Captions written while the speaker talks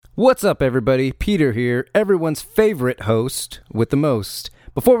What's up, everybody? Peter here, everyone's favorite host with the most.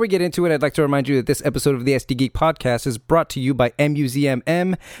 Before we get into it, I'd like to remind you that this episode of the SD Geek Podcast is brought to you by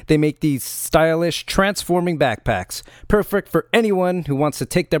MUZMM. They make these stylish, transforming backpacks, perfect for anyone who wants to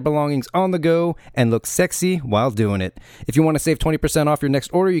take their belongings on the go and look sexy while doing it. If you want to save 20% off your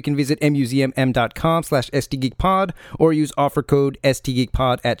next order, you can visit muzmm.com/SDGeekPod or use offer code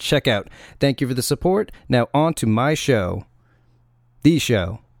SDGeekPod at checkout. Thank you for the support. Now on to my show. The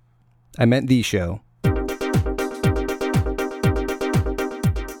show. I meant the show.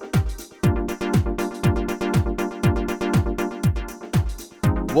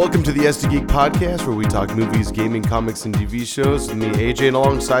 Welcome to the SD Geek Podcast, where we talk movies, gaming, comics, and TV shows. With me, AJ, and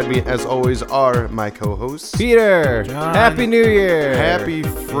alongside me, as always, are my co-hosts. Peter! John. Happy New Year! Happy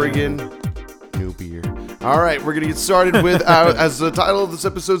friggin' New Year. All right, we're going to get started with, as the title of this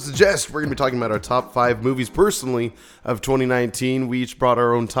episode suggests, we're going to be talking about our top 5 movies personally of 2019. We each brought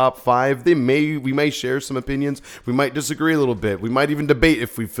our own top 5. We may share some opinions. We might disagree a little bit. We might even debate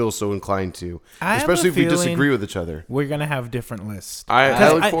if we feel so inclined to, especially if we disagree with each other. We're going to have different lists.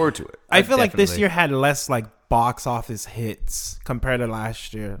 I look forward to it. I feel like this year had less box office hits compared to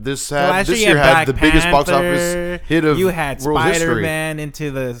last year. This year had the biggest box office hit of you had world history. Spider-Man Into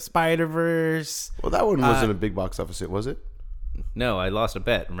the Spider-Verse. Well, that one wasn't a big box office hit, was it? No, I lost a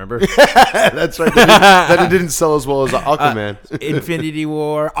bet, remember? That's right. That it didn't sell as well as Aquaman. Infinity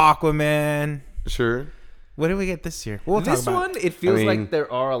War, Aquaman. Sure. What did we get this year? We'll talk This about one, it feels like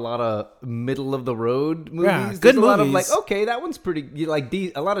there are a lot of middle-of-the-road movies. Yeah, There's good a lot of movies. okay, that one's pretty,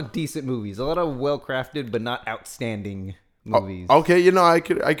 a lot of decent movies. A lot of well-crafted but not outstanding movies. Okay, I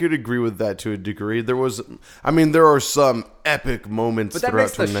could agree with that to a degree. There are some epic moments But that throughout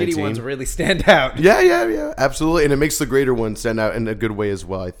makes the 2019. shitty ones really stand out. Yeah, absolutely, and it makes the greater ones stand out in a good way as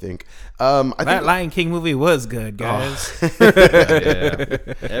well. I think. that Lion King movie was good, guys. Yeah.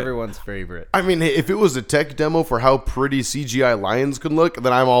 Everyone's favorite. I mean, if it was a tech demo for how pretty CGI lions can look,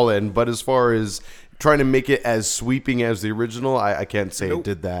 then I'm all in. But as far as trying to make it as sweeping as the original, I can't say it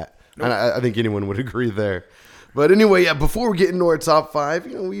did that. And I think anyone would agree there. But anyway, before we get into our top 5,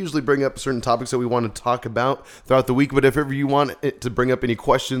 we usually bring up certain topics that we want to talk about throughout the week. But if ever you want it to bring up any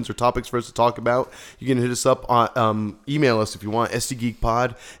questions or topics for us to talk about, you can hit us up on email us if you want,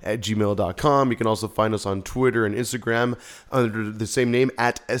 sdgeekpod@gmail.com. You can also find us on Twitter and Instagram under the same name,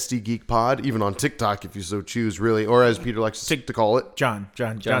 @sdgeekpod, even on TikTok if you so choose, really, or as Peter likes to call it. John.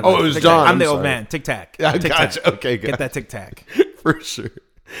 Oh, it was John. I'm the I'm old sorry. man. Tic-tac. Yeah, Tic-tac. gotcha. Okay, good. Get that tic-tac. For sure.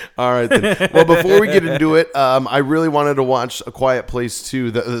 All right, then. Well, before we get into it, I really wanted to watch A Quiet Place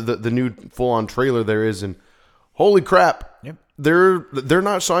 2, the new full-on trailer there is, and holy crap, Yep. they're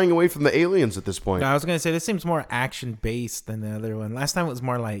not shying away from the aliens at this point. No, I was going to say, this seems more action-based than the other one. Last time it was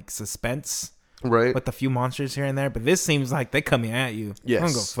more like suspense. Right. With a few monsters here and there, but this seems like they're coming at you. Yes. I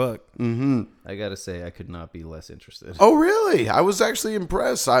don't go fuck. Mm-hmm. I gotta say, I could not be less interested. Oh, really? I was actually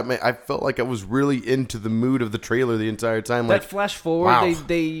impressed. I felt like I was really into the mood of the trailer the entire time. That flash forward wow.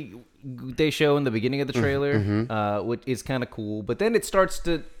 they show in the beginning of the trailer, which is kind of cool. But then it starts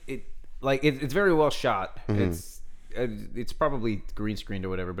to it's very well shot. It's probably green screened or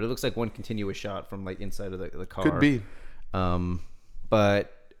whatever, but it looks like one continuous shot from inside of the car. Could be.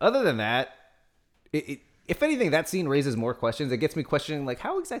 But other than that, if anything, that scene raises more questions. It gets me questioning,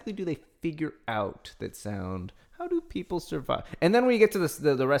 how exactly do they figure out that sound? How do people survive? And then when you get to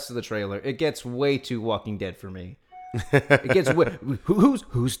the rest of the trailer, it gets way too Walking Dead for me. It gets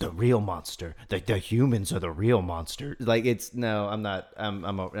who's the real monster? The humans are the real monster. No,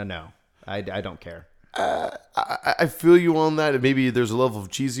 I don't care. I feel you on that. And maybe there's a level of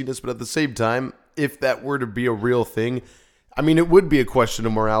cheesiness, but at the same time, if that were to be a real thing, I mean, it would be a question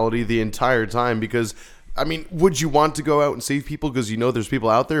of morality the entire time because, I mean, would you want to go out and save people because there's people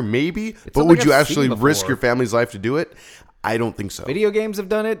out there? Maybe. But would you actually risk your family's life to do it? I don't think so. Video games have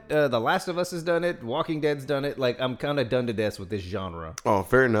done it. The Last of Us has done it. Walking Dead's done it. I'm kind of done to death with this genre. Oh,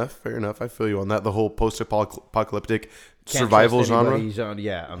 fair enough. I feel you on that. The whole post-apocalyptic survival genre.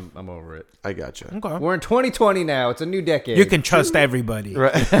 Yeah, I'm over it. I gotcha. Okay. We're in 2020 now. It's a new decade. You can trust everybody.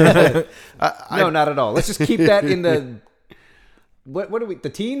 Right. No, not at all. Let's just keep that in the... What are we?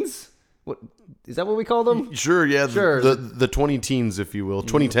 The teens? What is that? What we call them? Sure. Yeah. Sure. The 20 teens, if you will,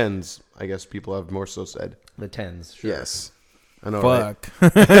 2010s. I guess people have more so said. The tens. Sure. Yes. I know. Fuck.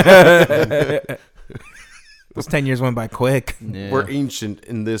 Right? Those 10 years went by quick. Yeah. We're ancient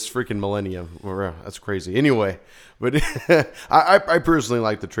in this freaking millennium. That's crazy. Anyway, but I personally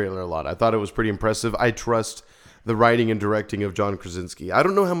like the trailer a lot. I thought it was pretty impressive. I trust the writing and directing of John Krasinski. I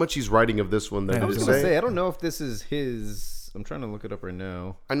don't know how much he's writing of this one. I was going to say, I don't know if this is his I'm trying to look it up right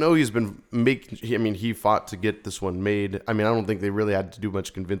now. I know he's been he fought to get this one made. I mean, I don't think they really had to do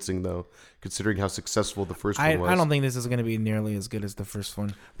much convincing though, considering how successful the first one was. I don't think this is going to be nearly as good as the first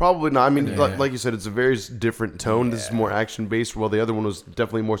one. Probably not. I mean, like you said, it's a very different tone. This is more action based, while the other one was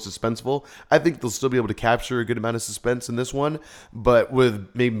definitely more suspenseful. I think they'll still be able to capture a good amount of suspense in this one, but with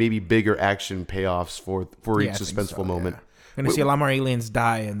maybe bigger action payoffs for each I think suspenseful so, moment. Yeah. We're going to see a lot more aliens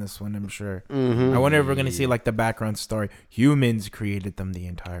die in this one, I'm sure. I wonder if we're going to see like the background story. Humans created them the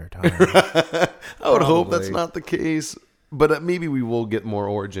entire time. I would hope that's not the case, but maybe we will get more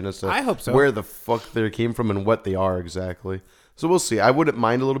origin as to I hope so. where the fuck they came from and what they are exactly. So we'll see. I wouldn't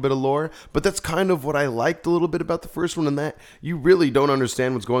mind a little bit of lore, but that's kind of what I liked a little bit about the first one, in that you really don't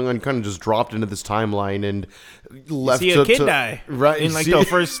understand what's going on. You kind of just dropped into this timeline and left see a kid die right in like see- the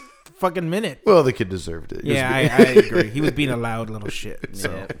first fucking minute. Well, the kid deserved it. Yeah, I agree. He was being a loud little shit.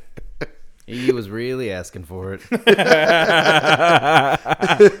 So. Yeah. He was really asking for it.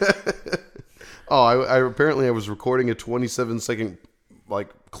 I apparently I was recording a 27-second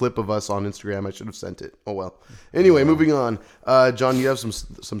clip of us on Instagram. I should have sent it. Oh well. Anyway, moving on. John, you have some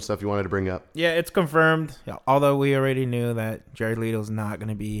stuff you wanted to bring up. Yeah, it's confirmed. Although we already knew that Jared Leto's not going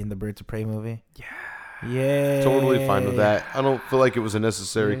to be in the Birds of Prey movie. Yeah. Totally fine with that. I don't feel like it was a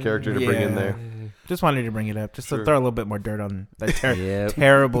necessary character to bring in there. Just wanted to bring it up, just to throw a little bit more dirt on that Yep.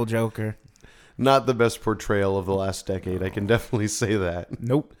 terrible Joker. Not the best portrayal of the last decade. I can definitely say that.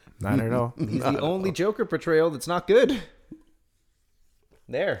 Nope, not at all. He's the only Joker portrayal that's not good.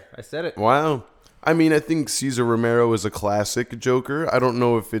 There, I said it. Wow. I mean, I think Cesar Romero is a classic Joker. I don't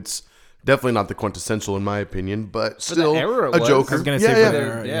know if it's definitely not the quintessential in my opinion, but still era it a was. Joker. I was gonna yeah, say yeah. for the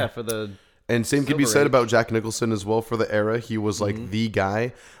era, Yeah, for the And same can be Silver said Age. about Jack Nicholson as well for the era. He was like the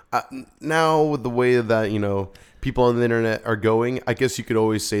guy. Now with the way that, people on the internet are going, I guess you could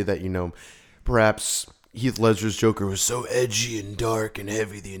always say that, perhaps Heath Ledger's Joker was so edgy and dark and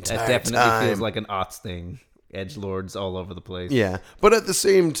heavy the entire that definitely time. feels like an aughts thing. Edgelords all over the place. Yeah, but at the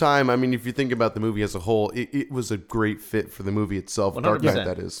same time, I mean, if you think about the movie as a whole, it was a great fit for the movie itself. Dark 100%. Knight,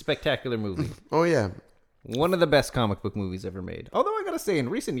 that is. Spectacular movie. Oh yeah, One of the best comic book movies ever made. Although I gotta say, in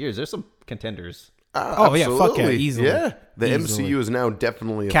recent years, there's some contenders. Oh, yeah, fuck yeah, absolutely. easily. Yeah, the Easily. MCU is now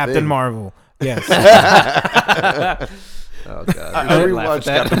definitely a Captain thing. Marvel. Yes. Oh god, I You rewatched laugh at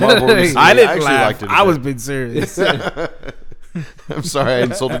that. Captain Marvel recently. I didn't actually laugh. liked it a I bit. was being serious. I'm sorry, I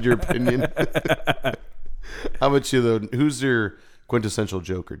insulted your opinion. How about you, though? Who's your quintessential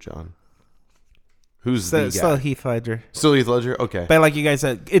Joker, John? Who's the guy? Still Heath Ledger. Still Heath Ledger? Okay. But like you guys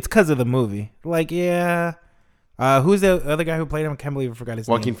said, it's because of the movie. Like, yeah. Who's the other guy who played him? I can't believe I forgot his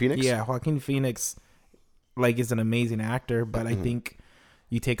name. Joaquin Phoenix? Yeah, Joaquin Phoenix, is an amazing actor, but I think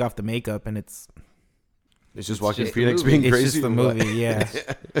you take off the makeup and it's It's just Joaquin just the Phoenix movie. being it's crazy? just the or what? movie. Yeah.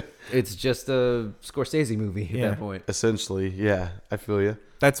 It's just a Scorsese movie at Yeah. that point. Essentially, yeah. I feel you.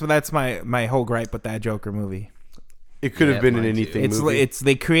 That's my whole gripe with that Joker movie. It could have Yeah, been in mine too. anything It's movie.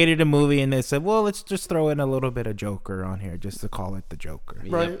 they created a movie and they said, well, let's just throw in a little bit of Joker on here just to call it the Joker.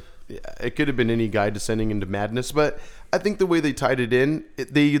 Right. Yep. Yeah, it could have been any guy descending into madness, but I think the way they tied it in,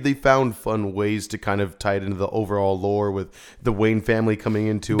 they found fun ways to kind of tie it into the overall lore with the Wayne family coming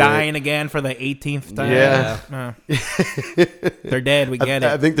into Dying again for the 18th time. Yeah. They're dead. We it. get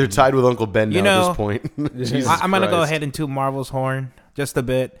I it. think they're tied with Uncle Ben now You know, at this point. Jesus I'm going to go Christ. ahead and toot Marvel's horn just a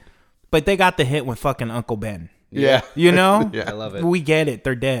bit. But they got the hit with fucking Uncle Ben. Yeah. You know? Yeah. I love it. We get it.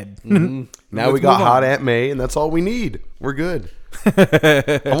 They're dead. Now Let's we got move Hot on. Aunt May, and that's all we need. We're good.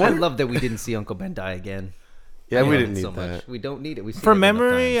 I love that we didn't see Uncle Ben die again. Yeah, I we love didn't it need so that. much. We don't need it. We For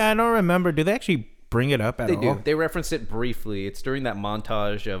memory, I don't remember. Do they actually bring it up at They all? do. They reference it briefly. It's during that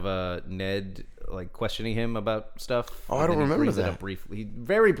montage of Ned questioning him about stuff. Oh, I And don't then he remember brings it that. up briefly.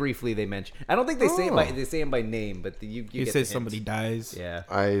 Very briefly, they mention. I don't think they say him by name, but you You get say the somebody hint. dies. Yeah.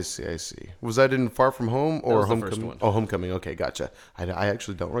 I see. Was that in Far From Home or was the first Homecoming? one. Oh, Homecoming. Okay, gotcha. I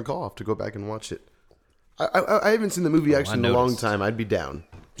actually don't recall. I'll have to go back and watch it. I haven't seen the movie actually in a long noticed. time. I'd be down.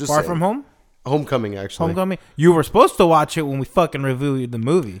 Just Far saying. From Home? Homecoming, actually. Homecoming? You were supposed to watch it when we fucking reviewed the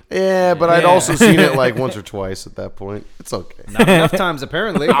movie. Yeah, but I'd Yeah. also seen it like once or twice at that point. It's okay. Not enough times,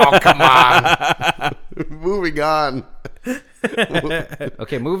 apparently. Oh, come on. Moving on.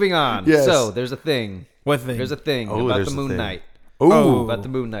 Okay, moving on. Yes. So, there's a thing. What thing? There's a thing Oh, about there's the a Moon thing. Knight. Ooh. About the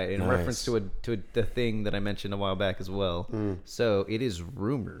Moon Knight in Nice. reference to the thing that I mentioned a while back as well. So, it is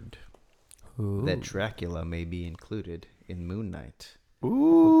rumored that Dracula may be included in Moon Knight.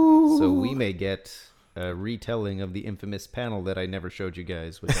 Ooh. So we may get a retelling of the infamous panel that I never showed you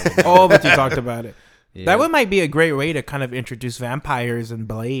guys. Which I will Oh, but you talked about it. Yeah. That one might be a great way to kind of introduce vampires and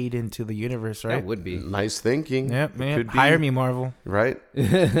Blade into the universe, right? That would be. Nice thinking. Yep, It man. could be, Hire me, Marvel. right?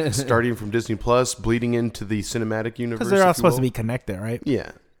 Starting from Disney Plus, bleeding into the cinematic universe. Because they're all if you supposed to will. be connected, right?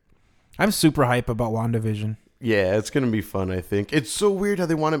 Yeah. I'm super hype about WandaVision. Yeah, it's gonna be fun. I think it's so weird how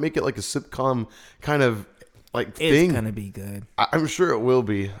they want to make it like a sitcom kind of like thing. It's gonna be good. I'm sure it will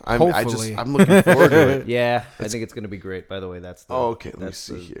be. Hopefully. I'm looking forward to it. Yeah, I think it's gonna be great. By the way, that's the. Oh, okay, let me that's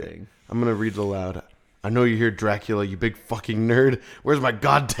see the here. thing. I'm gonna read it aloud. I know you hear Dracula, you big fucking nerd. Where's my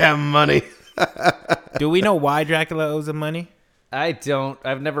goddamn money? Do we know why Dracula owes him money? I don't.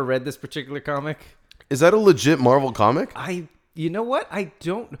 I've never read this particular comic. Is that a legit Marvel comic? You know what? I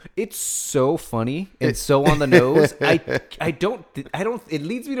don't. It's so funny and so on the nose. I don't. It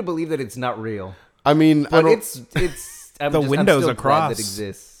leads me to believe that it's not real. I mean, But I don't. it's. I'm The just, window's I'm still across. glad that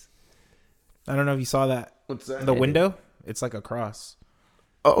exists. I don't know if you saw that. What's that? The window? It's like a cross.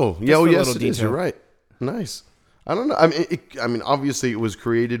 Oh, yeah, oh a yes, little it is. detail. You're right. Nice. I don't know. I mean, obviously, it was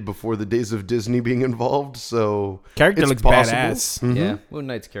created before the days of Disney being involved, so Character it's looks possible. badass. Yeah, Moon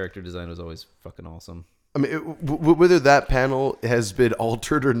Knight's character design was always fucking awesome. I mean, whether that panel has been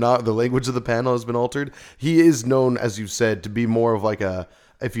altered or not, the language of the panel has been altered. He is known, as you said, to be more of like a,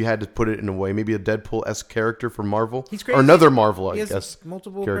 if you had to put it in a way, maybe a Deadpool-esque character from Marvel. He's Or crazy. another Marvel, I He has guess.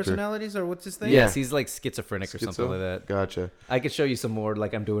 multiple character. personalities, or what's his thing? Yes, he's like schizophrenic or something Schizo? like that. Gotcha. I could show you some more,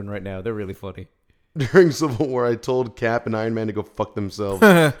 like I'm doing right now. They're really funny. During Civil War, I told Cap and Iron Man to go fuck themselves.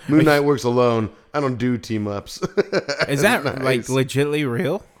 Moon Knight works alone. I don't do team-ups. Is that Nice. like legitly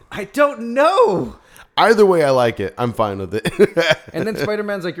real? I don't know. Either way, I like it. I'm fine with it. And then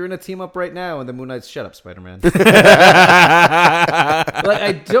Spider-Man's like, you're in a team up right now, and then Moon Knight's, shut up, Spider-Man. Like,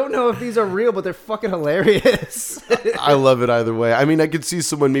 I don't know if these are real, but they're fucking hilarious. I love it either way. I mean, I could see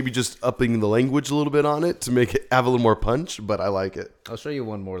someone maybe just upping the language a little bit on it to make it have a little more punch, but I like it. I'll show you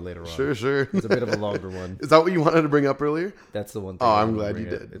one more later on. Sure. It's a bit of a longer one. Is that what you wanted to bring up earlier? That's the one thing. Oh, I I'm wanted to glad you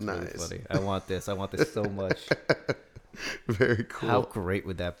bring up. did. It's really Nice. funny. I want this so much. Very cool. How great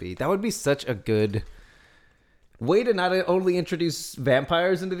would that be? That would be such a good way to not only introduce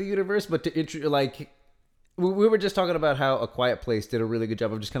vampires into the universe, but to like we were just talking about how A Quiet Place did a really good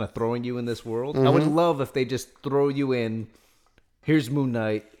job of just kind of throwing you in this world. I would love if they just throw you in. Here's Moon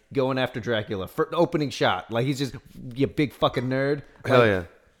Knight going after Dracula for the opening shot. Like he's just you big fucking nerd. Hell Like,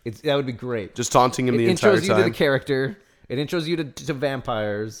 yeah. that would be great. Just taunting him It the entire intros you to the time. character. It intros you to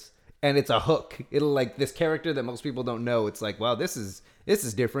vampires, and it's a hook. It'll like this character that most people don't know. It's like, wow, this is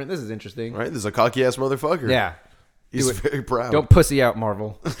different. This is interesting. Right? There's a cocky ass motherfucker. Yeah. He's Do it. very proud. Don't pussy out,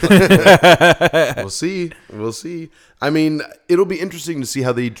 Marvel. We'll see. We'll see. I mean, it'll be interesting to see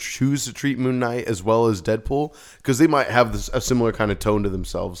how they choose to treat Moon Knight as well as Deadpool, because they might have a similar kind of tone to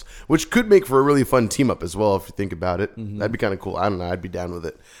themselves, which could make for a really fun team up as well if you think about it. That'd be kind of cool. I don't know. I'd be down with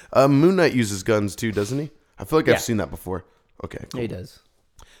it. Moon Knight uses guns too, doesn't he? I feel like Yeah. I've seen that before. Okay, cool. He does.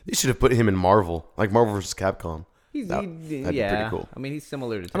 They should have put him in Marvel, like Marvel vs. Capcom. That'd be yeah. pretty cool. I mean, he's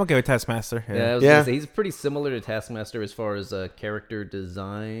similar to. I'm okay with Taskmaster. Yeah, I was Yeah. gonna say, he's pretty similar to Taskmaster as far as character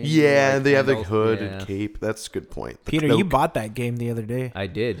design. Yeah, Like, they have and the also- hood yeah. and cape. That's a good point. The Peter, cloak. you bought that game the other day. I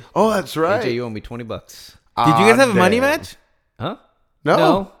did. Oh, that's right. AJ, you owe me $20. Did you guys have a money damn. match? Huh? No.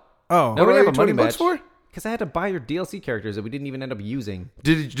 No. Oh, No, we What have are a you, money 20 bucks match. for? Because I had to buy your DLC characters that we didn't even end up using.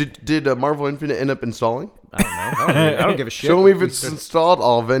 Did Marvel Infinite end up installing? I don't know. I don't give a shit. Show me if We it's started- installed.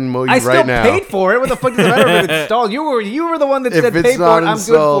 I'll Venmo you I right still now. paid for it. What the fuck does it matter if it's installed? You were the one that If said it's pay for not it. I'm good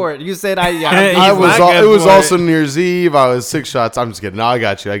installed- for it. You said I. He's I was. not good It was for also it. New Year's Eve. I was 6 shots. I'm just kidding. No, I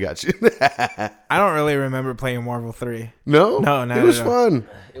got you. I don't really remember playing Marvel 3. No, No, It was no. fun.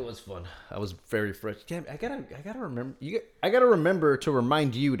 It was fun. I was very fresh. Damn, I gotta remember. I gotta remember to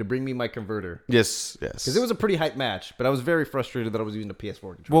remind you to bring me my converter Yes. because it was a pretty hype match. But I was very frustrated that I was using a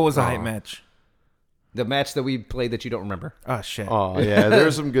PS4 controller. What was the hype match? The match that we played that you don't remember? Oh shit! Oh yeah, there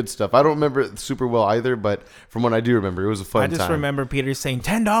was some good stuff. I don't remember it super well either, but from what I do remember, it was a fun I just time. remember Peter saying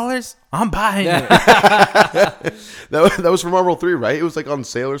 $10. I'm buying it. that was for Marvel 3, right? It was like on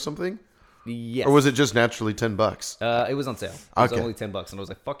sale or something, Yes. or was it just naturally $10? It was on sale. It was Okay. only $10, and I was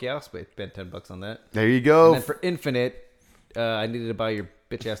like, "Fuck yeah, I'll spend $10 on that." There you go. And then for Infinite, I needed to buy your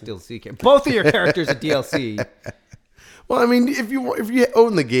bitch ass DLC. Both of your characters are DLC. Well, I mean, if you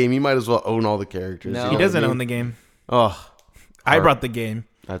own the game, you might as well own all the characters. No. you He know doesn't what I own mean? the game. Oh, I brought the game,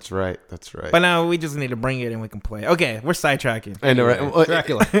 that's right. That's right. but now we just need to bring it and we can play. Okay, we're sidetracking. I know, right? Well,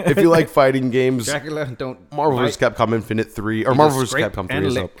 Dracula. If you like fighting games, Dracula, don't. Marvel vs. fight. Capcom Infinite 3 or Marvel vs. scrape Capcom 3 and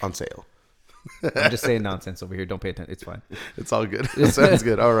is lick. up on sale. I'm just saying nonsense over here. Don't pay attention. It's fine. It's all good. It sounds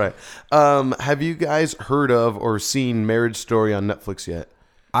good. All right. Have you guys heard of or seen Marriage Story on Netflix yet?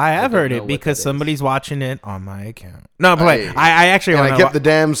 I have don't heard know it what because that is. somebody's watching it on my account. No, but wait, I actually And want I to. kept the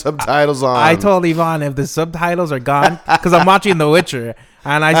damn subtitles on. I told Yvonne if the subtitles are gone, because I'm watching The Witcher,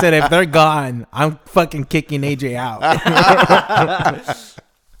 and I said if they're gone, I'm fucking kicking AJ out.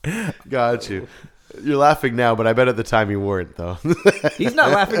 Got you. You're laughing now, but I bet at the time you weren't, though. He's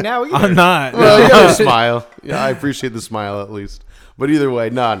not laughing now either. I'm not. Well, you got a smile. Yeah, I appreciate the smile at least. But either way,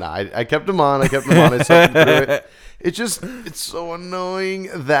 no. I kept him on. I slept through it. It's so annoying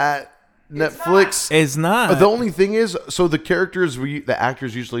that Netflix. It's not. The only thing is, so the characters, the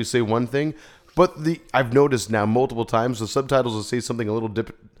actors usually say one thing, but I've noticed now multiple times the subtitles will say something a little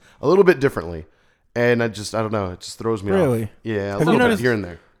bit differently, and I don't know. It just throws me off. Really? Yeah, a Have little you bit noticed- here and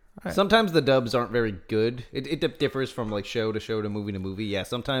there. Sometimes the dubs aren't very good. It differs from like show to show to movie. Yeah,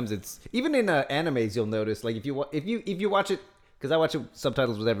 sometimes it's even in animes. You'll notice like if you watch it, because I watch it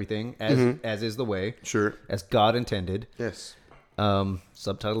subtitles with everything as is the way. Sure. As God intended. Yes.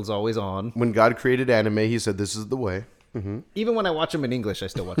 Subtitles always on. When God created anime, He said, "This is the way." Even when I watch them in English, I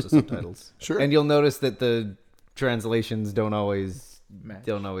still watch the subtitles. Sure. And you'll notice that the translations don't always match.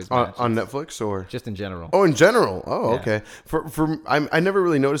 On Netflix or Just in general. Oh, in general. Oh, Yeah. okay. I never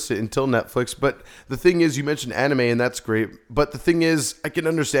really noticed it until Netflix. But the thing is, you mentioned anime, and that's great. But the thing is, I can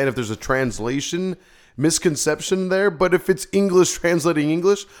understand if there's a translation misconception there. But if it's English translating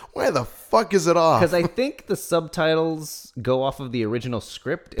English, why the fuck is it off? Because I think the subtitles go off of the original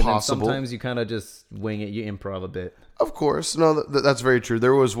script, and Possible. then sometimes you kind of just wing it, you improv a bit. Of course, no, that's very true.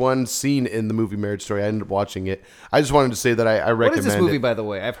 There was one scene in the movie Marriage Story. I ended up watching it. I just wanted to say that I recommend What is this movie, it. by the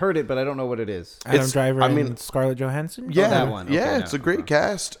way? I've heard it, but I don't know what it is. Adam Driver I mean- and Scarlett Johansson? Yeah, that one. Okay, yeah, no. it's a great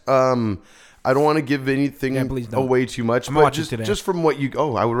cast. I don't want to give anything Yeah, please don't. away too much, I'm but watching today. just from what you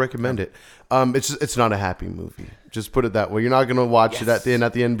I would recommend it. It's not a happy movie. Just put it that way. You're not gonna watch it at the end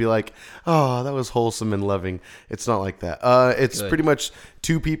and be like, oh, that was wholesome and loving. It's not like that. It's Good. pretty much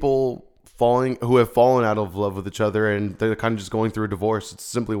two people who have fallen out of love with each other, and they're kind of just going through a divorce. It's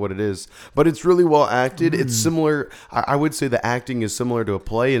simply what it is. But it's really well acted. It's similar. I would say the acting is similar to a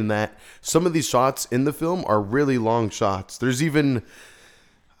play in that some of these shots in the film are really long shots. There's even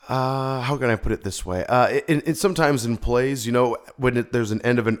how can I put it this way? Sometimes in plays, when there's an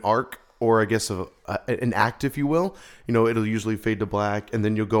end of an arc, or I guess an act, if you will, it'll usually fade to black, and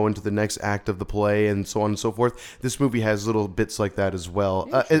then you'll go into the next act of the play, and so on and so forth. This movie has little bits like that as well.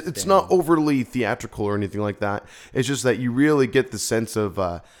 It's not overly theatrical or anything like that. It's just that you really get the sense of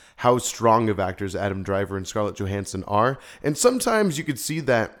how strong of actors Adam Driver and Scarlett Johansson are, and sometimes you could see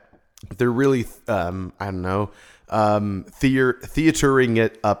that they're really, theatering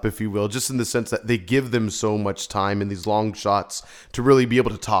it up, if you will, just in the sense that they give them so much time in these long shots to really be able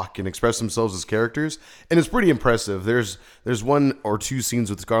to talk and express themselves as characters, and it's pretty impressive. There's one or two scenes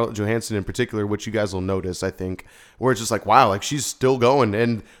with Scarlett Johansson in particular, which you guys will notice, I think, where it's just like, wow, like she's still going,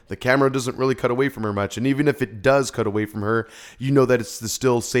 and the camera doesn't really cut away from her much, and even if it does cut away from her, you know that it's the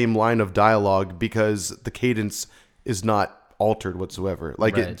still same line of dialogue because the cadence is not altered whatsoever.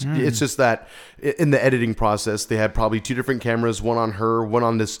 Like Right. it's just that in the editing process they had probably two different cameras, one on her, one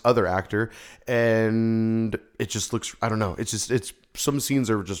on this other actor, and it just looks, I don't know, it's some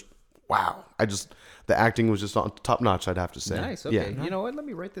scenes are just wow. The acting was just on top notch, I'd have to say. Nice. Okay. Yeah. You know what? Let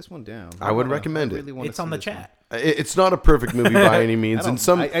me write this one down. I would recommend it. really wanna It's on see the this one. chat. It's not a perfect movie by any means, and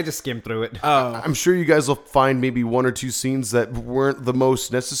I just skimmed through it. I'm sure you guys will find maybe one or two scenes that weren't the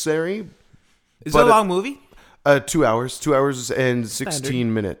most necessary. Is But it a long movie? 2 hours, 2 hours and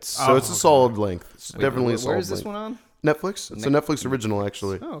 16 minutes. So it's a solid length. It's definitely a solid Where is this length. one on? Netflix. It's a Netflix original,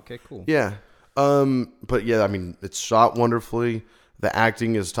 actually. Oh, okay, cool. Yeah. But yeah, I mean, it's shot wonderfully. The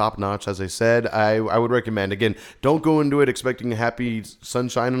acting is top notch, as I said. I would recommend. Again, don't go into it expecting happy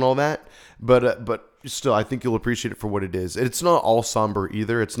sunshine and all that. But still, I think you'll appreciate it for what it is. It's not all somber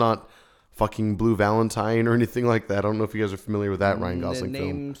either. It's not fucking Blue Valentine or anything like that. I don't know if you guys are familiar with that Ryan Gosling the film.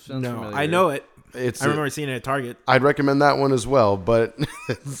 name sounds No, familiar. I know it. It's I remember seeing it at Target. I'd recommend that one as well, but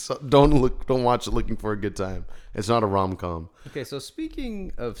don't watch it looking for a good time. It's not a rom-com. Okay, so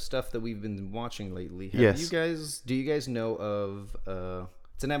speaking of stuff that we've been watching lately, Yes. do you guys know of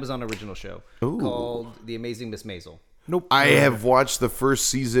it's an Amazon original show called The Amazing Miss Maisel? Nope. I have watched the first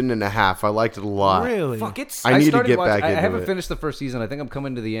season and a half. I liked it a lot. Really? Fuck, it's I need to started get watching- back into I haven't it. finished the first season. I think I'm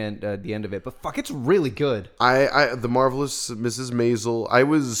coming to the end of it, but fuck, it's really good. The Marvelous Mrs. Maisel.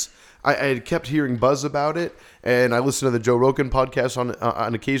 I had kept hearing buzz about it, and I listened to the Joe Rogan podcast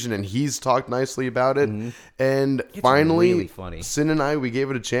on occasion, and he's talked nicely about it. And finally, really funny. Sin and we gave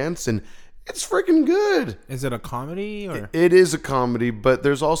it a chance, and it's freaking good. Is it a comedy or? It is a comedy, but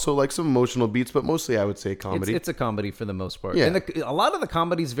there's also like some emotional beats, but mostly I would say comedy. It's a comedy for the most part. Yeah. And a lot of the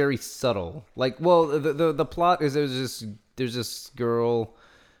comedy is very subtle. Like, well, the plot is there's this girl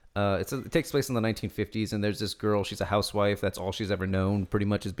It takes place in the 1950s, and there's this girl. She's a housewife. That's all she's ever known, pretty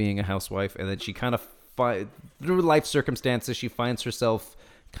much, is being a housewife. And then she kind of, through life circumstances, she finds herself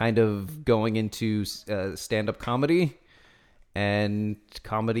kind of going into stand-up comedy, and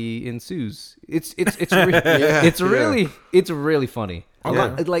comedy ensues. It's really funny. A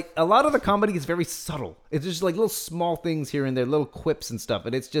lot of the comedy is very subtle. It's just like little small things here and there, little quips and stuff.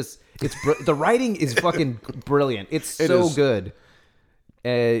 And the writing is fucking brilliant. It's so good.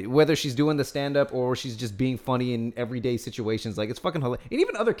 Whether she's doing the stand-up or she's just being funny in everyday situations, like, it's fucking hilarious. And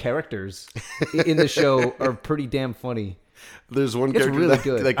even other characters in the show are pretty damn funny. There's one It's character really that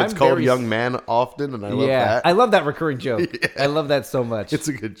good. gets called Young Man often, and I love that. I love that recurring joke. Yeah. I love that so much. It's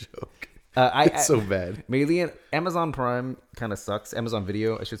a good joke. It's so bad. Mainly, Amazon Prime kind of sucks. Amazon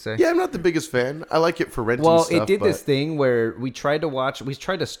Video, I should say. Yeah, I'm not the biggest fan. I like it for renting stuff. Well, it did this thing where we tried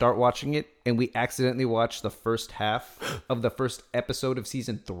to start watching it, and we accidentally watched the first half of the first episode of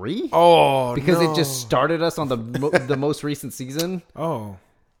season 3. Oh, because no. it just started us on the most recent season. Oh.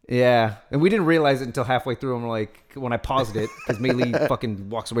 Yeah, and we didn't realize it until halfway through. I'm like, when I paused it, because Maylee fucking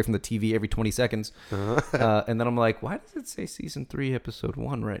walks away from the TV every 20 seconds. And then I'm like, why does it say season 3, episode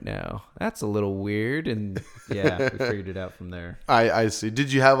 1 right now? That's a little weird. And yeah, we figured it out from there. I see.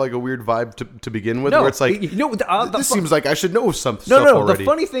 Did you have like a weird vibe to begin with, No, where it's like, this seems like I should know some stuff already? The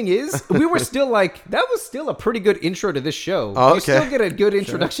funny thing is, we were still like, that was still a pretty good intro to this show. Oh, okay. You still get a good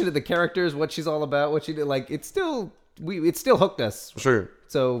introduction to the characters, what she's all about, what she did. Like, it still hooked us. Sure.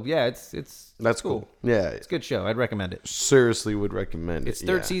 So yeah, That's cool. Yeah, it's a good show. I'd recommend it. Seriously, would recommend it. Its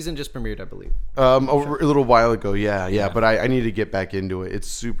third season just premiered, I believe. A little while ago. Yeah. But I need to get back into it. It's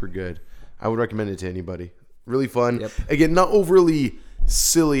super good. I would recommend it to anybody. Really fun. Yep. Again, not overly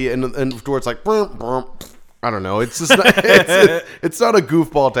silly and where it's like, I don't know. It's just not, it's not a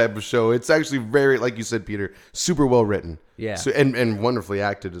goofball type of show. It's actually very, like you said, Peter, super well written. Yeah. So, and wonderfully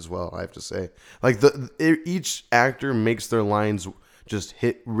acted as well, I have to say. Like each actor makes their lines just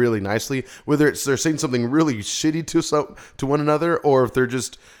hit really nicely, whether it's they're saying something really shitty to one another, or if they're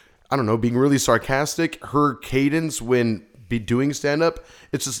just, I don't know, being really sarcastic. Her cadence when doing stand up,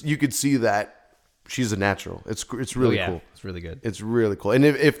 it's just, you could see that she's a natural. It's really cool. It's really good. It's really cool. And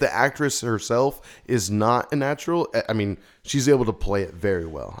if the actress herself is not a natural, I mean, she's able to play it very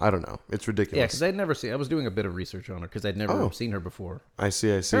well. I don't know. It's ridiculous. Yeah, because I'd never seen. I was doing a bit of research on her because I'd never seen her before. I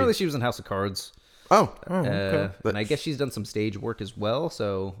see. Apparently, she was in House of Cards. Oh, okay. And I guess she's done some stage work as well.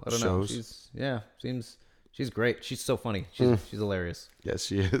 So I don't know. She's great. She's so funny. She's hilarious. Yes,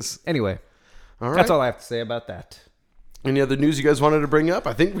 she is. Anyway, all right. That's all I have to say about that. Any other news you guys wanted to bring up?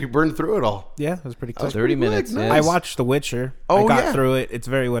 I think we burned through it all. Yeah, it was pretty cool. 30 minutes. Nice. I watched The Witcher. I got through it. It's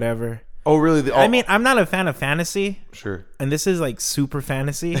very whatever. Oh, really? I mean, I'm not a fan of fantasy. Sure. And this is like super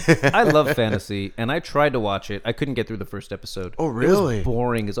fantasy. I love fantasy, and I tried to watch it. I couldn't get through the first episode. Oh, really? It was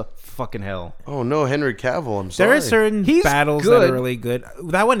boring as a fucking hell. Oh, no, Henry Cavill. I'm sorry. There are certain He's battles good. that are really good.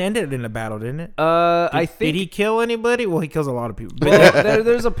 That one ended in a battle, didn't it? I think Did he kill anybody? Well, he kills a lot of people.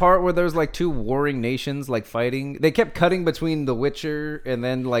 there's a part where there's like two warring nations like fighting. They kept cutting between The Witcher and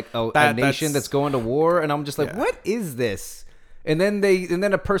then like a nation that's going to war, and I'm just like, what is this? And then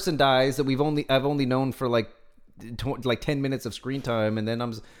a person dies that I've only known for like 10 minutes of screen time, and then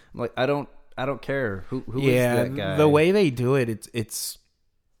I'm like, I don't care who is that guy. The way they do it, it's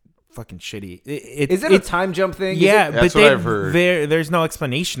fucking shitty. Is it a time jump thing? Yeah, That's but what I've heard. There's no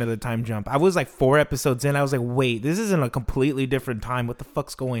explanation of the time jump. I was like 4 episodes in. I was like, wait, this isn't a completely different time. What the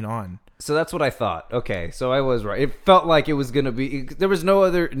fuck's going on? So that's what I thought. Okay, so I was right. It felt like it was going to be... There was no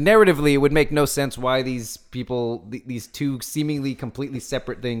other... Narratively, it would make no sense why these people... These two seemingly completely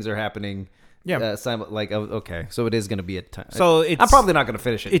separate things are happening. Yeah. Okay, so it is going to be a time. So I'm probably not going to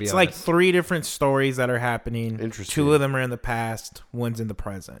finish it, to be It's like honest. 3 different stories that are happening. Interesting. 2 of them are in the past. 1's in the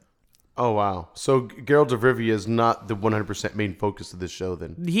present. Oh, wow. So Geralt of Rivia is not the 100% main focus of this show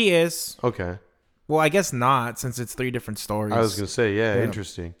then? He is. Okay. Well, I guess not, since it's 3 different stories. I was going to say, yeah,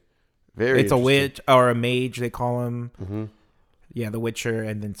 interesting. Very It's a interesting. witch or a mage, they call him. Mm-hmm. Yeah, the Witcher,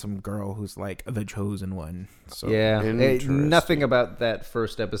 and then some girl who's like the chosen one. So Yeah, Interesting. nothing about that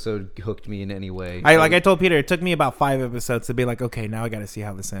first episode hooked me in any way. I told Peter, it took me about 5 episodes to be like, okay, now I got to see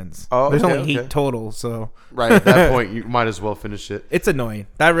how this ends. Oh, There's okay, only okay. 8 total, so Right, at that point, you might as well finish it. it's annoying.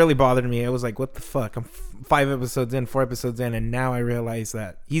 That really bothered me. I was like, what the fuck? 5 episodes in, 4 episodes in, and now I realize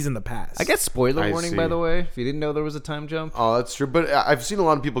that he's in the past. I guess spoiler I warning, see. by the way, if you didn't know there was a time jump. Oh, that's true. But I've seen a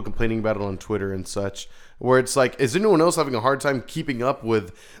lot of people complaining about it on Twitter and such, where it's like, is anyone else having a hard time keeping up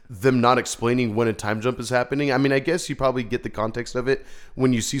with them not explaining when a time jump is happening? I mean, I guess you probably get the context of it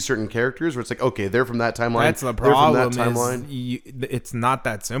when you see certain characters, where it's like, okay, they're from that timeline. That's the they're from problem. that timeline. It's not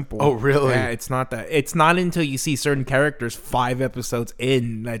that simple. Oh, really? Yeah, it's not that. It's not until you see certain characters 5 episodes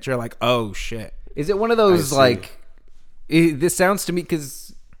in that you're like, oh shit. Is it one of those I see. like? This sounds to me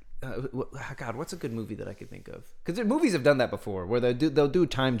because, God, what's a good movie that I could think of? Because movies have done that before, where they'll do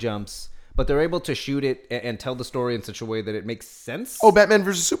time jumps, but they're able to shoot it and tell the story in such a way that it makes sense. Oh, Batman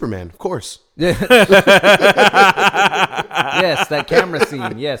versus Superman, of course. Yes, that camera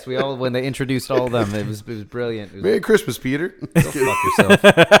scene. Yes, we all when they introduced all of them, it was brilliant. It was, Merry Christmas, Peter. go fuck yourself.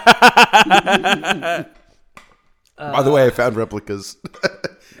 By the way, I found replicas.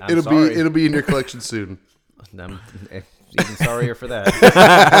 I'm sorry. it'll be in your collection soon. I'm even sorrier for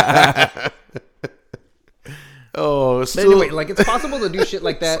that. Oh, But still, anyway, like it's possible to do shit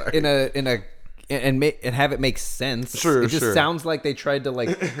like that and have it make sense. Sure, it just sure. sounds like they tried to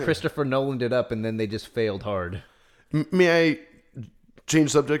like Christopher Nolan it up and then they just failed hard. may I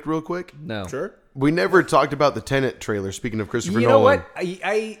change subject real quick? No, Sure. We never talked about the Tenet trailer. Speaking of Christopher You know Nolan, what?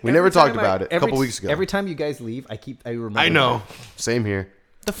 I We never every talked time about it a couple weeks ago. Every time you guys leave, I remember. I know. that. Same here.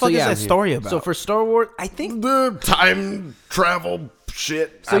 The fuck yeah. is that story about? So for Star Wars, I think. The time travel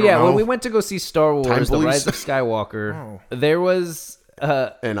shit. So yeah, when we went to go see Star Wars: The Police. Rise of Skywalker, there was.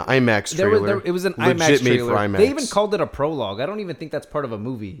 an IMAX There trailer. was it was an Legit IMAX made trailer. for IMAX. They even called it a prologue. I don't even think that's part of a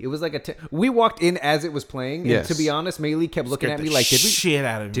movie. It was like we walked in as it was playing. Yes. And to be honest, Maylee kept looking Scared at me the like, shit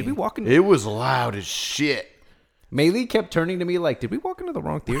out of me. did we walk in? It was loud as shit. Maylee kept turning to me like, did we walk into the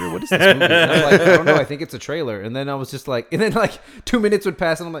wrong theater? What is this movie? And I'm like, I don't know. I think it's a trailer. And then I was just like, and then like 2 minutes would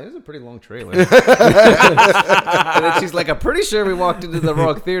pass, and I'm like, this is a pretty long trailer. And then she's like, I'm pretty sure we walked into the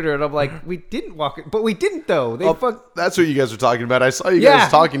wrong theater. And I'm like, we didn't walk it, but we didn't though. They fuck. That's what you guys were talking about. I saw you Yeah,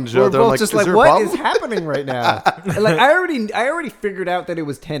 guys talking to each we're other. I'm both like, just is like, there a what problem? is happening right now? Like, I already figured out that it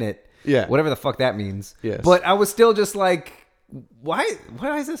was Tenet. Yeah. Whatever the fuck that means. Yes. But I was still just like, why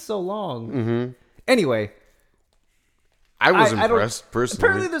is this so long? Mm-hmm. Anyway. I was I don't- impressed personally.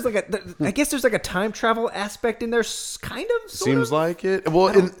 Apparently, there's like I guess there's like a time travel aspect in there, kind of. Sort Seems of. like it. Well,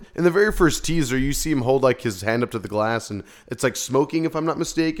 in the very first teaser, you see him hold like his hand up to the glass, and it's like smoking, if I'm not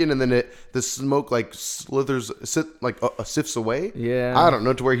mistaken. And then the smoke like slithers, sifts away. Yeah. I don't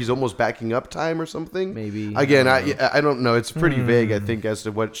know, to where he's almost backing up time or something. Maybe. Again, I don't know. It's pretty vague, I think, as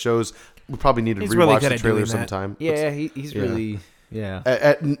to what it shows. We probably need to He's really rewatch good the at trailer doing that. sometime. Yeah, he's really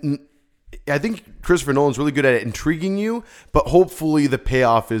I think Christopher Nolan's really good at intriguing you, but hopefully the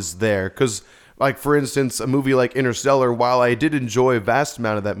payoff is there. Because, like, for instance, a movie like Interstellar, while I did enjoy a vast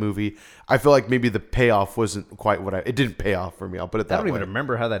amount of that movie, I feel like maybe the payoff wasn't quite what it didn't pay off for me. I'll put it I that don't way. even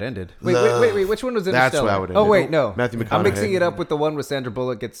remember how that ended. Wait. Which one was That's Interstellar? how it Oh ended. wait, no. Matthew I'm mixing McConaughey. it up with the one where Sandra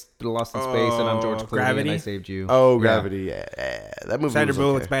Bullock gets lost in space, and I'm George Clooney, Gravity? and I saved you. Oh, Yeah. Gravity. Yeah. That movie Sandra was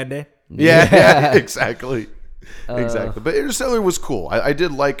Bullock's okay. Bad Day. Yeah, exactly. Exactly. But Interstellar was cool. I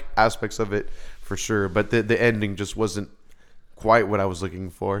did like aspects of it for sure, but the ending just wasn't quite what I was looking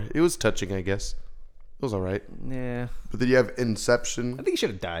for. It was touching, I guess. It was all right. Yeah, But then you have Inception. I think he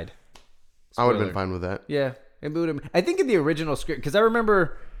should have died. I would have been Spoiler. fine with that. Yeah, it would have. I think in the original script, because I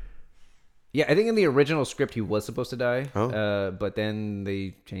remember. Yeah, I think in the original script he was supposed to die, but then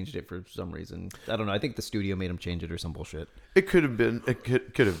they changed it for some reason. I don't know. I think the studio made him change it or some bullshit. It could have been. It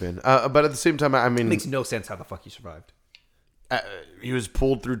could have been. But at the same time, I mean, It makes no sense how the fuck he survived. he was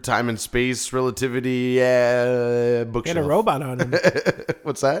pulled through time and space, relativity. Yeah, He bookshelf. had a robot on him.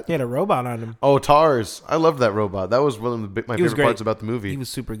 What's that? He had a robot on him. Oh, TARS. I loved that robot. That was one of my He was favorite great. parts about the movie. He was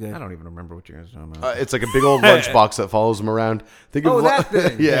super good. I don't even remember what you guys are talking about. It's like a big old lunchbox that follows him around. Think Oh, of that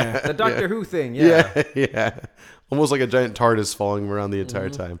thing. Yeah, The Doctor Who thing. Yeah. yeah. Almost like a giant TARDIS following him around the entire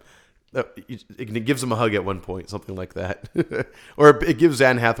time. It gives him a hug at one point, something like that. Or it gives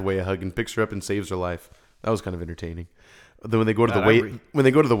Anne Hathaway a hug and picks her up and saves her life. That was kind of entertaining. Then when they go to God, when they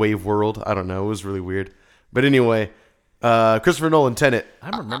go to the wave world, I don't know, it was really weird. But anyway, Christopher Nolan, Tenet.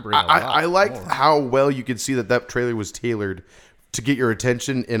 I'm remembering a lot I liked more. how well you could see that trailer was tailored to get your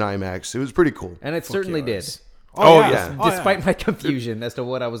attention in IMAX. It was pretty cool. And it certainly did. Oh, yeah. Despite my confusion as to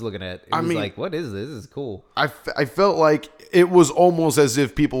what I was looking at. It was mean- like, what is this? This is cool. I felt like it was almost as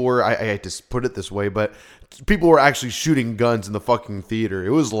if people were, I hate to put it this way, but people were actually shooting guns in the fucking theater. It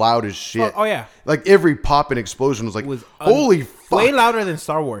was loud as shit. Oh, yeah. Like every pop and explosion was like, holy fuck. Way louder than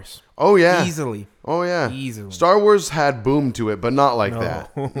Star Wars. Oh, yeah. Easily. Oh, yeah. Easily. Star Wars had boom to it, but not like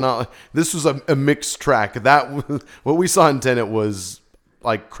that. This was a mixed track. What we saw in Tenet was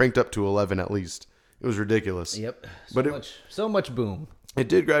like cranked up to 11 at least. It was ridiculous. Yep. But So much boom. It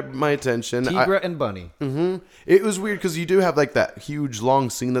did grab my attention. Tigra and Bunny. It was weird because you do have like that huge long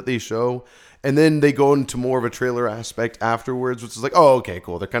scene that they show, and then they go into more of a trailer aspect afterwards, which is like, oh, okay,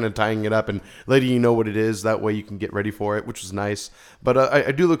 cool. They're kind of tying it up and letting you know what it is. That way you can get ready for it, which was nice. But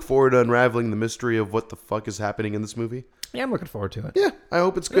I do look forward to unraveling the mystery of what the fuck is happening in this movie. Yeah, I'm looking forward to it. Yeah, I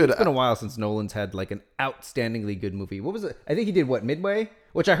hope it's good. It's been a while since Nolan's had like an outstandingly good movie. What was it? I think he did Midway,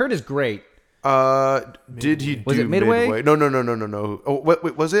 which I heard is great. Did he do Was it Midway? No. Oh,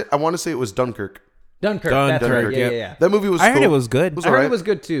 what was it? I want to say it was Dunkirk. Dunkirk. Dunkirk, That's right. yep. Yeah. That movie was I heard cool. it was good. It was I heard alright. it was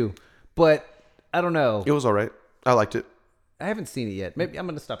good too, but I don't know. It was all right. I liked it. I haven't seen it yet. Maybe I'm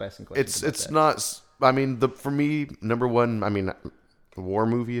gonna stop asking questions. It's about not. I mean, for me, number one. I mean, the war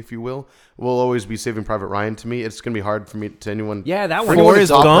movie, if you will always be Saving Private Ryan to me. It's gonna be hard for me to anyone. Yeah, that for one. anyone to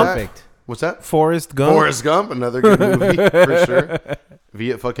Forrest top Gump? that. Perfect. What's that? Forrest Gump. Forrest Gump, another good movie for sure.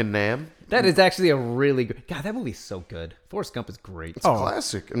 Viet fucking Nam. That is actually a really good. God, that movie's so good. Forrest Gump is great. It's a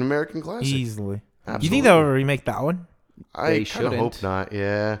classic, an American classic. Easily. Absolutely. You think they'll remake that one? I They kind of shouldn't. hope not.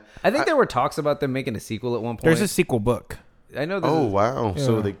 Yeah. I think there were talks about them making a sequel at one point. There's a sequel book. I know. This Oh is, wow.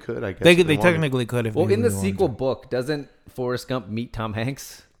 So Yeah. they could. I guess They wanted. technically could if well, they in the really wanted sequel to. book, doesn't Forrest Gump meet Tom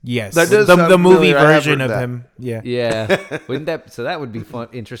Hanks? Yes. That does the sound movie familiar. I have version heard of that. him. Yeah. Yeah, wouldn't that? So that would be fun,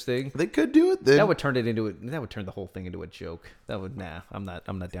 interesting. They could do it then. That would turn it into it. That would turn the whole thing into a joke. That would I'm not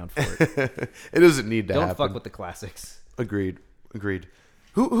down for it. It doesn't need to Don't happen. fuck with the classics. Agreed.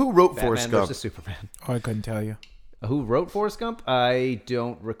 Who wrote Batman Forrest Gump? versus Superman. Oh, I couldn't tell you. Who wrote Forrest Gump? I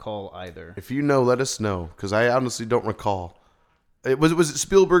don't recall either. If you know, let us know because I honestly don't recall. Was it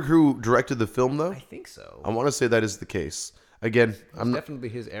Spielberg who directed the film though? I think so. I want to say that is the case. Again, I'm not. Definitely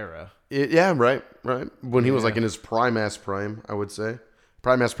his era. Yeah, right. When he was like in his prime, I would say.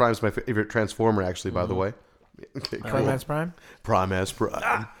 Prime is my favorite Transformer, actually. By the way. Okay, cool. Prime? Prime.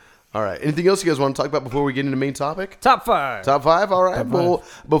 All right. Anything else you guys want to talk about before we get into the main topic? Top 5. Top 5? All right. Well,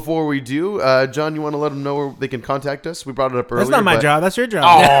 before we do, John, you want to let them know where they can contact us? We brought it up earlier. That's not my but- job. That's your job.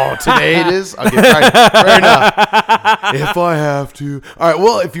 Oh, today it is? Okay, fair enough. If I have to. All right,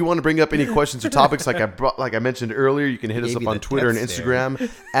 well, if you want to bring up any questions or topics like I mentioned earlier, you can hit us Gave up you on the Twitter and death Instagram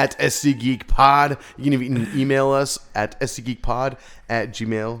at scgeekpod. You can even email us at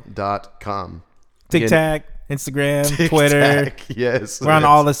scgeekpod@gmail.com. TikTok, Instagram, Twitter. TikTok, yes. We're on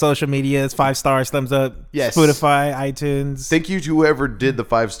all the social medias. 5 stars, thumbs up. Yes. Spotify, iTunes. Thank you to whoever did the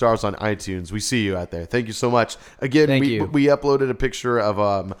 5 stars on iTunes. We see you out there. Thank you so much. Again, Thank we you. uploaded a picture of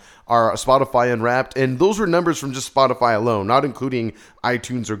our Spotify Unwrapped, and those were numbers from just Spotify alone, not including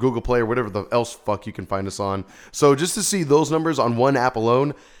iTunes or Google Play or whatever the else fuck you can find us on. So just to see those numbers on one app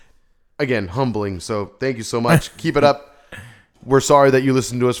alone, again, humbling. So thank you so much. Keep it up. We're sorry that you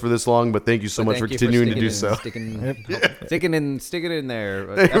listened to us for this long, but thank you so much for continuing to do so. Sticking it in there.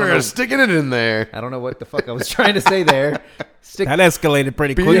 We're sticking it in there. I don't know what the fuck I was trying to say there. That escalated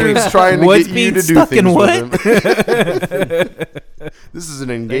pretty quickly. Peter's trying to What's get you being to do stuck things in with what? him. This is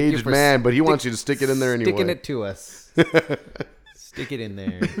an engaged for man, but he wants you to stick it in there anyway. Sticking it to us. Stick it in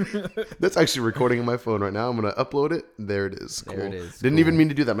there. That's actually recording on my phone right now. I'm going to upload it. There it is. There Cool. it is. Didn't Cool. even mean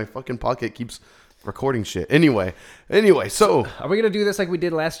to do that. My fucking pocket keeps recording shit. Anyway, so Are we gonna do this like we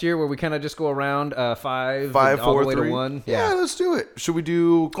did last year, where we kind of just go around 5, 5, all 4, the way 3. to 1? Yeah, let's do it. Should we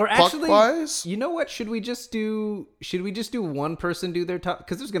do Or actually, clockwise? you know what? Should we just do one person do their top?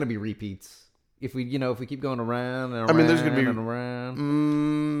 Because there's gonna be repeats if we keep going around and around. I mean, there's gonna be- and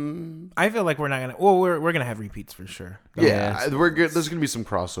around. I feel like we're not gonna. Well, we're gonna have repeats for sure. Yeah, we're good. There's going to be some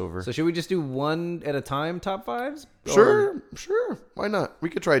crossover. So should we just do one at a time, top 5s? Sure. Why not? We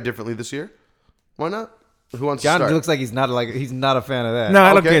could try it differently this year. Why not? Who wants John to start? looks like he's not a fan of that. No,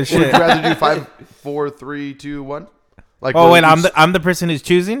 I don't Okay. give a Would shit. you rather do 5, 4, 3, 2, 1? Like, Oh we're wait, each- I'm the person who's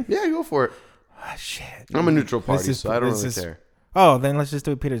choosing. Yeah, go for it. Ah, shit. I'm a neutral party, is- so I don't this really is- care. Oh, then let's just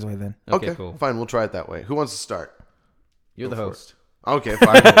do it Peter's way then. Okay, cool. Fine. We'll try it that way. Who wants to start? You're the Go for host. Okay,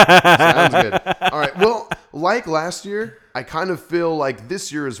 fine. Sounds good. All right. Well, like last year, I kind of feel like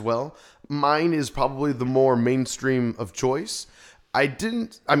this year as well, mine is probably the more mainstream of choice.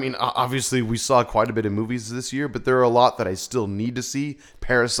 Obviously we saw quite a bit of movies this year, but there are a lot that I still need to see.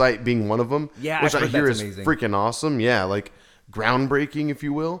 Parasite being one of them, Yeah, which I've I heard hear that's is amazing. freaking awesome. Yeah, like groundbreaking, if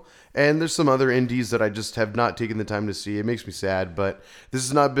you will. And there's some other indies that I just have not taken the time to see. It makes me sad, but this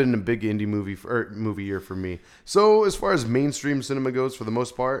has not been a big indie movie year for me. So as far as mainstream cinema goes, for the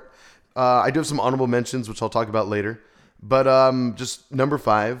most part, I do have some honorable mentions, which I'll talk about later. But just number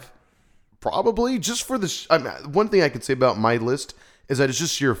 5, probably just for the one thing I could say about my list is that it's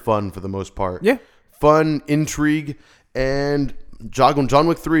just sheer fun for the most part. Yeah. Fun, intrigue, and John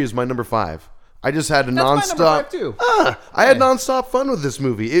Wick 3 is my number 5. I just had a That's my number nonstop. 5 too. I had nonstop fun with this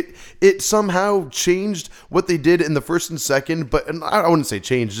movie. It somehow changed what they did in the first and second, but I wouldn't say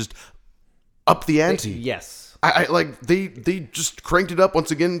change, just up the ante. Yes. I like they just cranked it up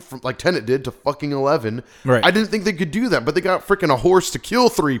once again from like Tenet did to fucking 11. Right. I didn't think they could do that, but they got freaking a horse to kill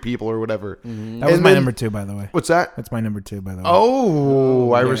 3 people or whatever. That was And my then- number 2, by the way. What's that? That's my number 2, by the way.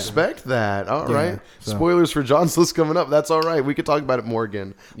 Oh, I respect that. All Yeah, right. so- Spoilers for John's list coming up. That's all right. We could talk about it more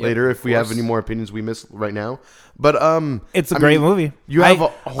again later if we have course. any more opinions we missed right now. But It's a I great mean, movie. You have a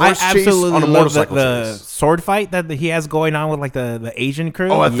horse chase on a love motorcycle the chase. sword fight that he has going on with like the Asian crew.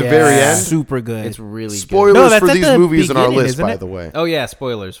 Oh, at the very end? super good. It's really good. Spoilers No, that's for at these the movies in our beginning, list, isn't by it? the way. Oh yeah,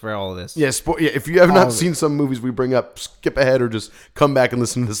 spoilers for all of this. Yeah, if you have All not of seen some movies we bring up, skip ahead or just come back and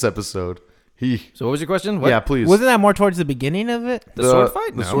listen to this episode. So what was your question? What? Yeah, please. Wasn't that more towards the beginning of it? The sword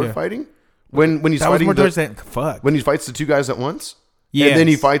fight? The No. sword Yeah. fighting? When he's That was fighting more towards that. Fuck. when he fights the 2 guys at once? Yes. And then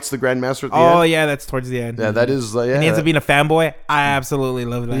he fights the Grandmaster at the Oh end? yeah, that's towards the end. Yeah, that is yeah. And he ends up being a fanboy. I absolutely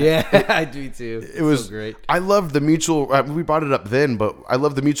love that. Yeah, I do too. It was so great. I loved the mutual. We brought it up then, but I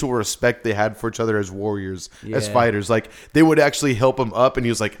love the mutual respect they had for each other as warriors, as Yeah. fighters. Like they would actually help him up, and he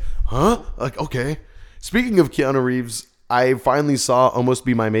was like, "Huh?" Like, okay. Speaking of Keanu Reeves, I finally saw "Almost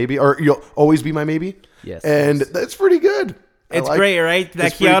Be My Maybe" or "You'll Always Be My Maybe." Yes. and that's pretty good. I It's like- great, right? That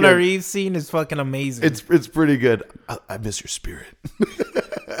it's pretty Keanu good. Reeves scene is fucking amazing. It's pretty good. I miss your spirit.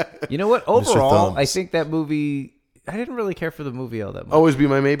 You know what? Overall, Thumbs. I think that movie. I didn't really care for the movie all that much. Always Be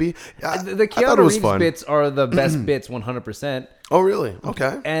My Maybe. The I Keanu thought it was Reeves fun. bits are the best bits, 100%. Oh, really?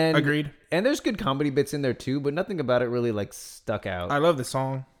 Okay. And Agreed. And there's good comedy bits in there too, but nothing about it really like stuck out. I love the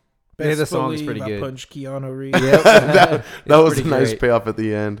song. Yeah, the Best song's believe pretty I good. Punch Keanu Reeves. that was a pretty nice great. payoff at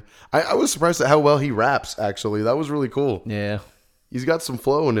the end. I was surprised at how well he raps. Actually, that was really cool. Yeah, He's got some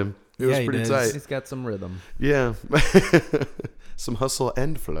flow in him. It was Yeah, he pretty does. tight. it's got some rhythm. Yeah. Some hustle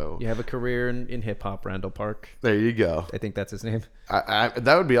and flow. You have a career in hip hop, Randall Park. There you go. I think that's his name.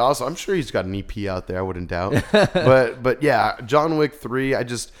 That would be awesome. I'm sure he's got an EP out there. I wouldn't doubt. but yeah, John Wick 3. I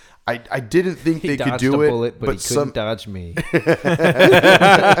didn't think He they could dodged do a it, bullet, but he couldn't some dodge me.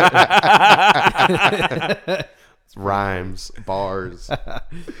 rhymes, bars.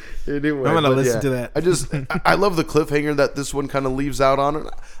 Anyway, I'm gonna but listen yeah, to that. I love the cliffhanger that this one kind of leaves out on.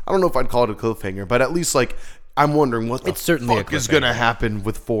 I don't know if I'd call it a cliffhanger, but at least like I'm wondering what the It's certainly a fuck is cliffhanger. gonna happen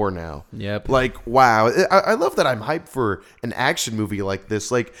with 4 now. Yep. Like wow, I love that I'm hyped for an action movie like this,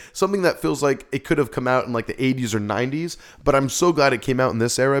 like something that feels like it could have come out in like the 80s or 90s. But I'm so glad it came out in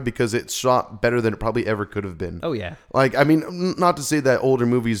this era because it's shot better than it probably ever could have been. Oh yeah. Like, I mean, not to say that older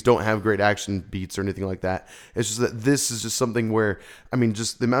movies don't have great action beats or anything like that. It's just that this is just something where, I mean,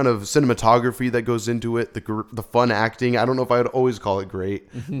 just the amount of cinematography that goes into it, the fun acting. I don't know if I would always call it great,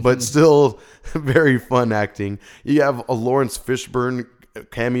 but still very fun acting. You have a Lawrence Fishburne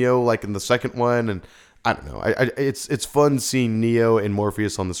cameo like in the second one, and I don't know. It's fun seeing Neo and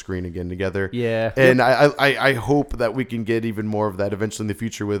Morpheus on the screen again together. Yeah. And I hope that we can get even more of that eventually in the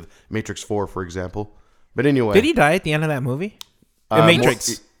future with Matrix 4, for example. But anyway. Did he die at the end of that movie? The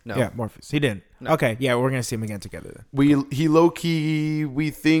Matrix. No. Yeah, Morpheus. He didn't. Okay, yeah, we're gonna see him again together then. He low key, we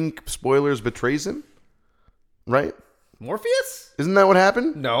think, spoilers, betrays him, right? Morpheus? Isn't that what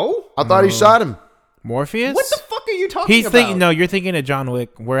happened? No. I thought he shot him. Morpheus? What the fuck are you talking He's about? thinking. No, you're thinking of John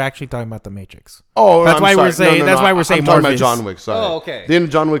Wick. We're actually talking about the Matrix. Oh, That's I'm why we're sorry. saying- that's why we're saying I'm talking about Morpheus. John Wick. Sorry. Oh, okay. The end of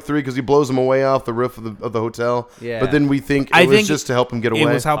John Wick 3 because he blows him away off the roof of the hotel. Yeah. But then we think it I was think just to help him get away.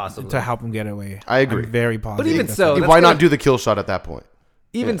 It was Possibly. to help him get away. I agree. I'm very positive. But even that's so, what- that's Why gonna- not do the kill shot at that point?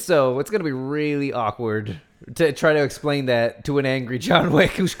 Even so, it's gonna be really awkward to try to explain that to an angry John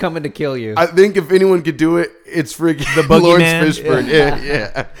Wick who's coming to kill you. I think if anyone could do it, it's freaking The Boogeyman? Lawrence Fishburne.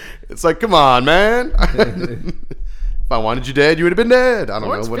 Yeah. It's like, come on, man. If I wanted you dead, you would have been dead. I don't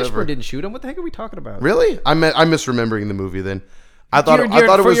Lawrence know, whatever. Fishburne didn't shoot him. What the heck are we talking about? Really? I'm misremembering the movie then. I thought it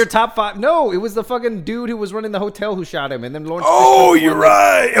for was. your top 5. No, it was the fucking dude who was running the hotel who shot him, and then Lawrence. Oh, Fishburne you're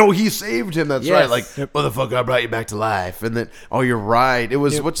right. Oh, he saved him. That's Yes. right. Like, motherfucker, I brought you back to life. And then, oh, you're right. It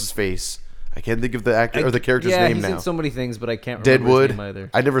was what's his face? I can't think of the actor or the character's yeah, name he's now. in so many things, but I can't remember his Deadwood. name either.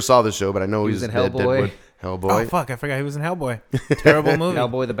 I never saw the show, but I know He he's was in dead. Hellboy. Deadwood. Hellboy. Oh fuck! I forgot he was in Hellboy. Terrible movie.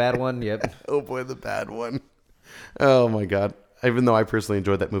 Hellboy, the bad one. Yep. Oh boy, the bad one. Oh my god. Even though I personally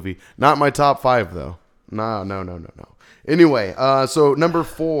enjoyed that movie. Not my top 5 though. No. Anyway, so number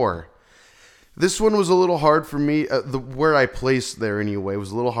 4. This one was a little hard for me. Where I placed there anyway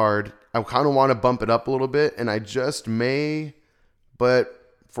was a little hard. I kind of want to bump it up a little bit, and I just may, but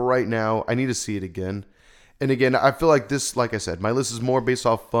for right now, I need to see it again. And again, I feel like this, like I said, my list is more based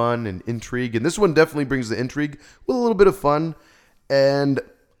off fun and intrigue, and this one definitely brings the intrigue with a little bit of fun. And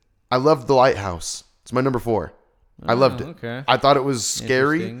I love The Lighthouse. It's my number 4. I loved it. Okay. I thought it was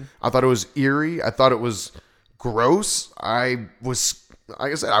scary. Interesting. I thought it was eerie. I thought it was gross. I was,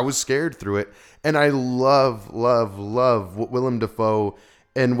 like I said, I was scared through it. And I love what Willem Dafoe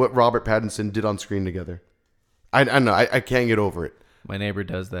and what Robert Pattinson did on screen together. I don't know. I can't get over it. My neighbor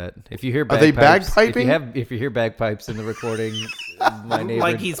does that. If you hear Are they bagpipes, bagpiping? if you hear bagpipes in the recording, my neighbor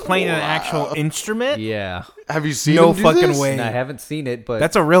Like he's playing an actual instrument? Yeah. Have you seen No him do fucking this? way. And I haven't seen it, but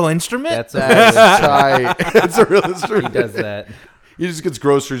That's a real instrument? that's That's a tight. It's a real he instrument. does that. He just gets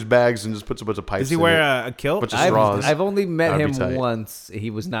groceries bags and just puts a bunch of pipes. Does he in wear it. a kilt? Bunch of straws. I've only met That'd him be tight. once. He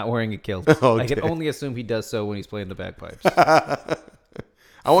was not wearing a kilt. Okay. I can only assume he does so when he's playing the bagpipes.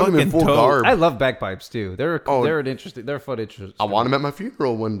 I want him in Fucking full dope. garb. I love bagpipes too. They're a Oh. fun interest. I want him at my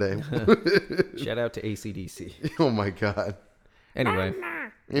funeral one day. Shout out to ACDC. Oh my god. Anyway,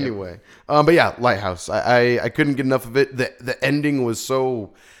 But yeah, Lighthouse. I couldn't get enough of it. The ending was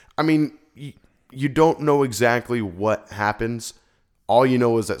so. I mean, you don't know exactly what happens. All you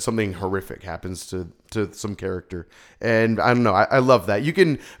know is that something horrific happens to some character, and I don't know. I love that. You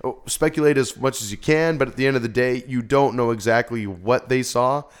can speculate as much as you can, but at the end of the day, you don't know exactly what they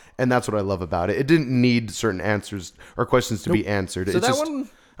saw, and that's what I love about it. It didn't need certain answers or questions to be answered. So It's that just, one-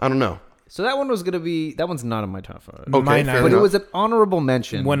 I don't know. so that one was gonna be that one's not in my top 5. Okay, Mine fair either. But it enough. was an honorable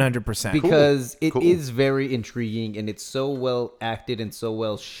mention 100%. because it is Cool. very intriguing and it's so well acted and so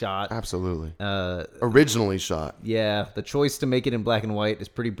well shot. Absolutely. Uh, Originally shot. Yeah, the choice to make it in black and white is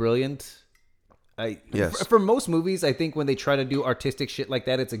pretty brilliant. Yes. For most movies, I think when they try to do artistic shit like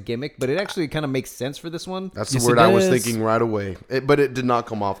that, it's a gimmick, but it actually kind of makes sense for this one. That's the Yes, word it I was does. thinking right away. But it did not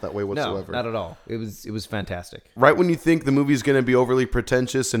come off that way No, whatsoever. not at all. It was fantastic. Right when you think the movie's going to be overly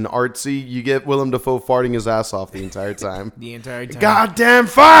pretentious and artsy, you get Willem Dafoe farting his ass off the entire time. The entire time. Goddamn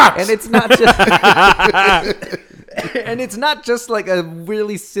fox! And it's not just and it's not just like a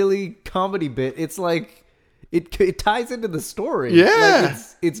really silly comedy bit. It's like it ties into the story. Yeah. Like,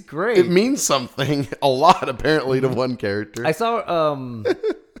 it's great. It means something a lot, apparently, to one character. I saw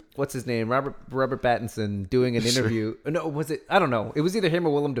what's his name, Robert Pattinson doing an interview. No, was it? I don't know. It was either him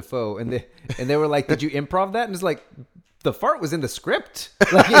or Willem Dafoe, and they were like, "Did you improv that?" And it's like, the fart was in the script.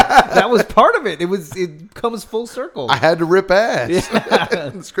 Like that was part of it. It comes full circle. I had to rip ass.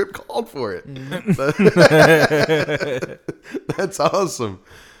 The script called for it. That's awesome.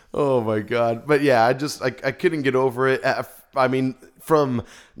 Oh my god! But yeah, I couldn't get over it. I mean, from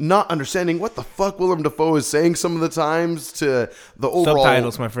not understanding what the fuck Willem Dafoe is saying some of the times to the overall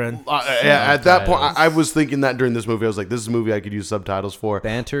Subtitles, my friend. Yeah, at that point, I was thinking that during this movie, I was like, "This is a movie I could use subtitles for."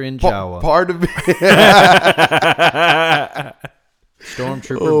 Banter in Jawa. Part of me.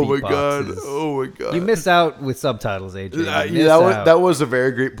 Stormtrooper Oh my god! beatboxes. Oh my god! You miss out with subtitles, AJ. You Yeah, miss out. that was a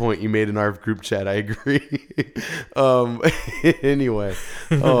very great point you made in our group chat. I agree. Anyway,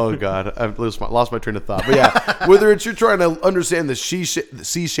 oh god, I've lost my train of thought. But yeah, whether it's you're trying to understand the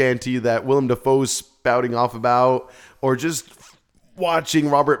sea shanty that Willem Dafoe's spouting off about, or just watching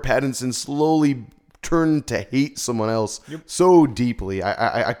Robert Pattinson slowly turn to hate someone else so deeply,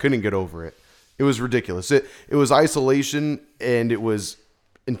 I couldn't get over it. It was ridiculous. It was isolation and it was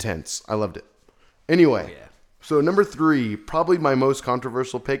intense. I loved it. Anyway, so number 3, probably my most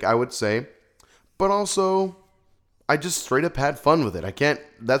controversial pick, I would say, but also I just straight up had fun with it. I can't.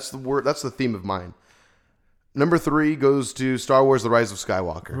 That's the word. That's the theme of mine. Number 3 goes to Star Wars: The Rise of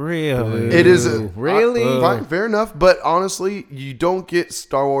Skywalker. Really? It is Really? fine, fair enough. But honestly, you don't get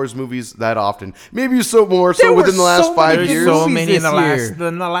Star Wars movies that often. Maybe more There so within were the last so 5 many There's years. so movies many in this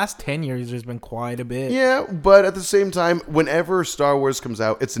in the last 10 years. There's been quite a bit. Yeah, but at the same time, whenever Star Wars comes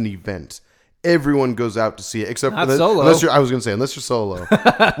out, it's an event. Everyone goes out to see it, except Not for Solo. unless you're Solo,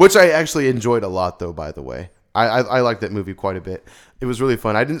 which I actually enjoyed a lot, though. By the way, I liked that movie quite a bit. It was really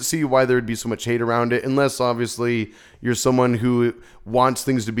fun. I didn't see why there would be so much hate around it, unless obviously you're someone who wants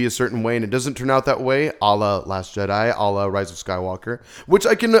things to be a certain way and it doesn't turn out that way, a la Last Jedi, a la Rise of Skywalker, which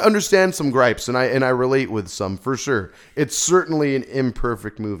I can understand some gripes and I relate with some for sure. It's certainly an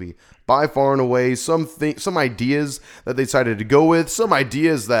imperfect movie. By far and away, some ideas that they decided to go with, some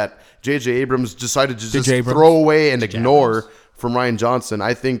ideas that J.J. Abrams decided to just throw away and ignore from Rian Johnson,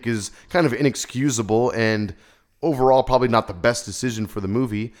 I think is kind of inexcusable and overall probably not the best decision for the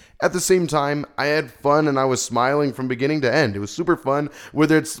movie. At the same time, I had fun and I was smiling from beginning to end. It was super fun.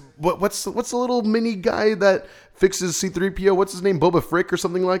 Whether it's what's the little mini guy that fixes C-3PO. What's his name? Boba Frick or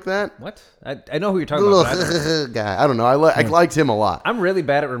something like that. What? I know who you're talking about. but Guy. I don't know. I liked him a lot. I'm really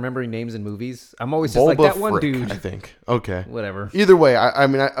bad at remembering names in movies. I'm always just Boba like that one Frick, dude. I think. Okay. Whatever. Either way, I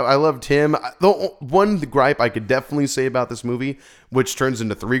mean, I loved him. The one gripe I could definitely say about this movie, which turns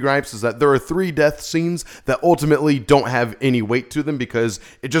into 3 gripes, is that there are 3 death scenes that ultimately don't have any weight to them because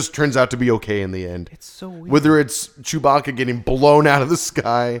it just turns out to be okay in the end. It's so weird. Whether it's Chewbacca getting blown out of the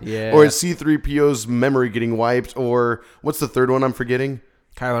sky, Yeah. or it's C-3PO's memory getting wiped, or what's the third one I'm forgetting?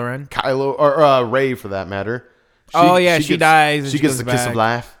 Kylo Ren. Kylo, or Rey for that matter. She dies and She she gets goes the kiss of back.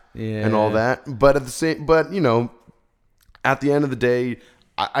 life, Yeah. and all that. But at the end of the day,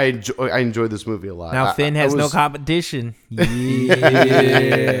 I enjoy this movie a lot. Now Finn has no was- competition. Yeah.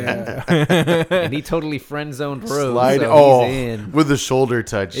 And he totally friend zoned Rose. Slide, So he's in. with the shoulder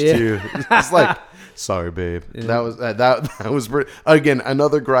touch Yeah. too. It's like, sorry, babe. That was again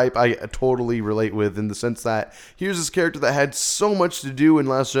another gripe I totally relate with in the sense that here's this character that had so much to do in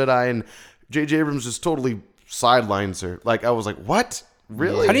Last Jedi, and J.J. Abrams just totally sidelines her. Like, I was like, what?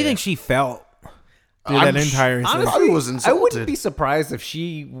 Really? How do you think she felt through I'm that entire sh- season? Honestly, was I insulted. wouldn't be surprised if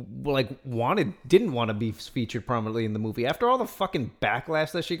she didn't want to be featured prominently in the movie. After all the fucking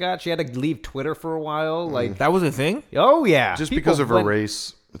backlash that she got, she had to leave Twitter for a while. Like, That was a thing? oh yeah, just People because of her went-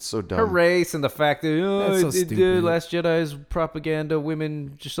 race. It's so dumb. her race and the fact that That's so stupid. Last Jedi is propaganda.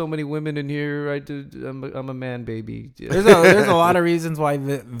 Women, just so many women in here. I'm a man, baby. There's a lot of reasons why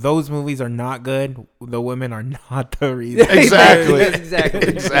those movies are not good. The women are not the reason. Exactly. Exactly.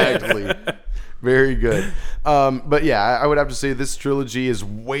 Exactly. Very good. But yeah, I would have to say this trilogy is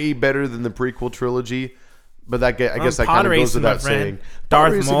way better than the prequel trilogy. But I guess that kind of goes my without friend. saying. Pod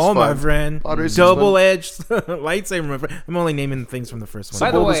Darth racing's Maul, my fun. friend. Pod racing's fun. Double-edged lightsaber, my friend. I'm only naming things from the first one.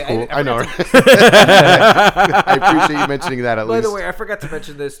 By the Boba's way, cool. I I know. forgot I appreciate you mentioning that at By least. the way, I forgot to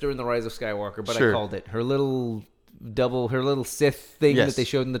mention this during the Rise of Skywalker, but Sure. I called it. Her little Sith thing Yes. that they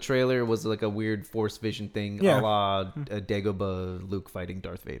showed in the trailer was like a weird Force vision thing, Yeah. a la Dagobah Luke fighting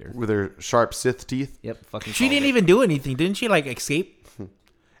Darth Vader. With her sharp Sith teeth. Yep, fucking. She called didn't it. even do anything. Didn't she, like, escape?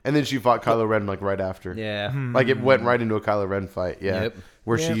 And then she fought Kylo Ren like right after. Yeah. Like it went right into a Kylo Ren fight. Yeah. Yep.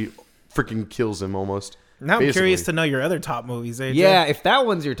 Where Yep. she freaking kills him almost. Now I'm Basically. curious to know your other top movies, AJ. Yeah, if that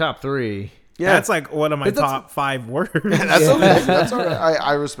one's your top 3. Yeah. That's like one of my But that's- top 5 words. That's okay. That's all right.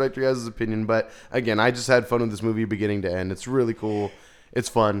 I respect your guys' opinion, but again, I just had fun with this movie beginning to end. It's really cool. It's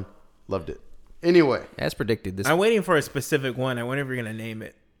fun. Loved it. Anyway, As predicted, this. I'm waiting for a specific one. I wonder if you're going to name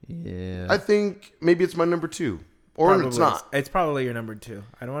it. Yeah. I think maybe it's my number 2. Or it's not. It's probably your number 2.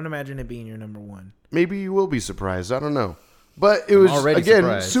 I don't want to imagine it being your number 1. Maybe you will be surprised. I don't know. But it was, already again,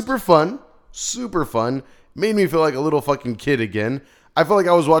 surprised. super fun. Super fun. Made me feel like a little fucking kid again. I felt like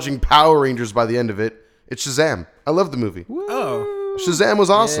I was watching Power Rangers by the end of it. It's Shazam. I love the movie. Oh, Shazam was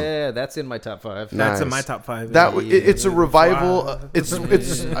awesome. Yeah, that's in my top 5. that's in Nice. my top 5. That it's a revival. It's.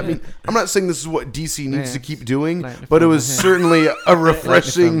 I mean, I'm not saying this is what DC needs to keep doing, but it was certainly a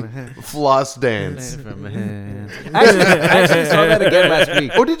refreshing floss dance. I actually saw that again last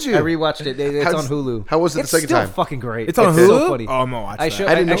week. Oh, did you? I rewatched it. It's How's- on Hulu. how was it the It's second still time? fucking great. It's on Hulu? So funny. Oh, I'm gonna watch I that. showed,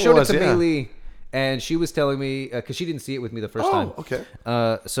 I didn't know I showed it was, it to yeah. Maylee, and she was telling me because she didn't see it with me the first time. Oh, okay.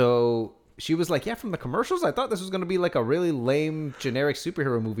 So she was like, "Yeah, from the commercials, I thought this was gonna be like a really lame, generic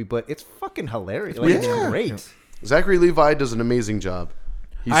superhero movie, but it's fucking hilarious. Like, it's Yeah. great." Zachary Levi does an amazing job.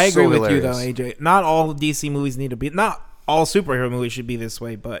 He's I agree so with you, though, hilarious. AJ. Not all DC movies need to be. Not all superhero movies should be this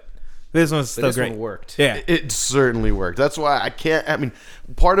way, but this one's But still this great. one worked. Yeah. It certainly worked. That's why I can't. I mean,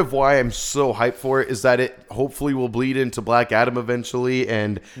 part of why I'm so hyped for it is that it hopefully will bleed into Black Adam eventually,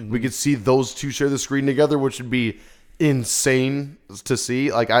 and we could see those two share the screen together, which would be insane to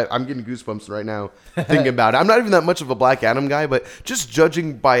see. Like I'm getting goosebumps right now thinking about it. I'm not even that much of a Black Adam guy, but just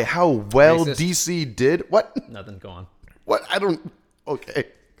judging by how well Racist. DC did. What? Nothing. Go on. What? I don't. Okay.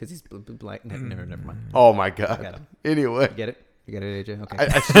 Because he's black. Never mind. Oh my Got god. him. Anyway, Get it? You get it, AJ? Okay.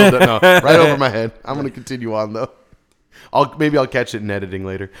 I still don't know. Right over my head. I'm going to continue on though. Maybe I'll catch it in editing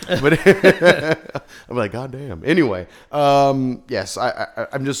later. But I'm like, God damn. Anyway, yes,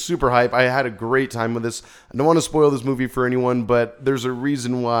 I'm just super hype. I had a great time with this. I don't want to spoil this movie for anyone, but there's a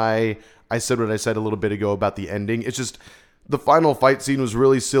reason why I said what I said a little bit ago about the ending. It's just the final fight scene was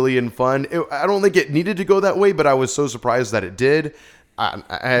really silly and fun. I don't think it needed to go that way, but I was so surprised that it did. I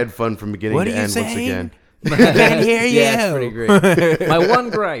had fun from beginning What to are you end once saying? again. Can't hear you. Yeah, it's pretty great. My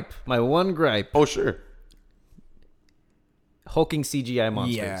one gripe. Oh, sure. Hulking CGI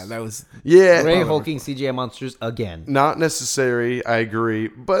monsters. Yeah, that was. Yeah. Ray hulking CGI monsters again. Not necessary, I agree,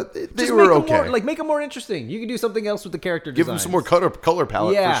 but they Just were make okay. them more, make them more interesting. You can do something else with the character Give them designs. some more color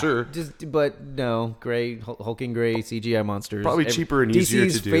palette yeah, for sure. But no, gray hulking gray CGI monsters. Probably cheaper and easier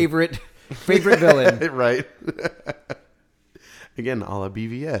DC's to do. favorite Favorite villain. Right. Again, a la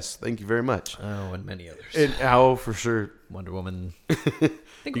BVS. Thank you very much. Oh, and many others. And Owl for sure. Wonder Woman. I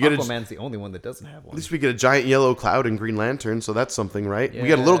think You gotta Aquaman's the only one that doesn't have At one. least we get a giant yellow cloud in Green Lantern, so that's something, right? We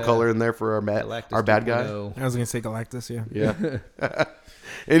got a little Yeah. color in there for our Galactus bad guy. 2.0. I was gonna say Galactus. Yeah. Yeah.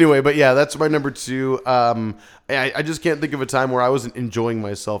 Anyway, but yeah, that's my number 2. I just can't think of a time where I wasn't enjoying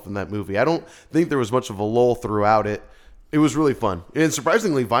myself in that movie. I don't think there was much of a lull throughout it. It was really fun and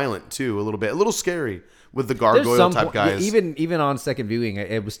surprisingly violent too, a little bit, a little scary with the gargoyle type guys. Even on second viewing,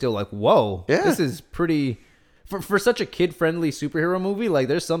 it was still like, whoa, Yeah. this is pretty. For such a kid-friendly superhero movie, like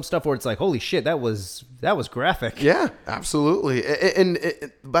there's some stuff where it's like, holy shit, that was graphic. Yeah, absolutely. And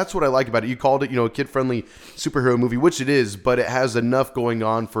that's what I like about it. You called it, a kid-friendly superhero movie, which it is, but it has enough going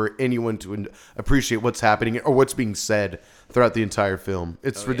on for anyone to appreciate what's happening or what's being said throughout the entire film.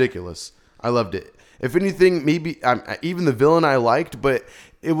 It's ridiculous. I loved it. If anything, maybe even the villain I liked, but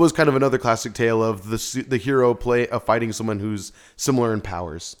it was kind of another classic tale of the hero fighting someone who's similar in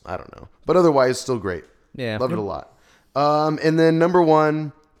powers. I don't know. But otherwise, still great. Yeah. Loved it a lot. And then number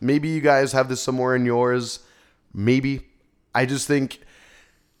 1, maybe you guys have this somewhere in yours. Maybe. I just think,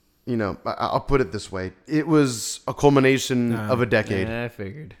 I'll put it this way. It was a culmination of a decade. Yeah, I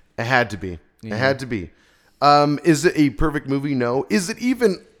figured. It had to be. Yeah. It had to be. Is it a perfect movie? No. Is it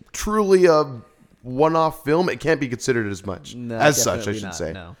even truly a one-off film? It can't be considered as much. No, as such, I definitely should not,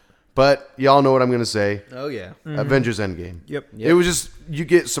 say. no. But y'all know what I'm going to say. Oh yeah. Avengers Endgame. Yep. It was just, you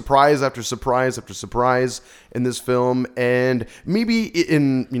get surprise after surprise after surprise in this film, and maybe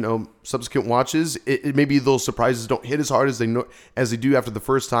in subsequent watches, maybe those surprises don't hit as hard as they do after the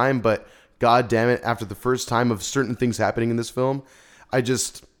first time. But god damn it, after the first time of certain things happening in this film, I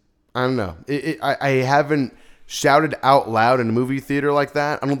don't know. I haven't shouted out loud in a movie theater like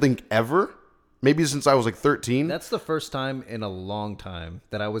that. I don't think ever. Maybe since I was like 13. That's the first time in a long time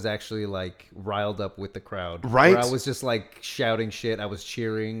that I was actually like riled up with the crowd. Right? Where I was just like shouting shit. I was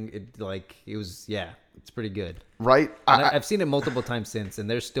cheering. It's pretty good. Right? And I've seen it multiple times since, and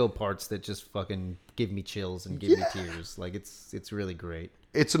there's still parts that just fucking give me chills and give me tears. Like it's really great.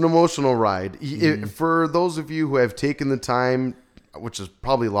 It's an emotional ride. For those of you who have taken the time, which is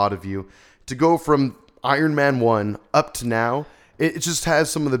probably a lot of you, to go from Iron Man 1 up to now, it just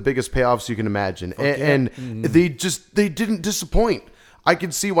has some of the biggest payoffs you can imagine. And they didn't disappoint. I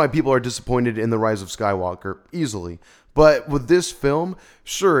can see why people are disappointed in The Rise of Skywalker easily. But with this film,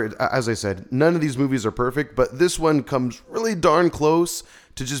 sure, as I said, none of these movies are perfect, but this one comes really darn close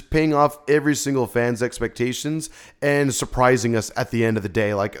to just paying off every single fan's expectations and surprising us at the end of the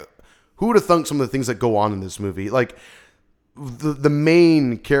day. Like, who would have thunk some of the things that go on in this movie? Like, the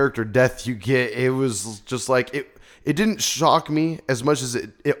main character death you get, it was just like, it didn't shock me as much as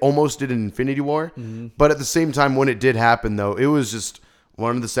it almost did in Infinity War. But at the same time, when it did happen, though, it was just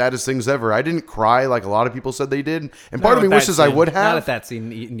one of the saddest things ever. I didn't cry like a lot of people said they did. And part of me wishes I would have. Not at that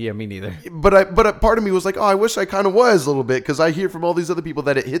scene. Yeah, me neither. But part of me was like, oh, I wish I kind of was a little bit, because I hear from all these other people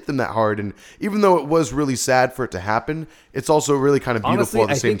that it hit them that hard. And even though it was really sad for it to happen, it's also really kind of beautiful. Honestly, at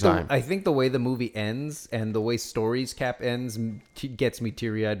the same time. I think the way the movie ends and the way Stories Cap ends gets me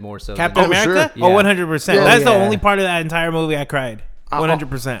teary-eyed more so. Captain than- America? sure. Oh, Yeah. 100%. Yeah. That's the Yeah. only part of that entire movie I cried.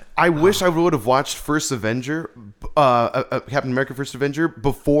 100%. I wish I would have watched First Avenger, Captain America: First Avenger,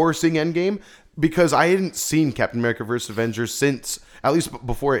 before seeing Endgame, because I hadn't seen Captain America: First Avenger since, at least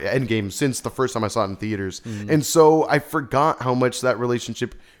before Endgame, since the first time I saw it in theaters, and so I forgot how much that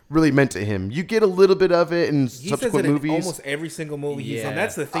relationship really meant to him. You get a little bit of it in subsequent movies. almost every single movie he's on. Yeah.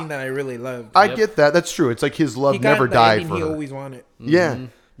 That's the thing that I really loved. I get that. That's true. It's like his love never died for he her. always wanted. Yeah,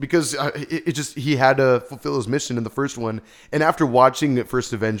 because he had to fulfill his mission in the first one. And after watching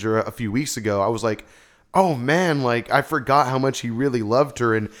First Avenger a few weeks ago, I was like, oh man, like I forgot how much he really loved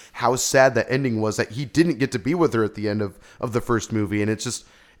her and how sad that ending was, that he didn't get to be with her at the end of the first movie. And it's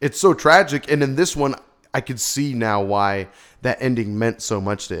so tragic. And in this one, I could see now why that ending meant so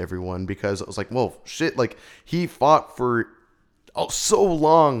much to everyone, because it was like, well, shit, like he fought for so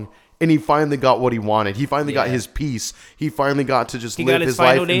long. And he finally got what he wanted. He finally got his peace. He finally got to just live his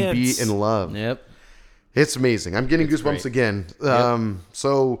life and be in love. Yep. It's amazing. I'm getting goosebumps again.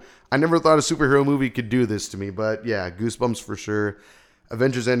 So I never thought a superhero movie could do this to me, but yeah, goosebumps for sure.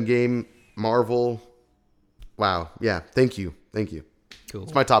 Avengers Endgame, Marvel. Wow. Yeah. Thank you. Cool.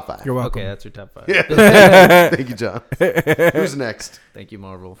 It's my top 5. You're welcome. Okay, that's your top 5. Thank you, John. Who's next? Thank you,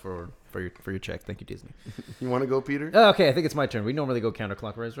 Marvel, for your check. Thank you, Disney. You want to go, Peter? Okay, I think it's my turn. We normally go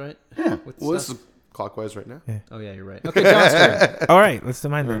counterclockwise, right? Yeah. Well, this is clockwise right now. Oh yeah, you're right. Okay, John's turn. All right, let's do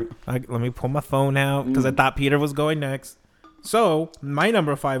mine then. Let me pull my phone out because I thought Peter was going next. So my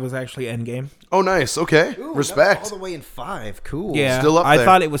number 5 was actually Endgame. Oh, nice. Okay. Respect. All the way in 5. Cool. Yeah, Still up I there.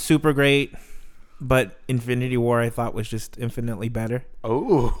 thought it was super great, but Infinity War I thought was just infinitely better.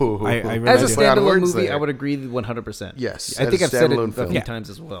 Oh. I really As a did. Play on standalone words movie, there. I would agree 100%. Yes, I as think a I've said it standalone a film. few Yeah. times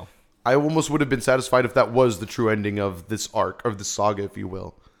as well. I almost would have been satisfied if that was the true ending of this arc, of this saga, if you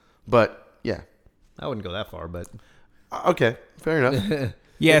will. But, yeah. I wouldn't go that far, but Okay. Fair enough.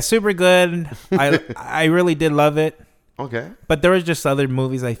 Yeah, super good. I really did love it, Okay. but there was just other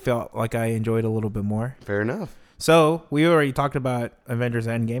movies I felt like I enjoyed a little bit more. Fair enough. So we already talked about Avengers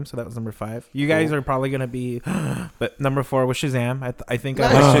Endgame, so that was number 5. You guys are probably gonna be, but number 4 was Shazam. I think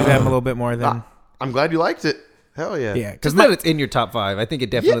I like Shazam a little bit more than I'm glad you liked it. Hell yeah. yeah, because just that it's in your top 5. I think it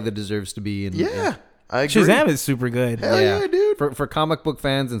definitely deserves to be in. Yeah. I agree. Shazam is super good. Hell yeah, dude. For comic book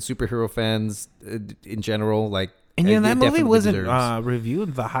fans and superhero fans in general, like, And you know, it that movie definitely wasn't deserves-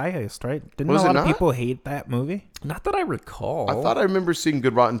 reviewed the highest, right? Didn't Was a it lot of not? people hate that movie Not that I recall. I thought I remember seeing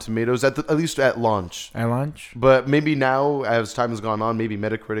good Rotten Tomatoes at least at launch. at launch? But maybe now, as time has gone on, maybe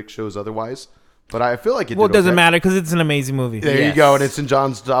Metacritic shows otherwise. But I feel like it. Well, it did doesn't okay. matter because it's an amazing movie. There you Yes. go, and it's in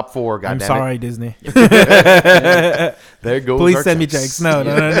John's top 4. God I'm damn sorry, Disney. it. There goes. Please our send me checks. checks.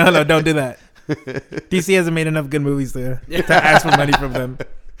 No, don't do that. DC hasn't made enough good movies to ask for money from them.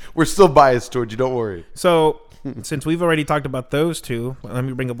 We're still biased towards you. Don't worry. So, since we've already talked about those two, let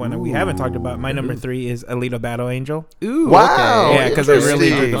me bring up one that we haven't talked about. My number 3 is Alita Battle Angel. Ooh, Wow. okay. Yeah, because I really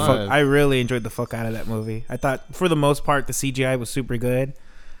interesting. enjoyed the fuck. I really enjoyed the fuck out of that movie. I thought, for the most part, the CGI was super good.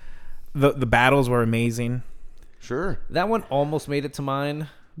 The battles were amazing. Sure. That one almost made it to mine,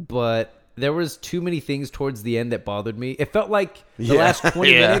 but there was too many things towards the end that bothered me. It felt like the Yeah. last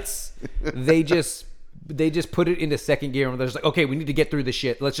 20 Yeah. minutes, they just put it into second gear and they're just like, okay, we need to get through this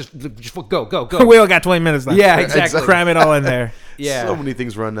shit. Let's just go. We all got 20 minutes left. Yeah, exactly. Cram it all in there. Yeah. So many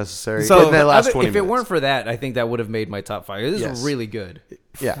things were unnecessary. So, in that last 20 if minutes. it weren't for that, I think that would have made my top 5. This Yes. is really good.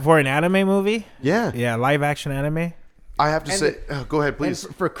 Yeah. For an anime movie? Yeah. Yeah, live action anime. I have to And say. Go ahead, And please.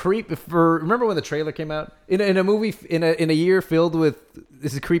 remember when the trailer came out in a movie in a year filled with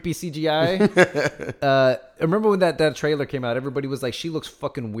this is creepy CGI. Remember when that trailer came out? Everybody was like, "She looks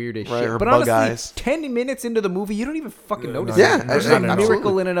fucking weird as Right, shit." her But bug honestly, eyes. 10 minutes into the movie, you don't even fucking notice Yeah, it. It's just a absolutely.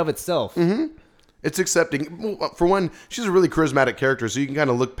 miracle in and of itself. It's accepting. Well, for one, she's a really charismatic character, so you can kind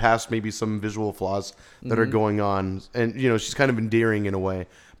of look past maybe some visual flaws that are going on. And, she's kind of endearing in a way.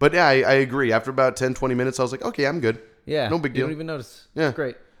 But, yeah, I agree. After about 10, 20 minutes, I was like, okay, I'm good. Yeah, No big You deal. don't even notice. Yeah. It's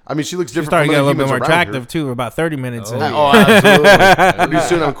great. I mean, she looks She different started from getting a other little bit more humans around her. attractive, too, about 30 minutes in. Oh, absolutely. Pretty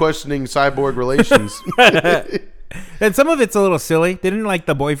soon I'm questioning cyborg relations. And some of it's a little silly. Didn't, like,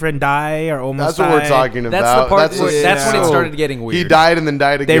 the boyfriend die or almost That's what we're die? talking about. That's the part where that's when it started getting weird. He died and then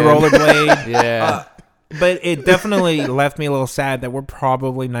died They again. rollerblade. Yeah. But it definitely left me a little sad that we're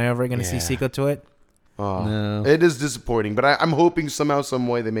probably never going to see Yeah. sequel to it. Oh, No. It is disappointing, but I'm hoping somehow, some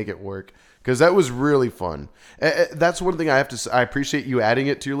way they make it work because that was really fun. That's one thing I have to say. I appreciate you adding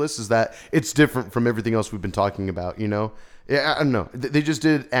it to your list is that it's different from everything else we've been talking about. Yeah, I don't know. They just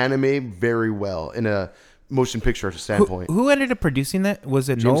did anime very well in a motion picture standpoint. Who ended up producing that? Was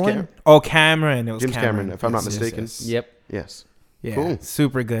it James Nolan? Cameron. Oh, Cameron. It was James Cameron, if I'm not Yes, mistaken. yes. Yep. Yes, Yeah, Cool.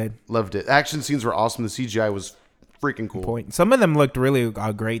 super good. loved it. Action scenes were awesome. The CGI was freaking cool. Point. Some of them looked really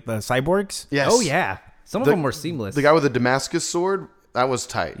great. The cyborgs. Yes. Oh yeah. Some of The- them were seamless. The guy with the Damascus sword, that was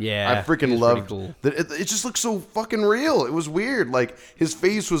tight. Yeah, I he freaking was pretty loved cool. that. It just looked so fucking real. It was weird. Like his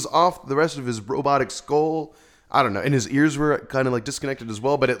face was off the rest of his robotic skull. I don't know, and his ears were kind of like disconnected as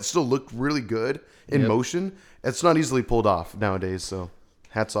well, but it still looked really good in Yep. motion. It's not easily pulled off nowadays, so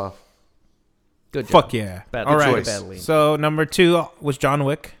hats off. Good job. Fuck yeah. Bad, All right. choice. badly. So number 2 was John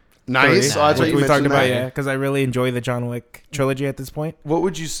Wick. Nice. Oh, that's what Which you we talked mentioned about, that. yeah, because I really enjoy the John Wick trilogy at this point. What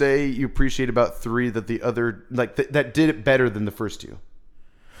would you say you appreciate about 3 that the other that did it better than the first 2?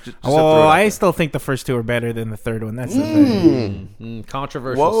 Just to throw it Well, out I there. still think the first 2 are better than the third one. That's the thing.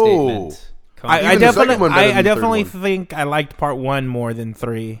 Controversial Whoa. statement. I Even the second one better than the third definitely one. think I liked part 1 more than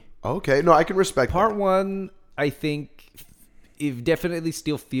 3. Okay, no, I can respect Part that. 1, I think, it definitely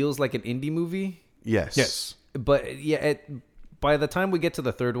still feels like an indie movie. Yes. But yeah, by the time we get to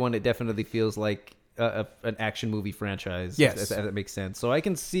the third one, it definitely feels like an action movie franchise. Yes. if that makes sense. So I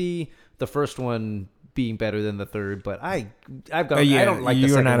can see the first one being better than the third, but I don't like the you're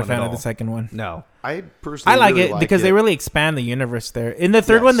second not a one fan at of the all. second one. No. I personally I like really it because they really expand the universe there. In the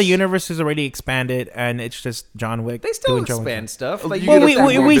third one, the Yes. universe is already expanded, and it's just John Wick. They still doing John Wick. expand stuff. Like, You Well, get we, that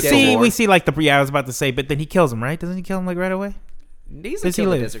we, more we bit see more. we see like I was about to say, but then he kills him, right? Doesn't he kill him like right away? he's Does a he kill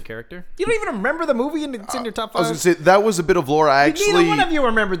the live? desert character. You don't even remember the movie, and it's in your top I was 5. gonna say that was a bit of lore. I actually Neither one of you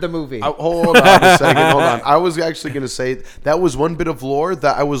remembered the movie. hold on a second. Hold on. I was actually gonna say that was one bit of lore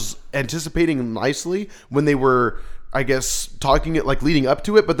that I was anticipating nicely when they were I guess, talking it like leading up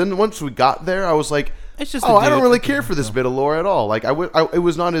to it. But then once we got there, I was like, It's just oh, a I don't dude. really care for this bit of lore at all. Like it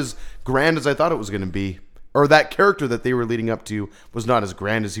was not as grand as I thought it was going to be. Or that character that they were leading up to was not as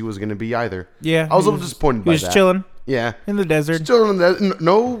grand as he was going to be either. Yeah, I was a he little disappointed by He was that. chilling Yeah. in the desert. Still in the,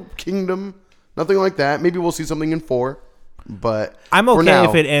 no kingdom, nothing like that. Maybe we'll see something in 4, but I'm for okay now,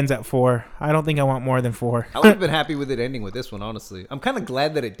 if it ends at 4. I don't think I want more than 4. I would have been happy with it ending with this one, honestly. I'm kind of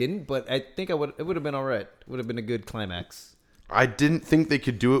glad that it didn't, but I think it would have been all right. It would have been a good climax. I didn't think they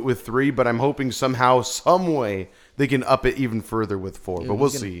could do it with 3, but I'm hoping somehow, some way, they can up it even further with 4. But we'll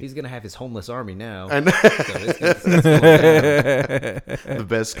see. He's gonna have his homeless army now. And So the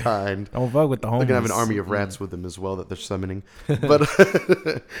best kind. Don't fuck with the They're homies. gonna have an army of rats with them as well that they're summoning. But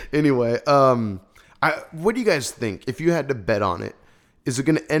anyway, what do you guys think? If you had to bet on it, is it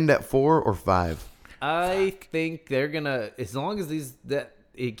gonna end at 4 or 5? I think they're gonna, as long as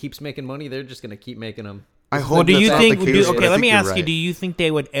it keeps making money, they're just gonna keep making them. I Well, hope do that's you not think? the case, but Okay, I let think me you're ask you: right. do you think they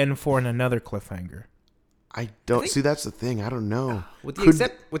would end for another cliffhanger? I don't see. That's the thing. I don't know. With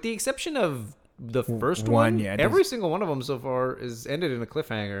the exception of the first one, yeah, it every single one of them so far is ended in a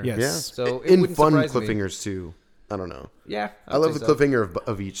cliffhanger. Yes. Yeah. So it in wouldn't fun surprise me. cliffhangers too. I don't know. Yeah, I love the cliffhanger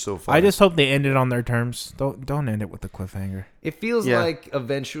of each so far. I just hope they end it on their terms. Don't end it with the cliffhanger. It feels Yeah. like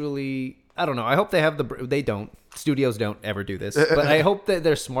eventually, I don't know. I hope they have they don't. Studios don't ever do this, but I hope that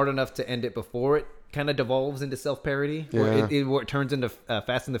they're smart enough to end it before it kind of devolves into self-parody, Yeah. where it turns into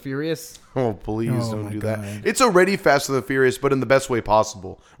Fast and the Furious. Oh, please Oh, don't my do God. that. It's already Fast and the Furious, but in the best way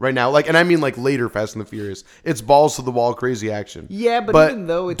possible right now. Like, and I mean like later Fast and the Furious. It's balls to the wall, crazy action. Yeah, but even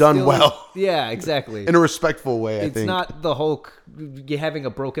though it's done still, well yeah, exactly. in a respectful way, I It's think. not the Hulk having a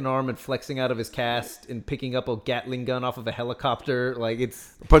broken arm and flexing out of his cast and picking up a Gatling gun off of a helicopter. Like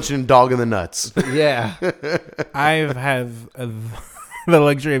it's punching a dog in the nuts. yeah. I have the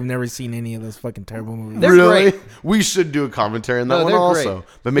luxury of never seen any of those fucking terrible movies. They're really? great. We should do a commentary on that No, one they're also, great.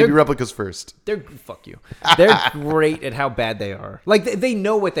 but maybe They're- replicas first. They're fuck you. They're great at how bad they are. Like they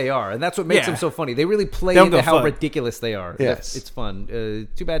know what they are, and that's what makes Yeah. them so funny. They really play Don't into go how fuck. ridiculous they are. Yes. It's fun.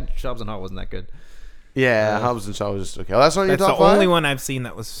 Too bad Hobbs and Shaw wasn't that good. Yeah, Hobbs and Shaw was just okay. Well, that's not your That's top the 5? only one I've seen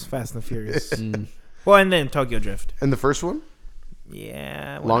that was Fast and the Furious. Well, and then Tokyo Drift. And the first one?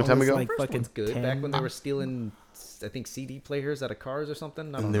 Yeah, when Long I time was, ago? Like First fucking one's good. 10. Back when they were stealing, I think CD players out of cars or something.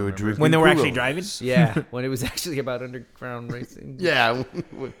 I don't And they were remember. drinking when they were actually Kuros. driving. Yeah, when it was actually about underground racing. Yeah,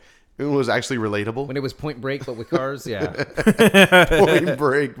 it was actually relatable. When it was Point Break, but with cars. Yeah. Point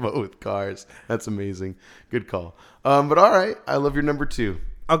Break, but with cars. That's amazing. Good call. But all right, I love your number 2.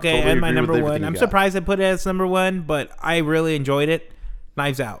 Okay, Totally and my agree with number everything one. you I'm got. surprised I put it as number 1, but I really enjoyed it.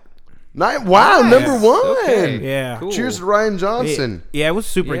 Knives Out. Wow, Nice. number 1. Okay. Yeah. Cool. Cheers to Ryan Johnson. Yeah, it was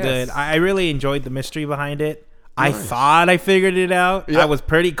super Yes. good. I really enjoyed the mystery behind it. I thought I figured it out. Yeah. I was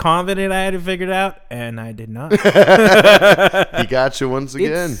pretty confident I had it figured out, and I did not. He got you once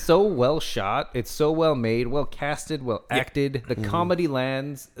again. It's so well shot. It's so well made, well casted, well acted. The comedy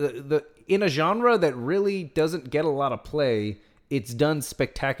lands. In a genre that really doesn't get a lot of play, it's done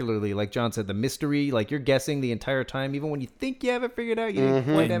spectacularly. Like John said, the mystery, like you're guessing the entire time, even when you think you have it figured out, you didn't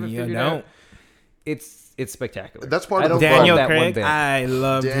quite have it And you figured don't. out. It's spectacular. That's part I of the don't fun. Daniel love that one Craig, bit. I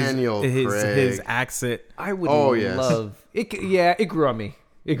loved Daniel his Craig. accent. I would Oh, yes. love it. Yeah, it grew on me.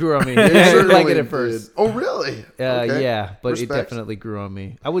 It grew on me. It I didn't like certainly it at first. did. Oh, really? Okay. Yeah, but Respect. it definitely grew on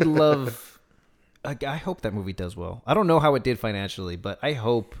me. I would love. I hope that movie does well. I don't know how it did financially, but I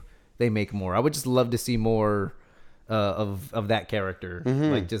hope they make more. I would just love to see more of that character,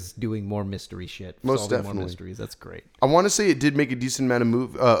 like just doing more mystery shit, Most solving definitely. more mysteries. That's great. I want to say it did make a decent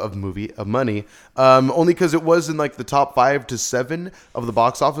amount of money, only because it was in like the top 5 to 7 of the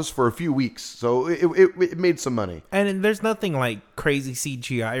box office for a few weeks, so it made some money. And there's nothing like crazy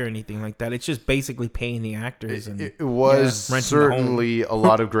CGI or anything like that. It's just basically paying the actors. And It was renting the home. certainly a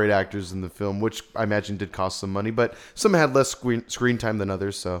lot of great actors in the film, which I imagine did cost some money, but some had less screen time than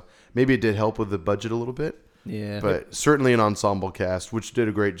others, so maybe it did help with the budget a little bit. Yeah, But certainly an ensemble cast, which did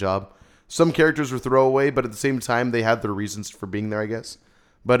a great job. Some characters were throwaway, but at the same time, they had their reasons for being there, I guess.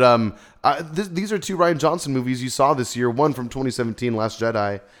 But these are 2 Ryan Johnson movies you saw this year. One from 2017, Last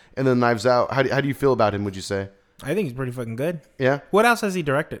Jedi, and then Knives Out. How do you feel about him, would you say? I think he's pretty fucking good. Yeah? What else has he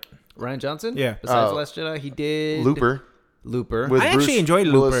directed? Ryan Johnson. Yeah. Besides Last Jedi, he did Looper. Looper. With I Bruce actually enjoyed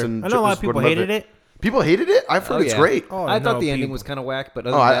Willis Looper. and I know a lot of Joseph people Gordon-Levitt. hated it. People hated it? I've heard it's great. Oh, I thought no, the ending people- was kind of whack, but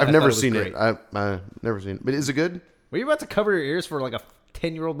other Oh, than that, I've I never thought seen was it. great. I've never seen it. But is it good? Were you about to cover your ears for like a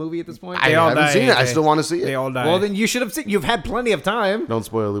 10-year-old movie at this point? They all haven't die, seen it. I AJ. still want to see it. They all die. Well, then you should have seen. You've had plenty of time. Don't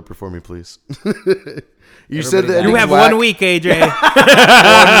spoil Looper for me, please. You said that dies. you ending's have whack. 1 week, AJ. 1 week.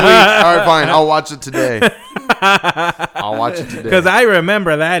 All right, fine. I'll watch it today. I'll watch it today. Because I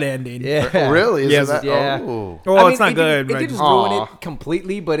remember that ending. Yeah. Really? Is Yes, that? yeah. Oh. Well, I mean, it's not it good. Didn't, it but didn't just- ruin Aw. it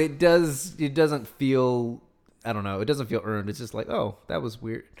completely, but it does. It doesn't feel. I don't know. It doesn't feel earned. It's just like, oh, that was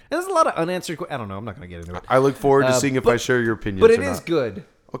weird. And there's a lot of unanswered. I don't know. I'm not gonna get into it. I look forward to seeing if I share your opinions. But it or is not. good.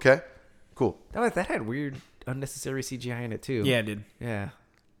 Okay. Cool. That had weird, unnecessary CGI in it too. Yeah, dude. Yeah.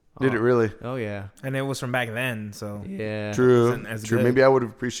 Did it really? Oh yeah. And it was from back then, so. Yeah. True. Wasn't as True. good. Maybe I would have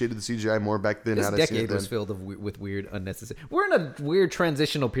appreciated the CGI more back then. This had I seen it decade then. was filled with weird, unnecessary. We're in a weird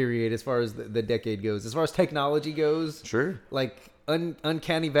transitional period as far as the decade goes. As far as technology goes, Sure. like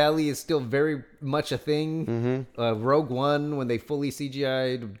Uncanny Valley is still very much a thing. Rogue One, when they fully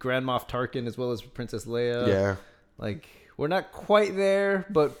CGI'd Grand Moff Tarkin as well as Princess Leia. Yeah. Like, we're not quite there,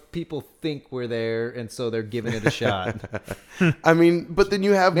 but people think we're there, and so they're giving it a shot. I mean, but then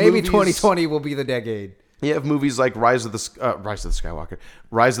you have Maybe movies, 2020 will be the decade. You have movies like Rise of the Skywalker,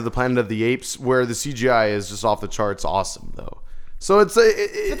 Rise of the Planet of the Apes, where the CGI is just off the charts, awesome though. So it's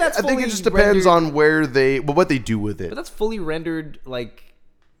But that's I think it fully just depends rendered- on what they do with it. But that's fully rendered, like,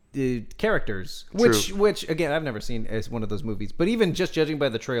 the characters, True. which again I've never seen as one of those movies. But even just judging by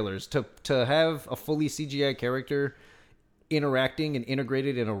the trailers, to have a fully CGI character interacting and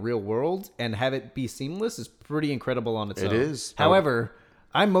integrated in a real world and have it be seamless is pretty incredible on its own. It is. However,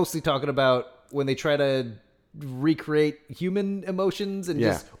 I'm mostly talking about when they try to recreate human emotions and Yeah.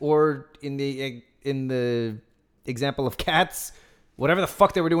 just, or in the example of Cats, whatever the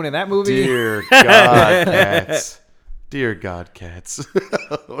fuck they were doing in that movie. Dear God, cats. Dear God, cats.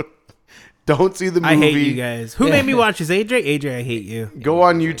 Don't see the movie. I hate you guys. Who made me watch this? AJ? AJ, I hate you. Go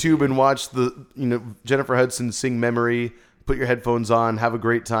on YouTube and watch Jennifer Hudson sing Memory. Put your headphones on, have a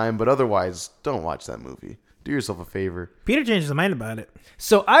great time. But otherwise, don't watch that movie. Do yourself a favor. Peter changed his mind about it.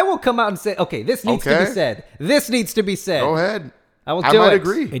 So I will come out and say, okay, this needs to Okay. be said. This needs to be said. Go ahead. I will I do might it.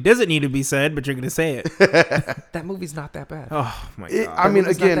 agree. It doesn't need to be said, but you're going to say it. That movie's not that bad. Oh, my I God. mean,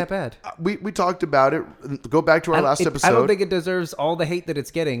 movie's not again, that bad. we talked about it. Go back to our last episode. I don't think it deserves all the hate that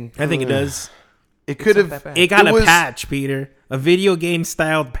it's getting. I think it does. it could not that have bad. It got It a was- patch, Peter. A video game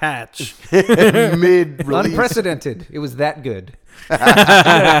styled patch. mid-release. Unprecedented. It was that good.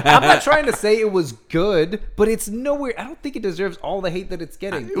 I'm not trying to say it was good, but it's nowhere. I don't think it deserves all the hate that it's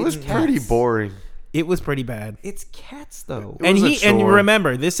getting. It was It's pretty Cats. boring. It was pretty bad. It's Cats, though. It And was a and chore.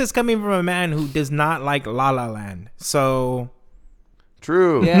 remember, this is coming from a man who does not like La La Land. So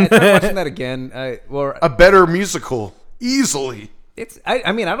True. Yeah, I tried watching that again. A better musical. Easily. It's.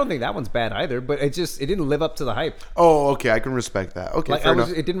 I mean, I don't think that one's bad either, but it didn't live up to the hype. Oh, okay. I can respect that. Okay, Like fair enough.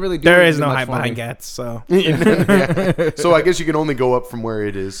 it didn't really. Do there is no much hype for behind me. Cats. So Yeah. So I guess you can only go up from where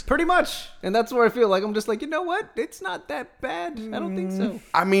it is. Pretty much, and that's where I feel like I'm just like, you know what? It's not that bad. I don't think so.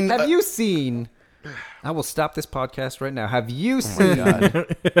 I mean, Have you seen? I will stop this podcast right now. Have you Oh seen?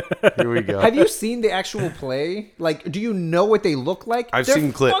 here we go. Have you seen the actual play? Like, do you know what they look like? I've They're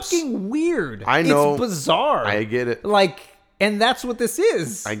seen clips. Fucking weird. I know. It's bizarre. I get it. Like, and that's what this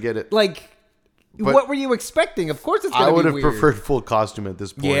is. I get it. Like, But what were you expecting? Of course, it's I gonna would be have weird. preferred full costume at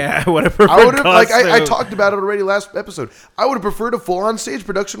this point. yeah, what a perfect I would have like I costume. talked about it already last episode. I would have preferred a full on stage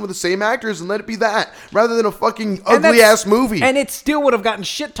production with the same actors and let it be that rather than a fucking And ugly that's- ass movie. And it still would have gotten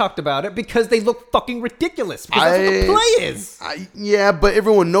shit talked about it because they look fucking ridiculous. Because that's what the play is. Yeah, but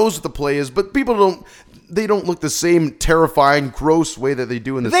everyone knows what the play is. But people don't. They don't look the same terrifying, gross way that they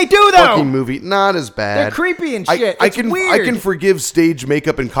do in this. They do, though! Fucking movie. Not as bad. They're creepy and shit. I It's can weird. I can forgive stage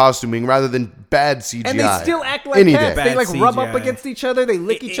makeup and costuming rather than bad CGI. And they still act like Any cats. day. They like Bad rub up CGI. against each other. They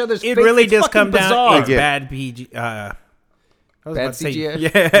lick each other's It face. really It's does fucking come bizarre. down. It's Yeah. bad PG. I was Bad about to say- CGI? Yeah,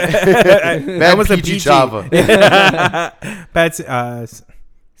 Bad that was a PG PG. Java. Bad.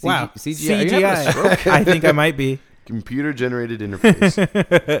 Wow. CGI. Are you having a stroke? I think I might be. Computer generated interface.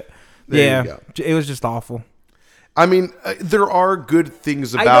 There yeah, you go. it was just awful. I mean, there are good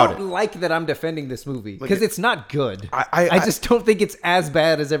things I about don't it. like that I'm defending this movie because it's not good. I just don't think it's as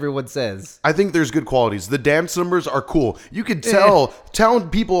bad as everyone says. I think there's good qualities. The dance numbers are cool. You could tell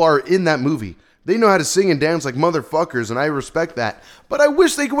talented people are in that movie. They know how to sing and dance like motherfuckers, and I respect that. But I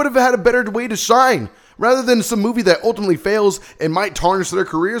wish they would have had a better way to shine, rather than some movie that ultimately fails and might tarnish their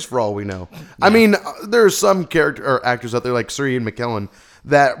careers for all we know. I mean, there are some character or actors out there like Sir Ian McKellen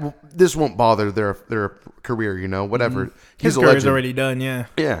that this won't bother their career. You know, whatever. He's His a career's legend. already done. Yeah.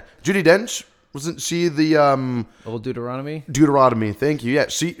 Yeah, Judi Dench. Wasn't she the Old Deuteronomy. Deuteronomy? Thank you. Yeah,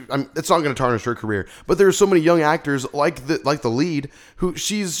 it's not going to tarnish her career, but there are so many young actors like the lead who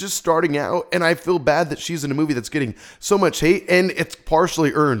she's just starting out, and I feel bad that she's in a movie that's getting so much hate, and it's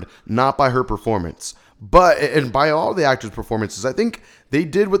partially earned, not by her performance, but and by all the actors' performances. I think they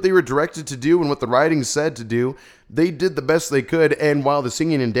did what they were directed to do and what the writing said to do. They did the best they could, and while the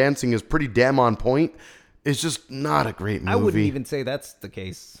singing and dancing is pretty damn on point, It's just not a great movie. I wouldn't even say that's the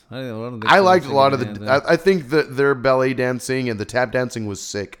case. I don't think I so. liked a lot of the. I think that their ballet dancing and the tap dancing was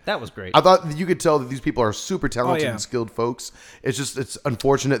sick. That was great. I thought that you could tell that these people are super talented yeah. and skilled folks. It's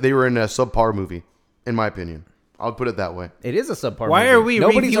unfortunate they were in a subpar movie, in my opinion. I'll put it that way. It is a subpar. Why movie. are we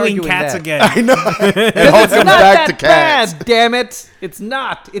Nobody's reviewing arguing Cats that. again? I know. It all It's comes not back that to Cats. bad, damn it! It's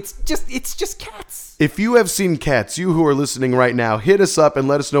not. It's just Cats. If you have seen Cats, you who are listening right now, hit us up and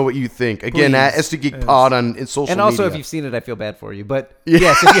let us know what you think. Again, Please. at SD Geek Pod on in social And also, media. if you've seen it, I feel bad for you. But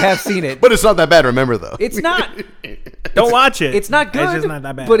yes, if you have seen it, But it's not that bad, remember, though. it's not. Don't watch it. It's not good. It's just not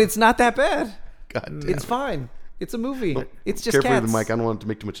that bad. But it's not that bad. God damn. It's fine. It's a movie. It's just Carefully Cats. with the mic. I don't want it to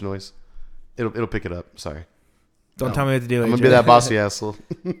make too much noise. It'll pick it up. Sorry. Don't tell me what to do. I'm going to AJ. be that bossy asshole.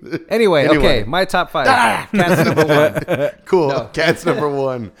 Anyway, Anyway. okay, my top 5. Cats number 1. Cool. Cats number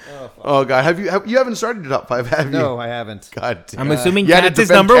 1. Oh, God. You haven't started your top 5, have you? No, I haven't. God damn. I'm assuming You had to Cats is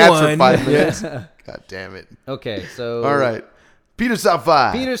defend number Cats for 1. 5 minutes. God damn it. Okay, so All right. Peter's top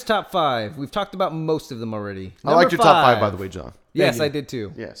 5. Peter's top 5. We've talked about most of them already. I like your top 5, by the way, John. Yes, Thank you. I did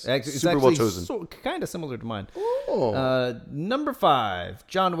too. Yes. It's Super well chosen. Kind of similar to mine. Oh. Number 5,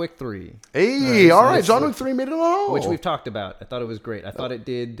 John Wick 3, Hey, all right. John Wick 3 made it on. which we've talked about. I thought it was great. I thought it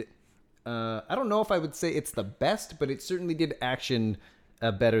did. I don't know if I would say it's the best, but it certainly did action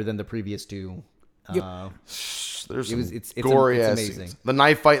better than the previous two. There's some it's gory ass amazing. scenes. The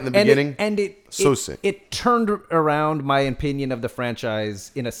knife fight in the beginning. So sick. It turned around my opinion of the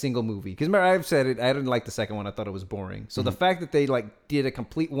franchise in a single movie. Because remember, I've said it. I didn't like the second one. I thought it was boring. So the fact that they did a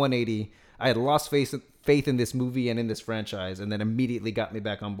complete 180, I had lost faith in this movie and in this franchise, and then immediately got me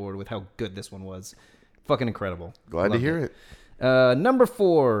back on board with how good this one was. Fucking incredible. Glad to Loved hear it. Number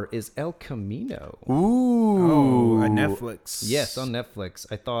 4 is El Camino. Ooh. on Netflix. Yes, on Netflix.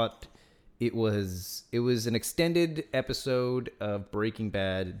 I thought it was an extended episode of Breaking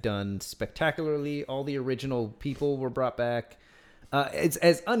Bad done spectacularly. All the original people were brought back. It's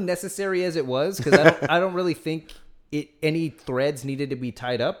as unnecessary as it was, because I don't really think any threads needed to be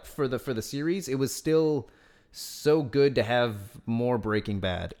tied up for the series. It was still so good to have more Breaking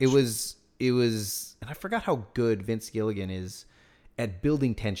Bad. It was, and I forgot how good Vince Gilligan is at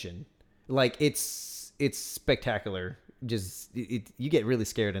building tension. Like it's spectacular. Just you get really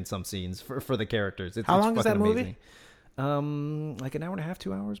scared in some scenes for the characters. How long is that fucking movie? amazing. Like an hour and a half,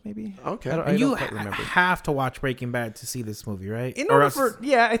 2 hours, maybe. Okay. I And you don't quite remember. have to watch Breaking Bad to see this movie, right? In Or order else- for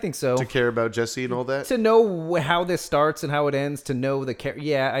I think so. To care about Jesse and all that. To know how this starts and how it ends, to know the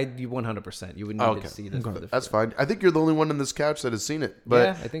you 100%. You would need to see this. For the That's fine. I think you're the only one on this couch that has seen it. But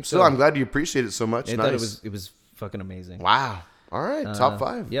Yeah, I think still, so. I'm glad you appreciate it so much. I Nice. thought it was fucking amazing. Wow. All right. Top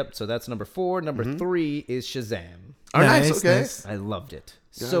 5. Yep. So that's number 4. Number 3 is Shazam. Oh, nice. Nice, Okay. nice. I loved it.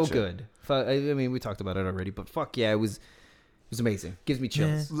 So Gotcha. good. I mean, we talked about it already, but fuck yeah, it was amazing. Gives me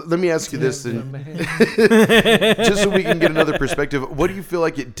chills. Let me ask you this, then, just so we can get another perspective. What do you feel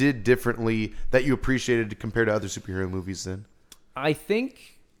like it did differently that you appreciated compared to other superhero movies? Then I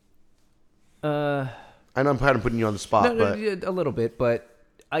think. I know I'm kind of putting you on the spot, but A little bit, but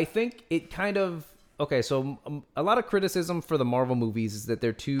I think it kind of okay. So a lot of criticism for the Marvel movies is that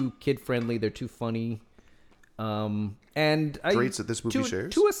they're too kid friendly, they're too funny, and traits that this movie to,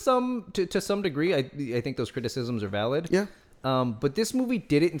 shares. to some degree, I think those criticisms are valid. Yeah. But this movie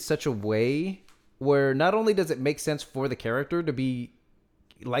did it in such a way where not only does it make sense for the character to be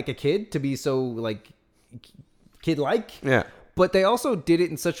like a kid, to be so like kid-like, Yeah. but they also did it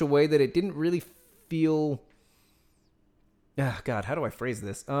in such a way that it didn't really feel. God, how do I phrase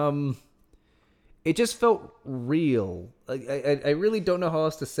this? It just felt real. Like I really don't know how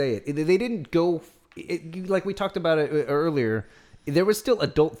else to say it. They didn't go like we talked about it earlier. There was still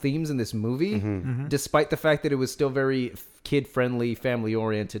adult themes in this movie, despite the fact that it was still very kid-friendly,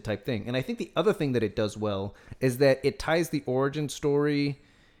 family-oriented type thing. And I think the other thing that it does well is that it ties the origin story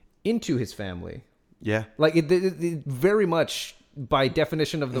into his family. Yeah. Like it very much, by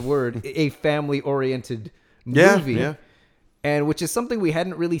definition of the word, a family-oriented movie. Yeah. And which is something we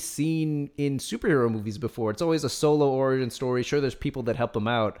hadn't really seen in superhero movies before. It's always a solo origin story. Sure, there's people that help them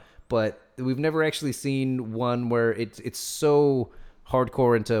out, but we've never actually seen one where it's so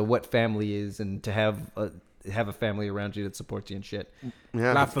hardcore into what family is, and to have a family around you that supports you and shit.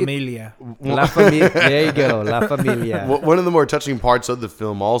 Yeah. La Familia. La Familia. There you go. La Familia. One of the more touching parts of the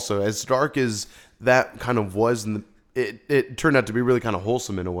film, also, as dark as that kind of was, it turned out to be really kind of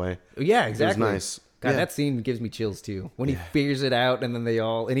wholesome in a way. Yeah, exactly. nice. God, Yeah. that scene gives me chills too. When he figures it out, and then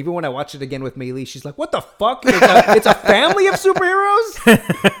and even when I watch it again with Maylee, she's like, "What the fuck? It's a family of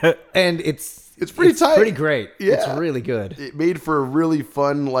superheroes," and it's pretty tight. pretty great. Yeah. It's really good. It made for a really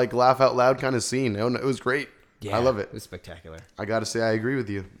fun, like, laugh out loud kind of scene. It was great. Yeah, I love it. It was spectacular. I got to say, I agree with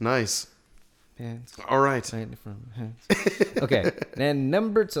you. Nice. hands. All right. Right from hands. Okay, and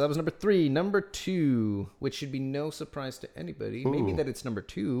so that was number 3. Number 2, which should be no surprise to anybody. Maybe Ooh. that it's number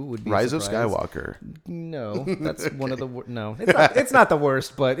 2 would be a Rise of surprise. Skywalker. No, that's one of the no. It's not the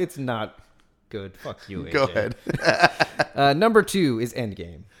worst, but it's not good. Fuck you, AJ. Go ahead. Number 2 is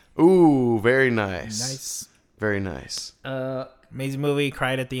Endgame. Ooh, very nice. Nice. Very nice. Amazing movie.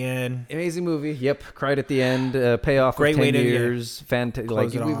 Cried at the end. Amazing movie. Yep, cried at the end. Payoff. Great of 10 way to years. Fantastic.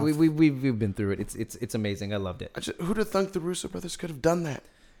 Like close it off. we've been through it. It's amazing. I loved it. Who'd have thunk the Russo brothers could have done that?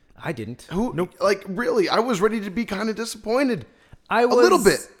 I didn't. Who? Nope. Like, really, I was ready to be kind of disappointed. I A was little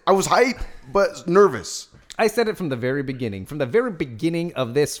bit. I was hype, but nervous. I said it from the very beginning. From the very beginning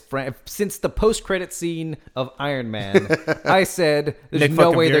of this, since the post-credit scene of Iron Man, I said there's Nick no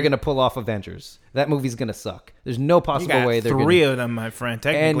fucking way they're Fury. going to pull off Avengers. That movie's going to suck. There's no You possible got way they're 3 going of them, my friend.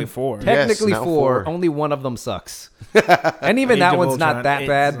 Technically 4. Technically Yes, now 4. 4. Only one of them sucks. And even Age that of one's Ultron, not that it's-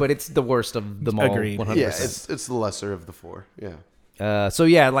 bad, but it's the worst of them all. Agreed. 100%. Yeah, it's the lesser of the 4. Yeah. So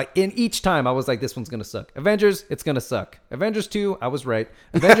yeah, like in each time I was like, this one's gonna suck. Avengers, it's gonna suck. Avengers 2, I was right.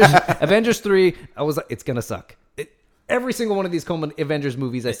 Avengers 3, I was like, it's gonna suck. Every single one of these Coleman Avengers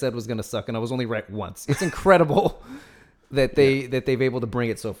movies I said was gonna suck, and I was only right once. It's incredible that they've able to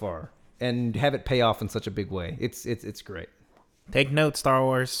bring it so far and have it pay off in such a big way. It's great. Take note, Star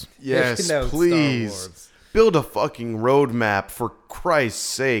Wars. Yes, No, Star please. Wars. Build a fucking roadmap, for Christ's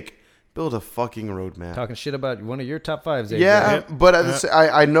sake. Build a fucking roadmap. Talking shit about one of your top 5s. AJ. Yeah, but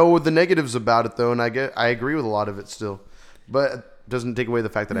I know the negatives about it though, and I agree with a lot of it still, but it doesn't take away the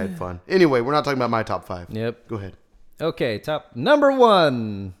fact that I had fun. Anyway, we're not talking about my top 5. Yep. Go ahead. Okay, top number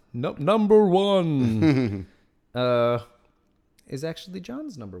 1. Number 1. Is actually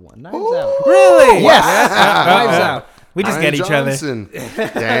John's number 1. Knives Out. Really? Yes. Knives Out. We just Ryan get each Johnson.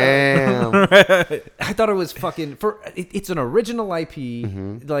 Damn. I thought it was fucking it's an original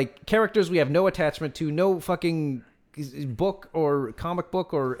IP, like characters we have no attachment to, no fucking book or comic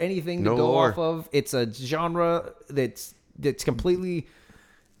book or anything to No go lore. off of. It's a genre that's completely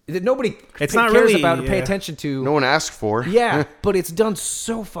that nobody It's cares not really, about or pay yeah. attention to. No one asked for. Yeah, but it's done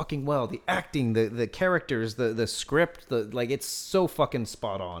so fucking well. The acting, the characters, the script, it's so fucking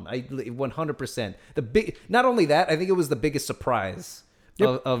spot on. 100%. Not only that, I think it was the biggest surprise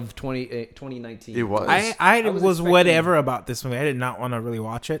of 2019. It was. I was was expecting- whatever about this movie. I did not want to really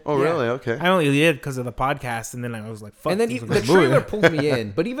watch it. Oh, really? Okay. I only did because of the podcast, and then I was like, "Fuck!" And then this is a the good movie. trailer pulled me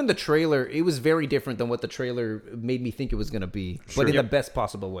in, but even the trailer, it was very different than what the trailer made me think it was going to be, but in the best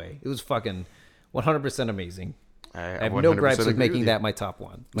possible way. It was fucking 100% amazing. I have no 100% gripes with agree making with you. that my top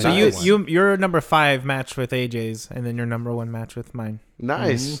 1. My So number one. your number 5 match with AJ's, and then your number 1 match with mine.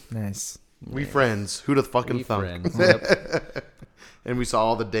 Nice. Nice. We friends. Who'd have fucking We thunk? friends. Yep. And we saw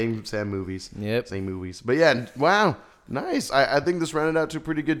all the Dame Sam movies. Yep. Same movies. But yeah, wow. Nice. I think this rounded out to a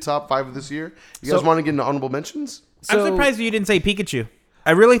pretty good top 5 of this year. You guys So- want to get into honorable mentions? I'm So- surprised you didn't say Pikachu.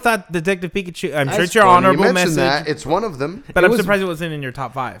 I really thought Detective Pikachu. I'm sure it's your Funny you honorable mentioned message, that. It's one of them. but It I'm was- surprised it wasn't in your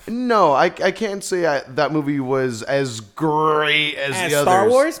top 5. No, I can't say that movie was as great as the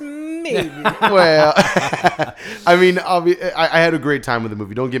others. maybe. Well, I mean, I had a great time with the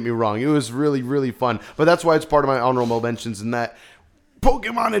movie. Don't get me wrong; it was really, really fun. But that's why it's part of my honorable mentions. In that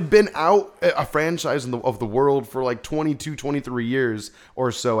Pokemon had been out a franchise of the world for like 22, 23 years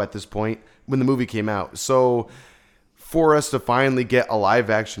or so at this point when the movie came out. So for us to finally get a live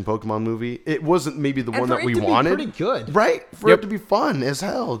action Pokemon movie, it wasn't maybe the And one for that it we to be wanted. pretty good. Right? For Yep. it to be fun as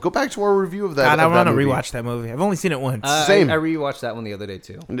hell. Go back to our review of that. God, I of that want to movie. rewatch that movie. I've only seen it once. Same. I rewatched that one the other day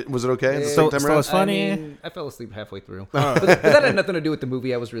too. Was it okay? The Still- second time still around? as funny. I mean, I fell asleep halfway through, but that had nothing to do with the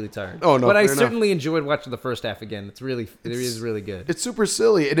movie. I was really tired. Oh, no, but I fair enough. certainly enjoyed watching the first half again. It is really good. It's super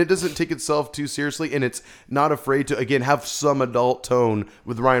silly, and it doesn't take itself too seriously, and it's not afraid to, again, have some adult tone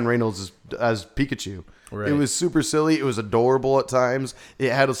with Ryan Reynolds as Pikachu. Right. It was super silly. It was adorable at times.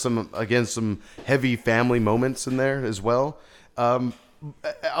 It had some heavy family moments in there as well.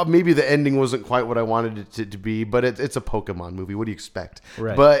 Maybe the ending wasn't quite what I wanted it to be, but it's a Pokemon movie. What do you expect?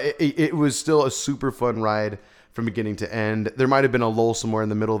 Right. But it was still a super fun ride from beginning to end. There might have been a lull somewhere in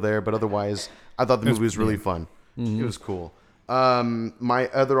the middle there, but otherwise, I thought the movie was really fun. It was cool. My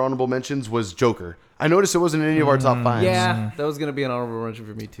other honorable mentions was Joker. I noticed it wasn't in any of our top 5s. Yeah, that was gonna be an honorable mention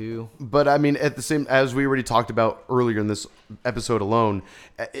for me too. But I mean, at the same, as we already talked about earlier in this episode alone,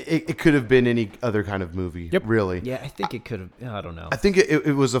 it could have been any other kind of movie. Yep. Really. Yeah, I think it could have. I don't know. I think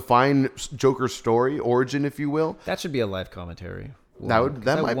it was a fine Joker story, origin, if you will. That should be a live commentary. That might be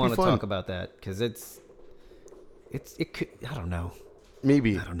I want to fun. talk about that because it could. I don't know.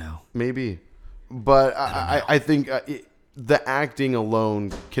 Maybe. I don't know. Maybe. But I think the acting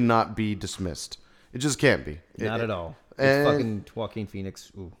alone cannot be dismissed. It just can't be. Not at all. And fucking Joaquin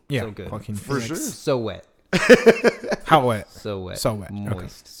Phoenix. Ooh, Yeah, so good. Joaquin For Phoenix. sure. So wet. How wet? So wet. So wet. Okay.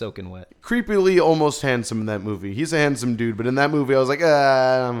 Moist. Soaking wet. creepily almost handsome in that movie. He's a handsome dude, but in that movie, I was like,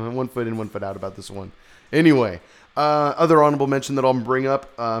 I'm 1 foot in, 1 foot out about this one. Anyway, other honorable mention that I'll bring up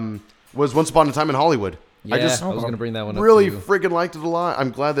was Once Upon a Time in Hollywood. Yeah, I just was gonna bring that one up. really too. friggin' liked it a lot.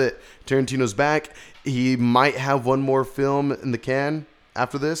 I'm glad that Tarantino's back. He might have one more film in the can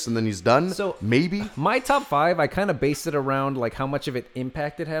after this, and then he's done. So- maybe. My top 5, I kind of based it around like how much of an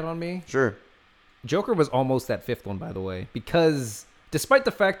impact it had on me. Sure. Joker was almost that 5th one, by the way, because despite the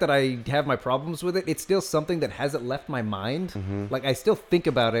fact that I have my problems with it, it's still something that hasn't left my mind. Like I still think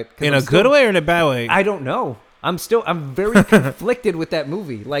about it 'cause In I'm a still- good way or in a bad way? I don't know. I'm very conflicted with that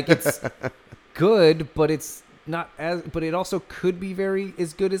movie. Like it's good, but it's not as. But it also could be very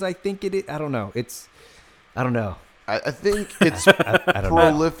as good as I think it is. I don't know. I don't know. I think it's don't know.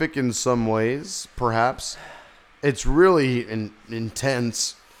 prolific in some ways, perhaps. It's really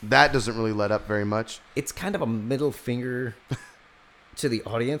intense. That doesn't really let up very much. It's kind of a middle finger to the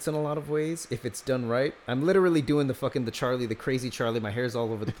audience in a lot of ways if it's done right. I'm literally doing the crazy Charlie. My hair's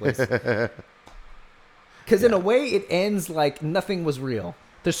all over the place. Because in a way, it ends like nothing was real.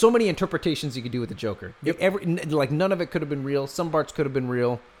 There's so many interpretations you could do with the Joker. Like none of it could have been real. Some parts could have been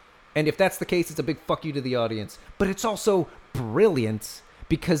real. And if that's the case, it's a big fuck you to the audience. But it's also brilliant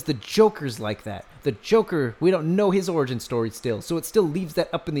because the Joker's like that. The Joker, we don't know his origin story still. So it still leaves that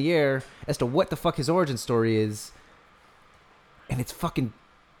up in the air as to what the fuck his origin story is. And it's fucking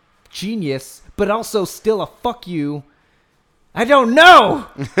genius, but also still a fuck you. I don't know.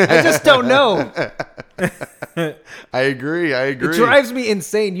 I just don't know. I agree. It drives me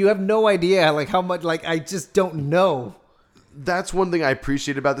insane. You have no idea like how much I just don't know. That's one thing I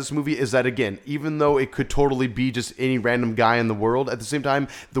appreciate about this movie is that, again, even though it could totally be just any random guy in the world, at the same time,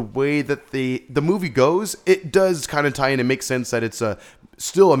 the way that the movie goes, it does kind of tie in and make sense that it's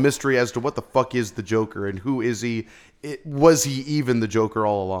still a mystery as to what the fuck is the Joker and who is he. Was he even the Joker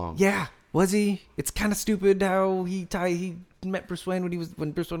all along? Yeah, was he? It's kind of stupid how he met Bruce Wayne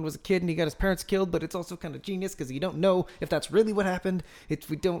when Bruce Wayne was a kid and he got his parents killed, but it's also kind of genius because you don't know if that's really what happened.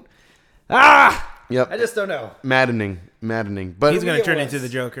 We don't. Yep. I just don't know. Maddening. But He's going it to turn was. into the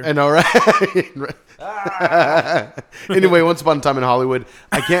Joker. I know, right? Anyway, Once Upon a Time in Hollywood,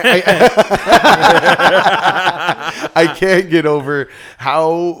 I can't get over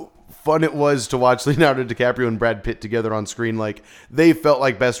how fun it was to watch Leonardo DiCaprio and Brad Pitt together on screen. Like, they felt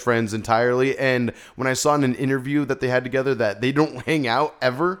like best friends entirely. And when I saw in an interview that they had together that they don't hang out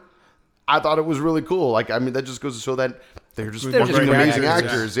ever, I thought it was really cool. Like, I mean, that just goes to show that they're just fucking great amazing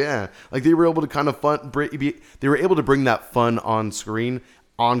actors, actors. Yeah. Like, they were able to kind of they were able to bring that fun on screen,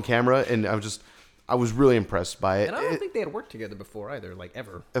 on camera. And I was really impressed by it. And I don't think they had worked together before either, like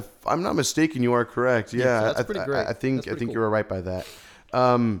ever. If I'm not mistaken, you are correct. Yeah, so that's pretty great. I think That's pretty you were right by that.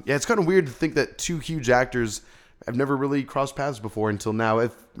 Yeah, it's kind of weird to think that two huge actors have never really crossed paths before until now. I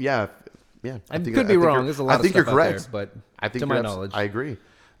Could be wrong. There's a lot I of think stuff you're correct. out there, but I think to my you're knowledge. I agree.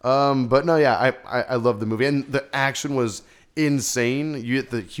 But no, yeah, I love the movie, and the action was insane. You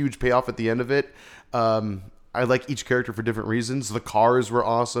get the huge payoff at the end of it. I like each character for different reasons. The cars were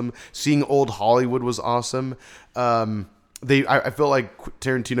awesome. Seeing old Hollywood was awesome. I feel like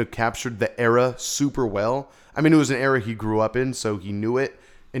Tarantino captured the era super well. I mean, it was an era he grew up in, so he knew it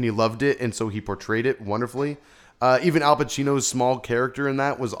and he loved it, and so he portrayed it wonderfully. Even Al Pacino's small character in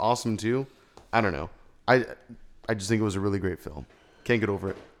that was awesome too. I don't know. I just think it was a really great film. Can't get over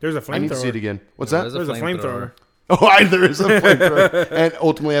it. There's a I need to see it flamethrower. again. What's Yeah, that? There's a flamethrower. Oh, there is a flamethrower, and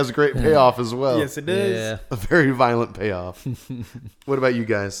ultimately has a great payoff as well. Yes, it is. Yeah. A very violent payoff. What about you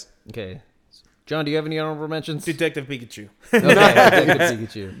guys? Okay. John, do you have any honorable mentions? Detective Pikachu. Okay, Detective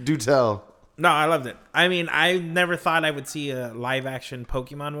Pikachu. Do tell. No, I loved it. I mean, I never thought I would see a live action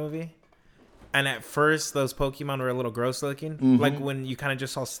Pokemon movie. And at first, those Pokemon were a little gross looking. Mm-hmm. Like when you kind of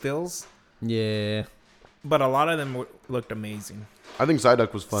just saw stills. Yeah. But a lot of them looked amazing. I think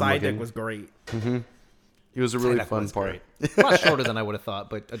Psyduck was fun looking. Psyduck was great. He was a really Psyduck fun was part. A lot shorter than I would have thought,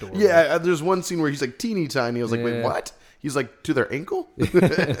 but adorable. Yeah, there's one scene where he's like teeny tiny. I was like, wait, Yeah. what? He's like to their ankle?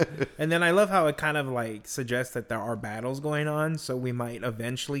 And then I love how it kind of like suggests that there are battles going on. So we might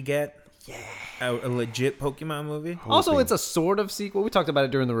eventually get a legit Pokemon movie. Also, it's a sort of sequel. We talked about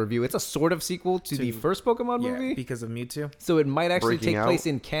it during the review. It's a sort of sequel to the first Pokemon Yeah, movie. because of Mewtwo. So it might actually Breaking take out. place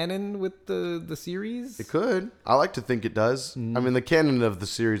in canon with the series. It could. I like to think it does. I mean, the canon of the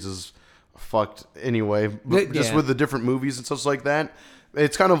series is fucked anyway. But just Yeah. with the different movies and stuff like that.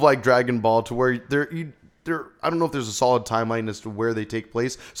 It's kind of like Dragon Ball to where I don't know if there's a solid timeline as to where they take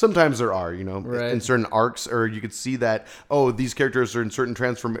place. Sometimes there are, Right. in certain arcs, or you could see that, these characters are in certain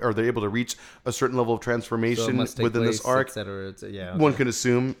or they're able to reach a certain level of So it transformation must take within this place, arc. et cetera. Okay. One could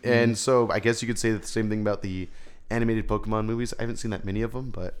assume. And so I guess you could say the same thing about the animated Pokemon movies. I haven't seen that many of them,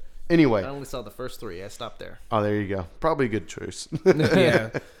 but anyway. I only saw the first 3. I stopped there. Oh, there you go. Probably a good choice.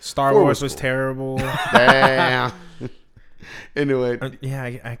 Yeah, Star 4 Wars was was cool. terrible. Damn. Anyway, Yeah,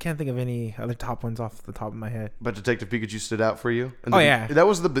 I can't think of any other top ones off the top of my head. but Detective Pikachu stood out for you. And Oh, yeah. that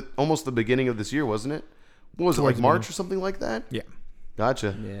was almost the beginning of this year, wasn't it? What was it, like Towards the March beginning. or something like that? Yeah,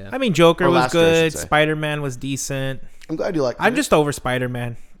 Gotcha. Yeah. I mean Joker Or was last year, I should good. say. Spider-Man was decent. I'm glad you like. I'm just over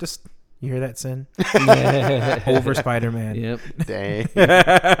Spider-Man. Just you hear that, Sin? Over Spider-Man. Yep. Dang.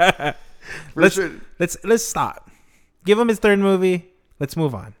 Let's- Sure. Let's stop. Give him his 3rd movie. Let's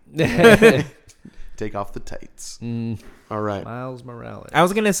move on. Take off the tights. Mm, All right. Miles Morales. I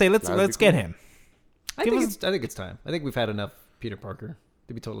was gonna say let's That'd be get cool. him. I give think us- it's time. I think we've had enough Peter Parker,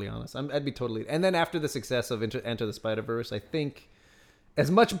 to be totally honest. I'd be totally. And then after the success of Enter the Spider-Verse, I think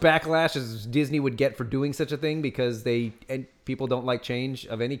as much backlash as Disney would get for doing such a thing because people don't like change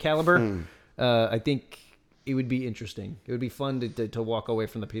of any caliber, I think it would be interesting. It would be fun to walk away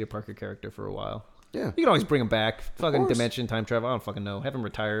from the Peter Parker character for a while. Yeah. You can always bring him back. Fucking course. dimension, time travel. I don't fucking know. Have him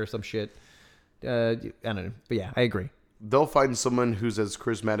retire or some shit. I don't know. But yeah, I agree. They'll find someone who's as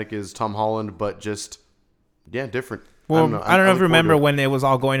charismatic as Tom Holland, but just different. Well, I don't know if look you remember forward to when it was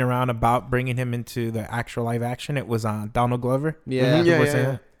all going around about bringing him into the actual live action. It was Donald Glover. Yeah. Mhm, yeah, People yeah,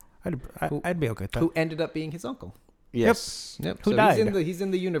 saying yeah. that. I'd be okay with that. Who ended up being his uncle. it. Yes. Yep. Who so died? He's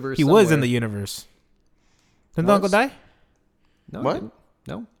in the universe. He was in somewhere. the universe. Didn't the uncle Was? die? No, What? he didn't.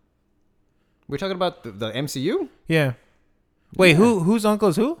 No. We're talking about the MCU? Yeah. Wait, whose uncle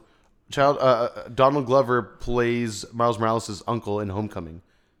is who? Donald Glover plays Miles Morales' uncle in Homecoming.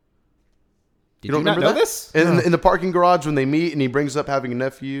 Did You don't not remember know that? this? In the parking garage when they meet and he brings up having a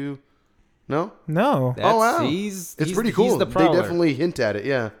nephew. No? No. That's, wow. He's Pretty cool. He's the They Prowler. definitely hint at it.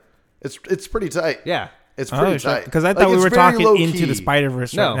 Yeah. It's pretty tight. Yeah. It's pretty Oh, tight. because I Like, thought we it's were very talking low-key. into the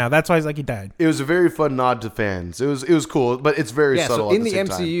Spider-Verse No. right now. That's why he's like he died. It was a very fun nod to fans. It was cool, but it's very Yeah, subtle. so in at the same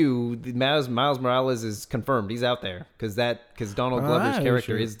time. MCU, Miles Morales is confirmed. He's out there because Donald Glover's Ah,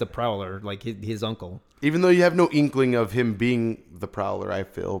 character sure. is the Prowler, like his uncle. Even though you have no inkling of him being the Prowler, I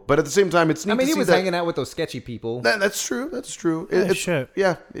feel. But at the same time, it's neat I mean, to he see was that. hanging out with those sketchy people. That's true. That's true. Shit.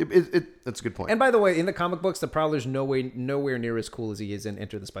 Yeah, that's a good point. And by the way, in the comic books, the Prowler's nowhere near as cool as he is in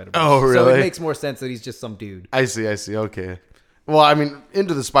Enter the Spider-Verse. Oh, So really? it makes more sense that he's just some dude. I see. Okay. Well, I mean,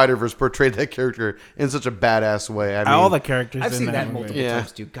 Into the Spider-Verse portrayed that character in such a badass way. I mean, All the characters. I've in seen that movie. multiple Yeah.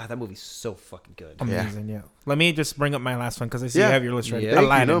 times, dude. God, that movie's so fucking good. Amazing, yeah. Let me just bring up my last one because I see Yeah. you have your list ready. Yeah. Thank you.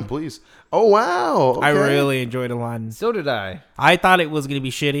 Aladdin. No, please. Oh wow. I Okay. really enjoyed Aladdin. So did I. I thought it was gonna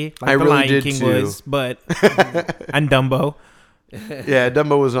be shitty, like I the really Lion did King too. was, but and Dumbo. Yeah,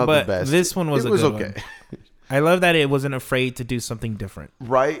 Dumbo was not But the best. this one was it a was good okay. one. I love that it wasn't afraid to do something different.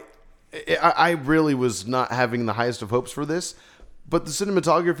 Right? I really was not having the highest of hopes for this, but the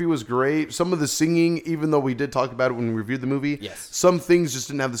cinematography was great. Some of the singing, even though we did talk about it when we reviewed the movie, Yes. some things just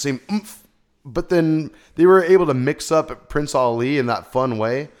didn't have the same oomph. But then they were able to mix up Prince Ali in that fun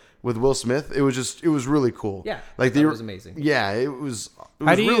way with Will Smith. It was really cool. Yeah, like that was amazing. Yeah, it was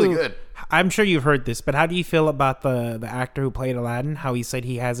How do really you? good. I'm sure you've heard this, but how do you feel about the actor who played Aladdin? How he said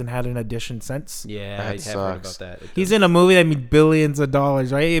he hasn't had an audition since. Yeah, That I have heard about sucks. that. He's in a movie that made billions of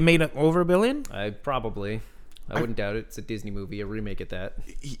dollars, right? It made over $1 billion. I wouldn't doubt it. It's a Disney movie, a remake at that.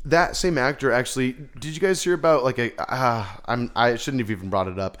 That same actor actually. Did you guys hear about like I shouldn't have even brought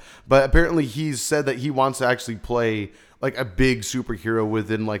it up, but apparently he's said that he wants to actually play like a big superhero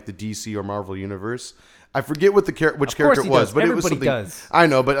within like the DC or Marvel universe. I forget what which Of course character he it was, does. but it was Everybody something. does. I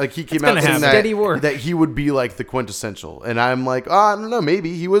know, but like he came It's out gonna saying happen. Steady work. that he would be like the quintessential, and I'm like, oh, I don't know,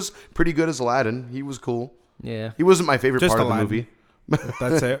 maybe he was pretty good as Aladdin. He was cool. Yeah. He wasn't my favorite Just part Aladdin. of the movie.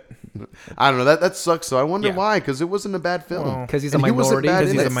 That's it. I don't know. That sucks. So I wonder Yeah. why, because it wasn't a bad film. Well, Because he's a And he wasn't minority. bad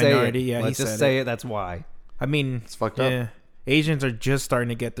Because in he's it. a Let's say it. minority, yeah, he Let's just said say it. it. That's why. I mean, It's fucked up. Asians are just starting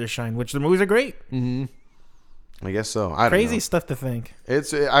to get their shine, which the movies are great. I guess so. I don't Crazy know. stuff to think.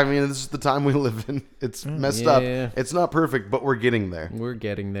 I mean, this is the time we live in. It's messed up. Yeah. It's not perfect, but we're getting there. We're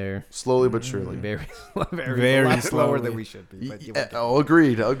getting there. Slowly but surely. Very, Very a lot slower slowly. than we should be. But Yeah,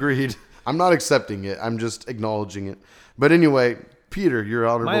 agreed. I'm not accepting it. I'm just acknowledging it. But anyway, Peter, your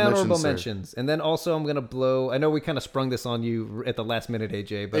honorable my mentions. honorable sir. mentions, and then also I'm gonna blow. I know we kind of sprung this on you at the last minute,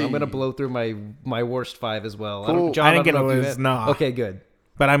 AJ, but I'm gonna blow through my worst 5 as well. Cool. I didn't get don't a know if you list, had- nah. Okay, good.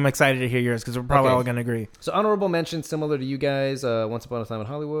 But I'm excited to hear yours because we're probably Okay. all gonna agree. So honorable mentions similar to you guys. Once Upon a Time in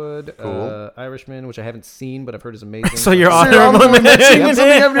Hollywood. Cool. Irishman, which I haven't seen, but I've heard is amazing. So you're So you're honorable honorable mention. mention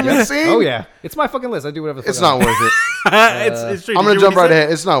something I haven't even seen? Oh yeah, it's my fucking list. I do whatever the fuck It's I not want. worth it. It's true. I'm Did gonna you jump already right say?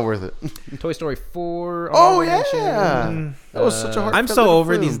 ahead. It's not worth it. Toy Story 4. Oh honorable mention. yeah, that was such a hard. I'm so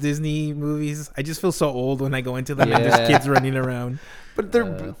over these Disney movies. I just feel so old when I go into them and Yeah. there's kids running around. But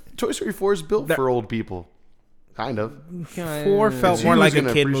Toy Story 4 is built for old people, kind of. 4 felt It's more you like who's a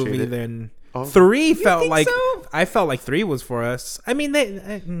gonna kid appreciate movie it. than Oh. 3 felt think like. so? I felt like 3 was for us. I mean,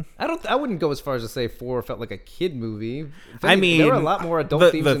 I wouldn't go as far as to say 4 felt like a kid movie. If I anything, mean, there were a lot more adult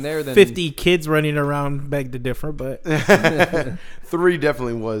the, themes the in there than 50 kids running around beg to differ, but 3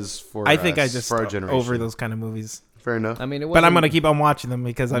 definitely was for. I think I us, just for our generation. over those kind of movies. Fair enough. I mean, it But I'm wasn't- gonna keep on watching them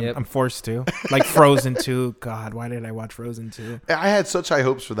because I'm, Yep. I'm forced to. Like Frozen 2. God, why did I watch Frozen 2? I had such high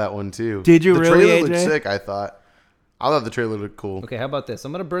hopes for that one too. Did you the really, trailer looked AJ? sick. I thought. I thought the trailer looked cool. Okay, how about this?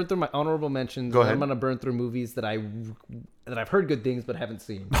 I'm gonna burn through my honorable mentions. Go and ahead. I'm gonna burn through movies that I've heard good things but haven't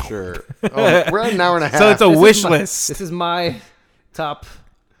seen. Sure. Oh, we're at an hour and a half. So it's a This is wish my- list. This is my top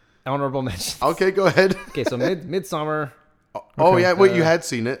honorable mention. Okay, go ahead. Okay, so Midsummer. Oh yeah, wait, you had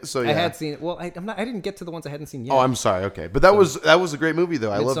seen it, so yeah. I had seen it. Well, I didn't get to the ones I hadn't seen yet. Oh, I'm sorry. Okay, but that was a great movie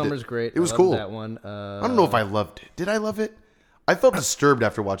though. I loved it. Midsummer's great. It was I loved cool. That one. I don't know if I loved it. Did I love it? I felt disturbed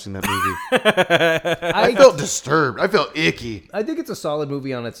after watching that movie. I felt disturbed. I felt icky. I think it's a solid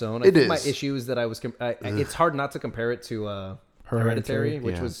movie on its own. It think My is. issue is that it's hard not to compare it to Hereditary,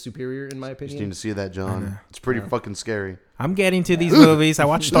 which Yeah. was superior in my Just need opinion. to see that, John. It's pretty fucking scary. I'm getting to these movies. I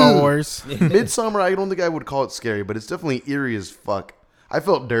watch Star Wars. Midsummer, I don't think I would call it scary, but it's definitely eerie as fuck. I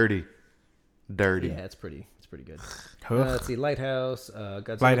felt dirty. Dirty. Yeah, it's pretty good. Let's see, Lighthouse,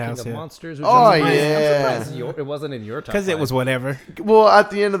 Godzilla Lighthouse, King of yeah. Monsters. Which Oh, I'm surprised- yeah. I'm surprised it wasn't in your top. Because it 5. was whatever. Well, at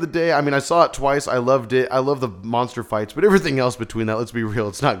the end of the day, I mean, I saw it twice. I loved it. I love the monster fights, but everything else between that, let's be real,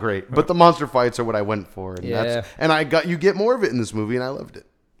 it's not great. But the monster fights are what I went for, and Yeah. you get more of it in this movie, and I loved it.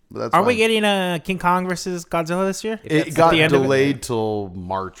 But that's Are we fine. getting King Kong versus Godzilla this year? It got the end of it? delayed till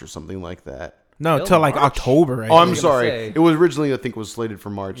March or something like that. No, Till till like March? October. I Oh, I'm think. sorry. say. It was originally, I think, was slated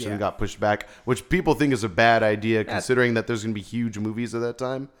for March Yeah. and got pushed back, which people think is a bad idea considering that there's going to be huge movies at that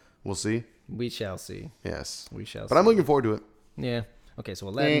time. We'll see. We shall see. Yes. We shall. But I'm looking forward to it. Yeah. Okay, so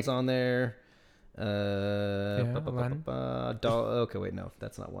Aladdin's on there. Aladdin. Okay, wait, no,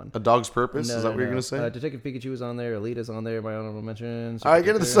 that's not one. A Dog's Purpose? No, is that no, what you're no. going to say? Detective Pikachu is on there. Alita's on there. My honorable mentions. All right,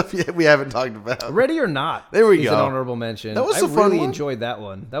 get into the stuff we haven't talked about. Ready or Not. There we is go. An honorable mention. That was I a fun really one. enjoyed that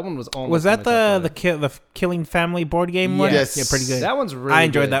one. That one was almost. Was that in my top the five. Killing Family board game one? Yes. Yeah, pretty good. That one's really. I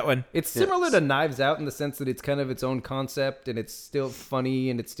enjoyed good. that one. It's similar to Knives Out in the sense that it's kind of its own concept and it's still funny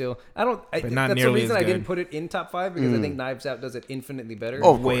and it's still. not That's the nearly reason as I didn't good. put it in top 5 because I think Knives Out does it infinitely better.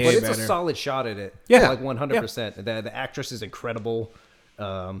 Oh, of course. Way But it's a better. solid shot at it. Yeah. like 100%. The actress is incredible. I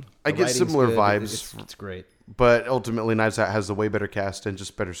The get writing's similar good. vibes. It's great. But ultimately, Knives Out has a way better cast and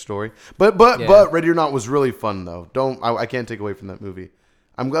just better story. But Yeah. Ready or Not was really fun though. I can't take away from that movie.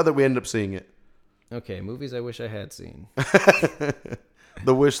 I'm glad that we ended up seeing it. Okay, movies I wish I had seen.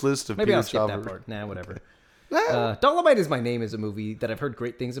 The wish list of Maybe Peter I'll skip that Chalmers. part. Nah, whatever. Dolomite is My Name is a movie that I've heard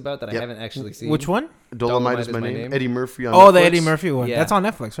great things about that I Yep. haven't actually seen. Which one? Dolomite is my name. Eddie Murphy on Oh, the Netflix. Eddie Murphy one. Yeah. That's on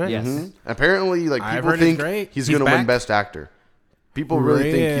Netflix, right? Yes. Mhm. Apparently, like I've people heard it's think great. he's He's going to win back? Best Actor. People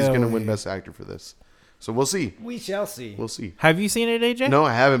really think he's going to win Really? Best Actor for this. So we'll see. We shall see. We'll see. Have you seen it, AJ? No,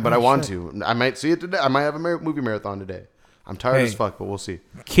 I haven't, but Oh, I want shit. to. I might see it today. I might have a movie marathon today. I'm tired Hey. as fuck, but we'll see.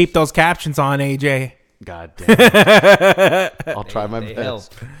 Keep those captions on, AJ. God damn. it. I'll try my They best.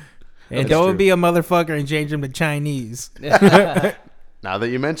 help. And That's don't true. be a motherfucker and change them to Chinese. Now that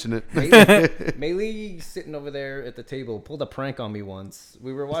you mention it. Maylee sitting over there at the table pulled a prank on me once.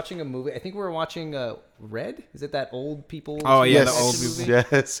 We were watching a movie. I think we were watching Red. Is it that old people? Oh, yeah, yes. the old movie?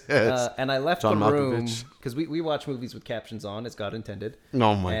 Yes, yes. And I left John the room Malkovich. because we watch movies with captions on, as God intended.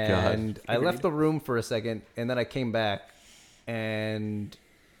 Oh my And god. I left the room for a second, and then I came back, and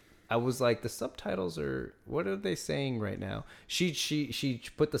I was like, the subtitles are. What are they saying right now? She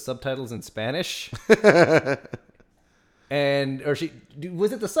put the subtitles in Spanish,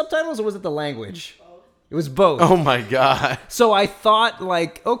 was it the subtitles or was it the language? It was both. Oh my god. So I thought,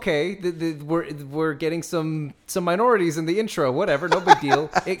 like, okay, we're getting some minorities in the intro. Whatever, no big deal.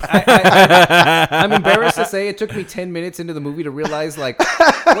 I'm embarrassed to say it took me 10 minutes into the movie to realize, like,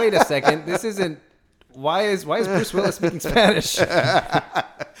 wait a second, this isn't. Why is Bruce Willis speaking Spanish?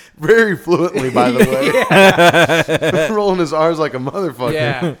 Very fluently, by the way. Rolling his R's like a motherfucker.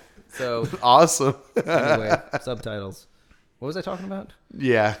 Yeah. So Awesome. anyway, subtitles. What was I talking about?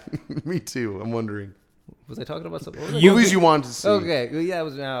 Yeah. Me too. I'm wondering. Was I talking about something? Movies you wanted to see. Okay, well, yeah, it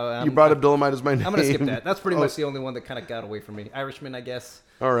was now. You brought up Dolomite as my name. I'm gonna skip that. That's pretty much the only one that kind of got away from me. Irishman, I guess.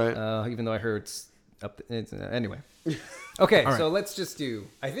 All right. Even though I heard it's up. Anyway. Okay, so let's just do.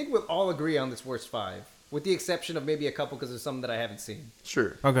 I think we'll all agree on this worst 5, with the exception of maybe a couple because there's some that I haven't seen,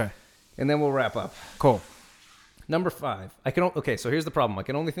 Sure. Okay. and then we'll wrap up. Cool. Number 5. Okay, so here's the problem. I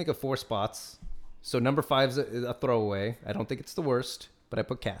can only think of 4 spots. So number 5's a throwaway. I don't think it's the worst, but I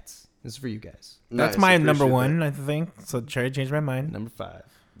put Cats. This is for you guys. That's Nice, my I number appreciate 1, that. I think. So try to change my mind. Number 5.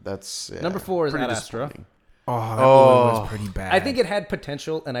 That's Number 4 is pretty Ad Astra. disappointing. Oh, that movie was pretty bad. I think it had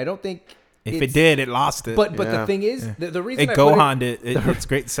potential, and I don't think if it's- it did, it lost it. But Yeah. the thing is, the reason it I put Gohan'd it. It's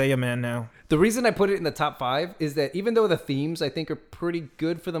great Saiyan man now. the reason I put it in the top 5 is that even though the themes I think are pretty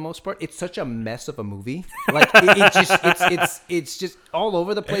good for the most part, it's such a mess of a movie. Like it's just all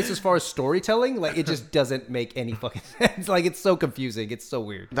over the place as far as storytelling. Like it just doesn't make any fucking sense. Like it's so confusing. It's so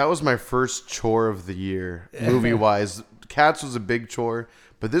weird. That was my first chore of the year, movie wise. Cats was a big chore,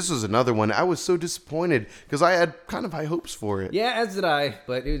 but this was another one. I was so disappointed because I had kind of high hopes for it. Yeah, as did I,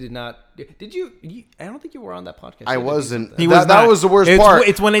 but it did not. Did you I don't think you were on that podcast. I You didn't wasn't. do He That not. was the worst It's- part.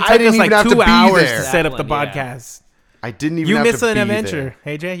 It's when it I took didn't us like even have to 2 be hours there. to set up That the one, yeah. podcast. I didn't even You have missed to an be adventure. there.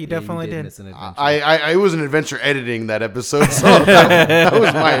 Hey, Jay, you definitely did. miss an adventure. I was an adventure editing that episode, so that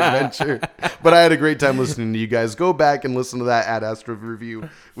was my adventure. But I had a great time listening to you guys. Go back and listen to that Ad Astra review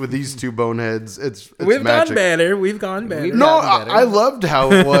with these 2 boneheads. It's We've magic. gone better. We've gone better. We've No, gotten better. I loved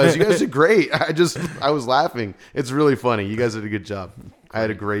how it was. You guys did great. I was laughing. It's really funny. You guys did a good job. I had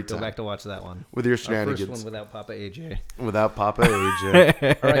a great Go time back to watch that one. with your Our first one shenanigans without Papa AJ. without Papa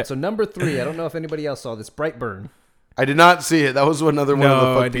AJ. All right, so number 3. I don't know if anybody else saw this. Brightburn. I did not see it. That was another one No, of the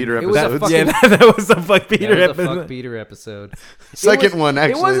I Fuck didn't. Peter It was a episodes. fucking- Yeah, that was a fuck Peter That was a episode. Fuck Peter episode. Second It was- one,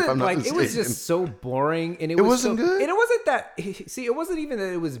 actually, It wasn't if I'm not like it was mistaken. just so boring, and It wasn't so, good? And it wasn't that. See, it wasn't even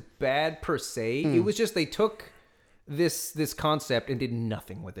that it was bad per se. It was just they took this concept and did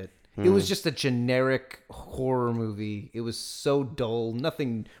nothing with it. It was just a generic horror movie. It was so dull.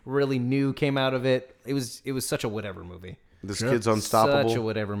 Nothing really new came out of it. It was such a whatever movie. This kid's unstoppable. Such a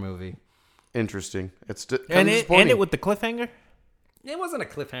whatever movie. Interesting. It's And it ended with the cliffhanger. It wasn't a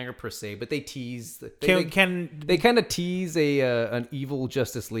cliffhanger per se, but they teased. Can They kind of tease an evil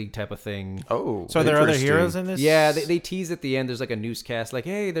Justice League type of thing. oh, so are there other interesting. heroes in this? Yeah, they tease at the end. There's like a newscast, like,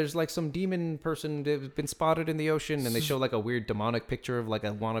 hey, there's like some demon person that's been spotted in the ocean, and they show like a weird demonic picture of like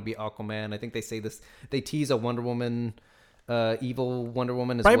a wannabe Aquaman. I think they say this. They tease a Wonder Woman, evil Wonder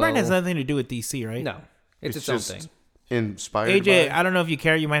Woman as Brightburn well. has nothing to do with DC, right? No, it's its just own thing. Inspired. AJ, by? I don't know if you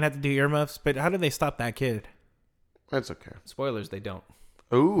care. You might have to do earmuffs, but how do they stop that kid? That's okay. Spoilers, they don't.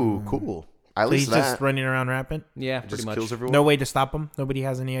 Ooh, cool. At So he's least that just running around rapping. Yeah, pretty just much. kills everyone. No way to stop him. Nobody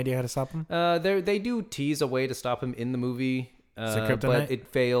has any idea how to stop him. They do tease a way to stop him in the movie, it kryptonite? but it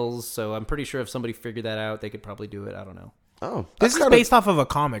fails. So I'm pretty sure if somebody figured that out, they could probably do it. I don't know. Oh, This that's is kinda- based off of a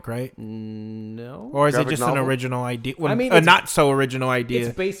comic, right? No, Or is it Graphic just an novel? original idea? Well, I mean, a it's- not so original idea.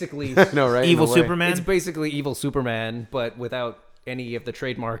 it's basically no, right? Evil No way. Superman. it's basically evil Superman, but without any of the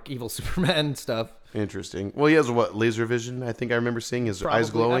trademark evil Superman stuff. Interesting. Well, he has what, laser vision? I think I remember seeing his Probably, eyes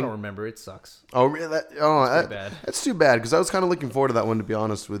glowing. I don't remember. It sucks. Oh, really? That's bad. That's too bad because I was kind of looking forward to that one, to be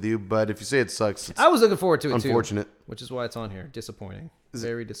honest with you. But if you say it sucks, it's I was looking forward to it unfortunate. too, which is why it's on here. Disappointing.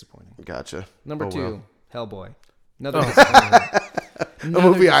 Very disappointing. Gotcha. Number Oh, 2, well. Hellboy. Another disappointing. A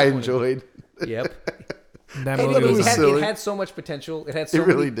movie I enjoyed. Yep. that And movie it was was. silly. it had so much potential. It had so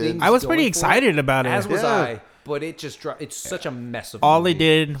really many did. things I was pretty going for excited about it. As was Yeah. I, but it just dropped. It's such a mess of. a All they movie.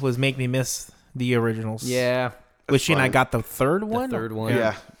 did was make me miss the originals. Yeah. Wishing I fine. got the third The one. third one.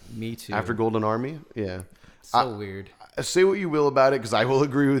 Yeah. Me too. After Golden Army, yeah. so weird. Say what you will about it, because I will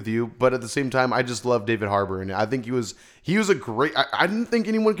agree with you. But at the same time, I just love David Harbour, and I think he was a great. I didn't think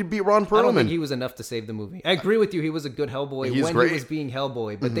anyone could beat Ron I don't think Perlman. he was enough to save the movie. I agree with you. He was a good Hellboy He's when great. he was being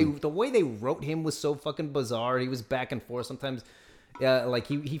Hellboy, but the way they wrote him was so fucking bizarre. He was back and forth sometimes. Like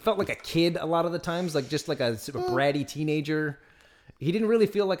he felt like a kid a lot of the times, like just like a sort of bratty teenager. He didn't really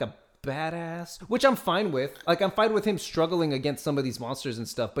feel like a badass, which I'm fine with. Like I'm fine with him struggling against some of these monsters and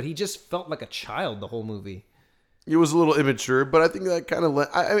stuff, but he just felt like a child the whole movie. It was a little immature, but I think that kind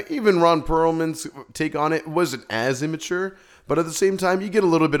of even Ron Perlman's take on it wasn't as immature. But at the same time, you get a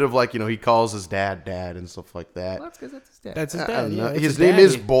little bit of like, he calls his dad and stuff like that. Well, that's because that's his dad. That's his I dad. don't know. Yeah, it's His name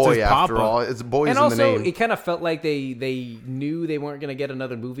is daddy. Boy, It's his after papa. all. It's Boy And is in the also, name. it kind of felt like they knew they weren't going to get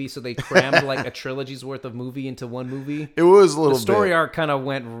another movie, so they crammed like a trilogy's worth of movie into one movie. It was a little The story bit. arc kind of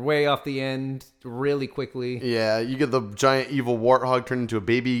went way off the end really quickly. Yeah, you get the giant evil warthog turned into a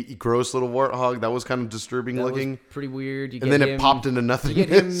baby, gross little warthog. That was kind of disturbing That looking. was pretty weird. You And get then it him- popped into You nothingness. get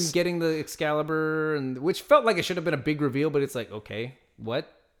him getting the Excalibur, which felt like it should have been a big reveal, but it's like, okay, what?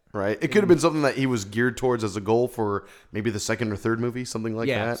 Right. It could have been something that he was geared towards as a goal for maybe the second or third movie, something like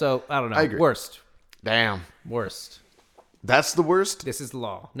Yeah, that. so I don't know. I agree. Worst. Worst. That's the worst? This is the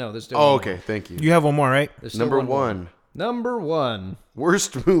law. No, there's still Oh, one okay. more. Thank you. You have one more, right? There's still Number more. one. Number one.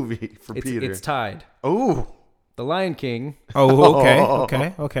 Worst movie for It's, Peter. it's tied. Oh. The Lion King Oh,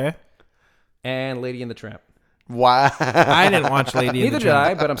 okay. and Lady and the Tramp. Wow. I didn't watch Lady in Neither the did Tramp.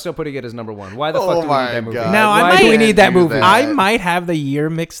 I, but I'm still putting it as number one. Why the Oh fuck do we my need that movie? God. Now, I Why might- do we need that do movie? that. I might have the year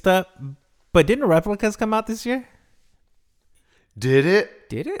mixed up, but didn't Replicas come out this year? Did it?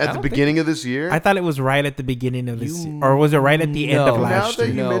 Did it? I At the don't think- beginning of this year? I thought it was right at the beginning of this year. Or was it right at the end of No. last Now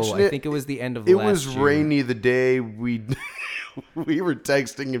that year? you No, mention I it, think it was the end of It last was year. rainy the day we were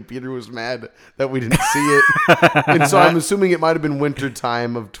texting and Peter was mad that we didn't see it. And so I'm assuming it might have been winter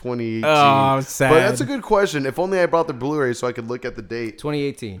time of 2018. Oh, sad. But that's a good question. If only I brought the Blu-ray so I could look at the date.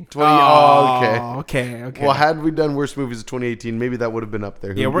 2018. 20. Oh, okay. Okay. Well, had we done worst movies of 2018, maybe that would have been up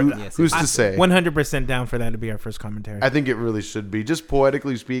there. Yeah, we're- Yes, who's to say? 100% down for that to be our first commentary. I think it really should be. Just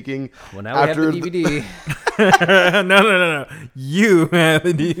poetically speaking. Well, now we have the DVD. No. You have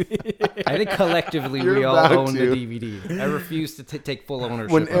the DVD. I think collectively You're we all about own to. the DVD. I refuse to take full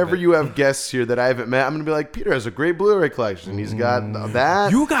ownership. Whenever of it. you have guests here that I haven't met, I'm going to be like, Peter has a great Blu-ray collection. He's got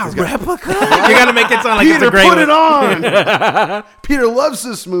that. You got Replica? You gotta make it sound like it's Peter, a great put it one. on. Peter loves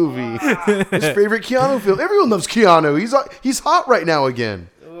this movie. His favorite Keanu film. Everyone loves Keanu. He's hot right now again.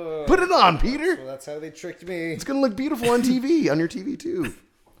 Put it on, Peter. that's how they tricked me. It's gonna look beautiful on TV, on your TV too.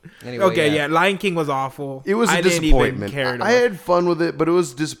 Anyway, Okay, yeah. Lion King was awful. It was a I didn't disappointment. Even care I had fun with it, but it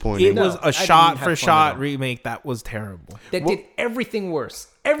was disappointing. It No, was I a didn't shot have for fun shot at all. remake that was terrible. That did everything worse.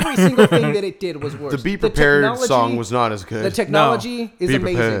 Every single thing that it did was worse. The Be Prepared technology- song was not as good. The technology is Be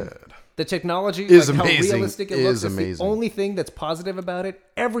amazing. prepared. The technology Is like amazing. How realistic it Is looks. That's amazing. the only thing that's positive about it.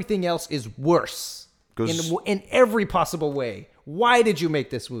 Everything else is worse Goes- in every possible way. Why did you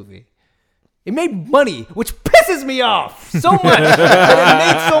make this movie? It made money, which pisses me off so much. That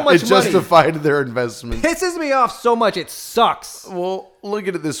it made so much It money. justified their investment. Pisses me off so much. It sucks. Well, look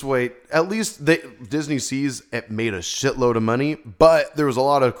at it this way. At least Disney sees it made a shitload of money, but there was a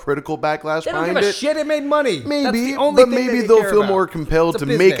lot of critical backlash They don't behind give a it. shit. It made money. That's Maybe, the only but thing maybe that they'll care feel about. more compelled It's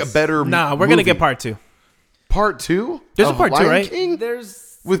to a make a business. better Nah, we're gonna movie. get part 2. Part 2? There's a of part two, Lion right? King?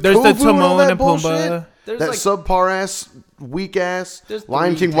 There's With There's the Kovu and all Timon that and Pumbaa. bullshit? There's That like- subpar ass, weak ass There's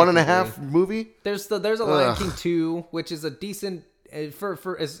Lion three, King 1.5 technically. movie? There's a Lion Ugh. King 2, which is a decent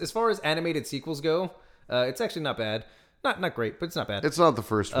for as far as animated sequels go. It's actually not bad. Not great, but it's not bad. It's not the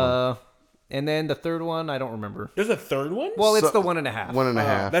first one. And then the third one, I don't remember. There's a third one? Well, it's So- the 1.5.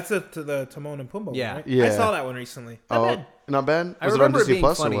 1.5. That's the Timon and Pumbaa Yeah. one, right? Yeah. I saw that one recently. Oh, not bad? I Was it on remember it Disney being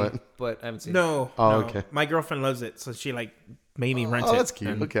Plus funny, or what? but I haven't seen it. No. Oh, no. okay. My girlfriend loves it, so she made me rent it. Oh, that's cute.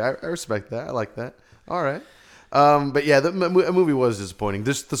 And Okay, I respect that. I like that. All right. But yeah, the movie was disappointing.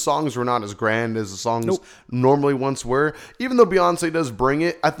 The songs were not as grand as the songs normally once were. Even though Beyonce does bring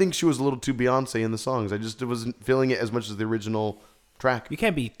it, I think she was a little too Beyonce in the songs. I just wasn't feeling it as much as the original track. You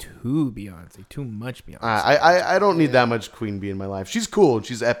can't be too Beyonce, too much Beyonce. I don't need that much Queen Bee in my life. She's cool and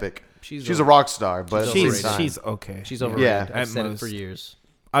she's epic. She's a rock star, but at the she's same time, she's okay. She's overrated. Yeah. I've At said it most. for years.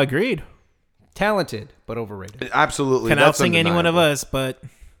 Agreed. Talented, but overrated. absolutely. Can that's outsing any one of undeniable. us, but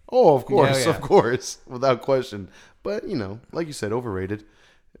Oh, of course, Yeah. of course, without question. But like you said, overrated.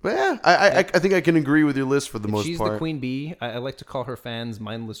 But yeah, I think I can agree with your list for the most She's part. the queen bee. I like to call her fans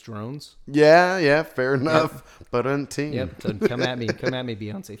mindless drones. Yeah, fair enough. But unteam. Yep. So come at me,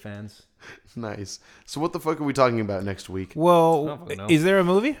 Beyonce fans. Nice. So what the fuck are we talking about next week? well, I don't know. is there a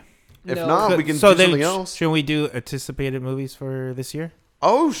movie? If No. not, we can so do then, something else. should we do anticipated movies for this year?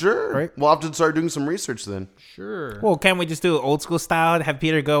 Oh, sure. Right. We'll have to start doing some research then. Sure. Well, can't we just do it old school style and have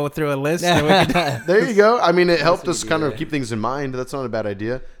Peter go through a list? And we can- There you go. I mean, it helped a us good kind of idea. keep things in mind. That's not a bad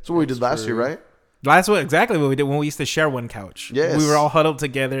idea. That's what we did last year, true. right? That's exactly what we did when we used to share one couch. Yes. We were all huddled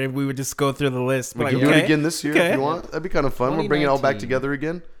together and we would just go through the list. We Like, can do it okay, again this year okay. if you want. That'd be kind of fun. We'll bring it all back 2019. together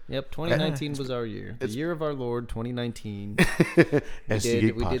again. Yep, 2019 was our year. The year of our Lord, 2019. SD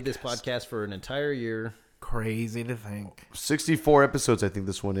Geek We did this Podcast. podcast for an entire year. Crazy to think. 64 episodes, I think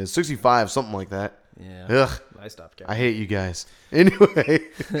this one is. 65, something like that. Yeah. Ugh, I stopped I counting. hate you guys. Anyway,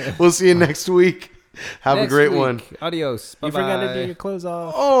 we'll see you next week. Have Next a great week. one. Adios. You Bye-bye. forgot to do your clothes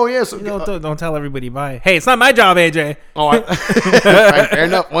off. Oh, yes. You don't tell everybody bye. Hey, it's not my job, AJ. Right, fair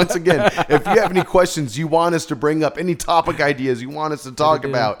enough. Once again, if you have any questions you want us to bring up, any topic ideas you want us to talk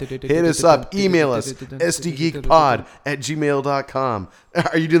about, hit us up. Email us, sdgeekpod@gmail.com.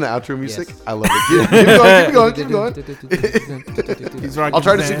 Are you doing the outro music? Yes. I love it. Keep going. He's rocking I'll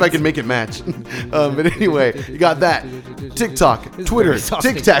try to his see if I hands. can make it match. But anyway, you got that. TikTok, Twitter,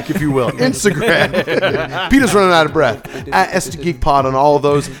 exhausting. Tic Tac, if you will, Instagram. Peter's running out of breath. At SD Geek Pod on all of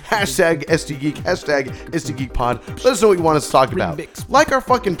those. Hashtag SD Geek, hashtag SD Geek Pod. Let us know what you want us to talk about. Like our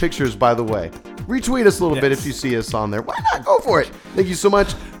fucking pictures, by the way. Retweet us a little bit if you see us on there. Why not? Go for it. Thank you so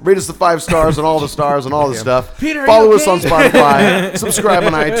much. Rate us the 5 stars on all the stars and all the stuff. Peter, are Follow you us on okay? Spotify. Subscribe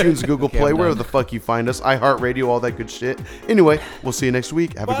on iTunes, Google Play, I'm wherever done. the fuck you find us. iHeartRadio, all that good shit. Anyway, we'll see you next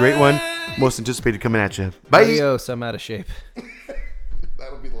week. Have a great one. Most anticipated coming at you. Bye. Adios, I'm out of shape.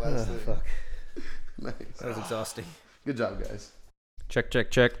 That'll be the last thing. Fuck. Nice. That was exhausting. Good job, guys. Check.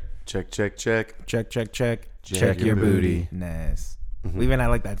 Check, check. Check. Check your booty. Nice. We even had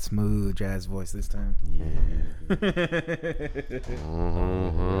like that smooth jazz voice this time. Yeah.